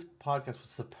audience this podcast was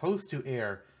supposed to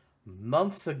air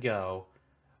months ago,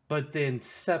 but then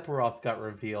Sephiroth got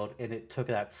revealed and it took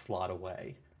that slot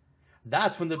away.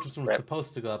 That's when this one was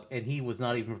supposed to go up, and he was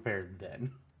not even prepared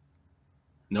then.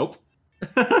 Nope.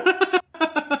 Well,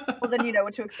 then you know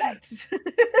what to expect.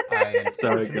 I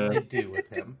unfortunately do with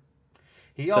him.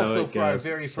 He also, for our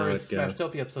very first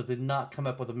Smashtopia episode, did not come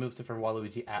up with a moveset for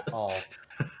Waluigi at all.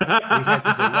 We had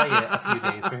to delay it a few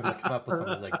days for him to come up with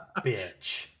something like,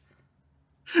 bitch.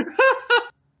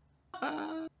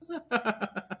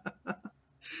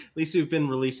 At least we've been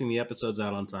releasing the episodes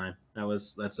out on time.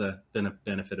 That's been a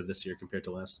benefit of this year compared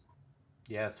to last.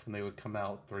 Yes, when they would come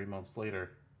out 3 months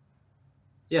later.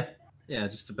 Yeah,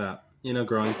 just about.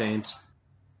 Growing pains.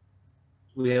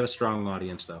 We have a strong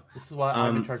audience, though. This is why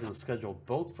I'm in charge of the schedule,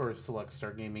 both for Select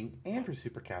Star Gaming and for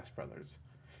Super Cast Brothers,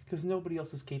 because nobody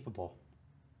else is capable.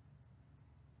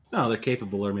 No, they're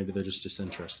capable, or maybe they're just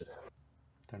disinterested.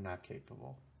 They're not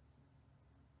capable.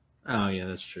 Oh yeah,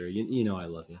 that's true. You know I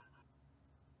love you.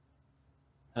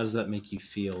 How does that make you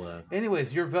feel?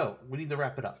 Anyways, your vote. We need to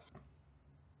wrap it up.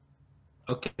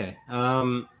 Okay.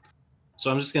 So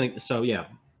I'm just gonna. So yeah,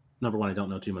 number one, I don't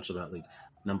know too much about League.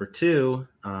 Number two,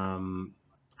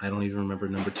 I don't even remember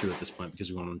number two at this point because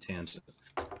we went on a tangent.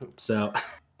 So,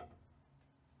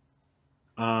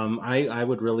 I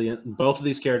would really both of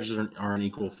these characters are on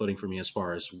equal footing for me as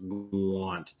far as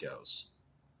want goes.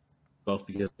 Both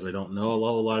because I don't know a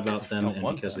lot about them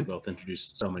and because they both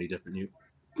introduced so many different new.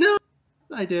 No,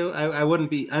 I do. I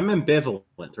wouldn't be. I'm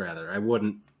ambivalent rather. I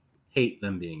wouldn't hate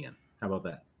them being in. How about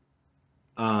that?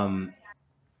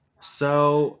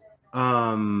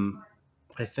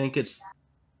 I think it's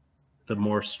the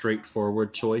more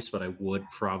straightforward choice, but I would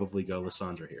probably go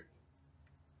Lysandra here.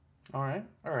 All right.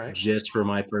 Just for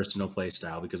my personal play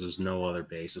style, because there's no other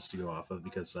basis to go off of,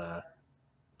 because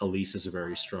Elise is a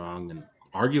very strong and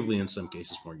arguably in some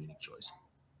cases more unique choice.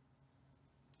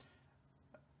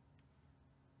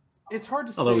 It's hard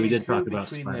to say we did who talk about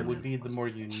between Spider-Man them would be the more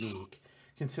unique,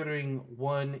 considering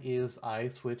one is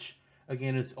Ice, which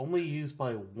again is only used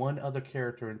by one other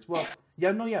character in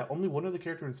only one other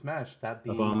character in Smash, that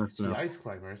being the Ice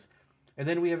Climbers. And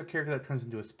then we have a character that turns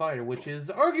into a spider, which is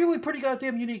arguably pretty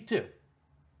goddamn unique too.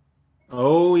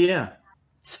 Oh yeah.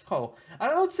 So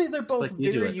I would say they're both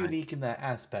very unique in that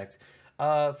aspect.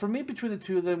 For me, between the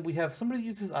two of them, we have somebody that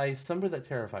uses ice, somebody that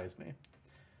terrifies me.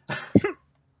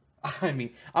 I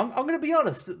mean, I'm going to be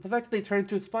honest. The fact that they turn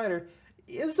into a spider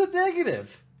is a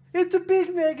negative. It's a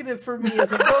big negative for me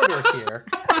as a voter here.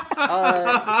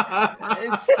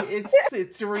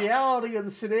 It's a reality of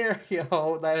the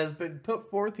scenario that has been put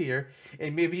forth here,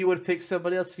 and maybe you would pick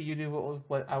somebody else if you knew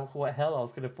what hell I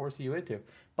was going to force you into.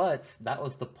 But that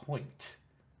was the point.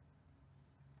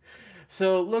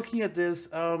 So looking at this,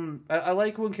 I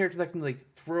like one character that can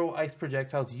like throw ice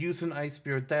projectiles, use an ice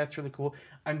spear. That's really cool.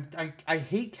 I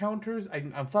hate counters.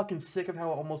 I'm fucking sick of how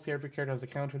almost every character has a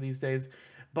counter these days.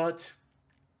 But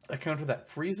a counter that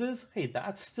freezes, hey,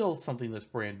 that's still something that's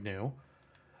brand new.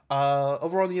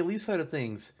 Over on the Elite side of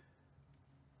things,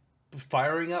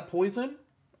 firing out poison,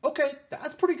 okay,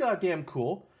 that's pretty goddamn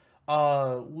cool.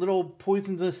 Little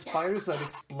poisonous spiders that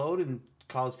explode and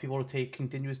cause people to take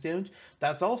continuous damage.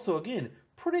 That's also, again,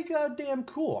 pretty goddamn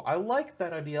cool. I like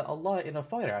that idea a lot in a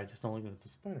fighter. I just don't like that it's a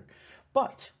spider.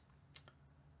 But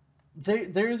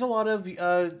there is a lot of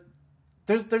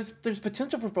there's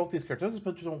potential for both these characters. There's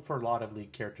potential for a lot of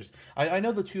League characters. I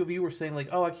know the two of you were saying like,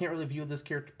 oh, I can't really view this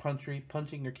character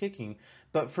punching or kicking.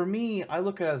 But for me, I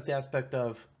look at it as the aspect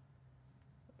of,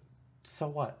 so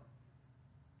what?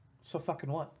 So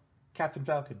fucking what? Captain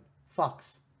Falcon,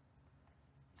 Fox,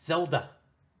 Zelda.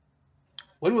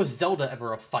 When was Zelda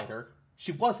ever a fighter?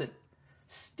 She wasn't.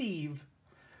 Steve.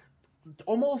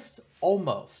 Almost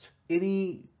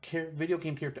any video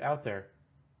game character out there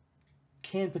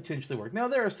can potentially work. Now,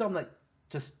 there are some that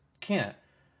just can't.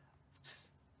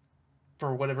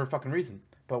 For whatever fucking reason.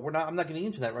 But I'm not getting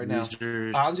into that right now.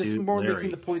 I'm just more making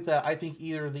the point that I think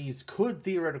either of these could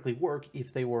theoretically work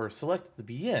if they were selected to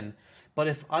be in. But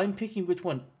if I'm picking which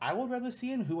one I would rather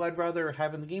see in, who I'd rather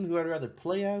have in the game, who I'd rather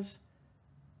play as,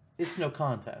 it's no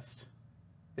contest.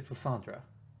 It's Lysandra.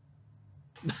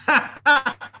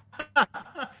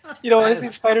 You don't want to see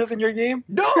spiders in your game?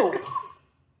 No!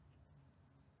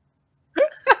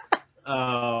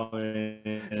 Oh man.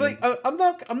 It's like I'm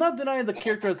not denying the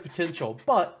character has potential,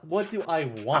 but what do I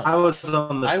want? I was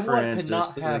on the I want to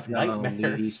not have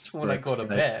nightmares when I go to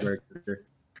bed.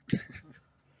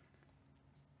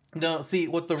 No, see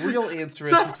what the real answer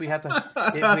is. Since we have a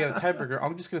tiebreaker,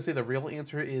 I'm just gonna say the real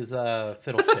answer is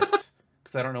Fiddlesticks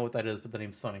because I don't know what that is, but the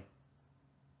name's funny.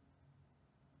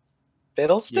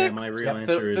 Fiddlesticks? Yeah, my real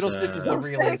answer is Fiddlesticks is the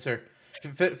real answer.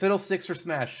 Fiddlesticks for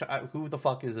Smash. Who the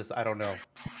fuck is this? I don't know.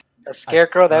 A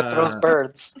scarecrow that throws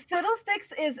birds.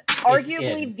 Fiddlesticks is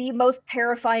arguably in. the most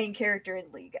terrifying character in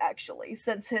League, actually,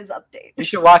 since his update. You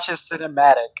should watch his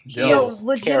cinematic. He No, is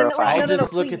legitimately, terrifying. I'll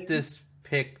just look please. at this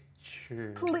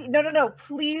picture. Please, no.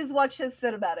 Please watch his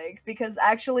cinematic because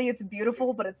actually it's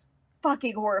beautiful, but it's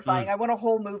fucking horrifying. I want a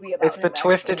whole movie about it. It's the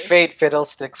Twisted Fate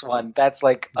Fiddlesticks one. That's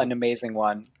like an amazing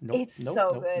one. It's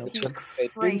so good. He's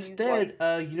crazy. Instead,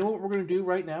 you know what we're gonna do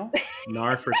right now?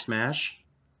 Nar for Smash.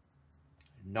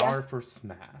 Nar for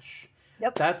Smash.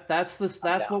 Yep. That's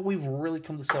what we've really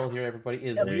come to sell here, everybody.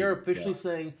 Is we are officially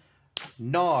saying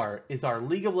Nar is our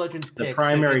League of Legends pick. The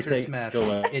primary to enter pick. Smash. Go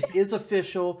ahead. It is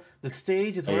official. The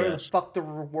stage is whatever the yes. fuck the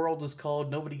world is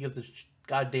called. Nobody gives a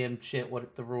goddamn shit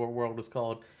what the world is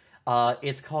called.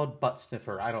 It's called Butt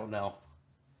Sniffer. I don't know.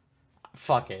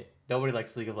 Fuck it. Nobody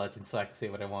likes League of Legends, so I can say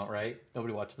what I want, right?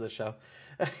 Nobody watches this show.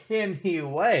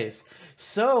 Anyways,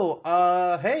 so,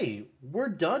 hey, we're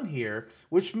done here,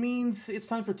 which means it's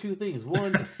time for two things.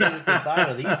 One, to say goodbye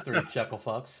to these three chuckle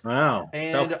fucks. Wow.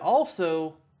 And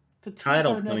also, to tease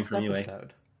Title our coming next from you, eh?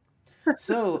 episode.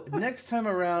 So, next time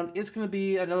around, it's going to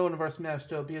be another one of our Smash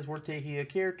Dopias. We're taking a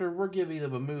character, we're giving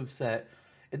them a move set.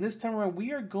 And this time around,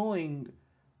 we are going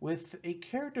with a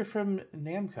character from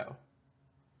Namco.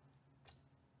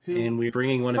 And we're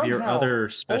bringing one of your other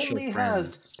special only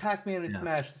friends. has Pac-Man and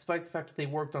Smash, despite the fact that they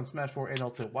worked on Smash 4 and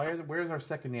Ultimate. Where's our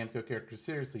second Namco character?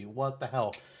 Seriously, what the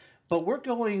hell? But we're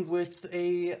going with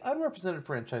a unrepresented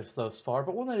franchise thus far,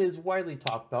 but one that is widely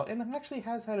talked about and actually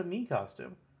has had a Mii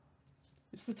costume.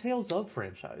 It's the Tales of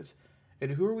franchise.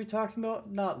 And who are we talking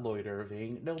about? Not Lloyd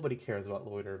Irving. Nobody cares about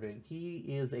Lloyd Irving. He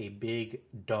is a big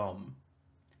dumb.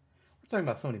 We're talking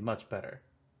about somebody much better.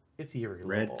 It's Yuri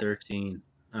Red Lowell. 13.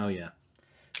 Oh, yeah.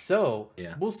 So,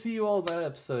 Yeah. we'll see you all in that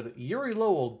episode. Yuri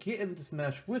Lowell get into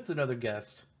Smash with another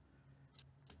guest.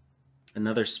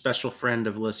 Another special friend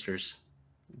of Lister's.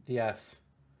 Yes.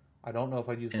 I don't know if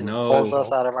I'd use the And word Pulls special,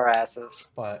 us out of our asses.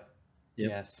 but Yep.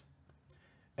 yes.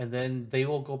 And then they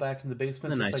will go back in the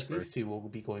basement, The just nice like these bird. two will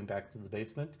be going back to the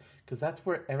basement, because that's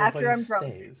where After everybody I'm drunk.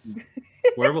 stays.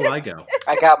 Where will I go?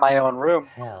 I got my own room.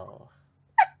 Hell.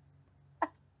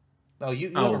 Oh,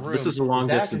 you Oh, have a room. this is a long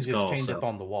Zach distance is just call, chained so- up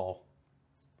on the wall.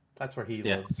 That's where he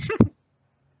Yeah. lives.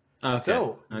 Okay.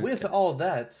 So, okay. with all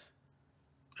that,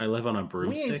 I live on a we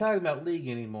broomstick. ain't talking about League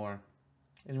anymore.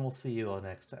 And we'll see you all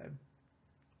next time.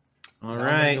 All I'm gonna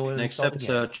right. go in and Next sub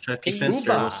episode, again. Chucky Peace.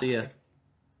 Finster. We'll Goodbye. see ya.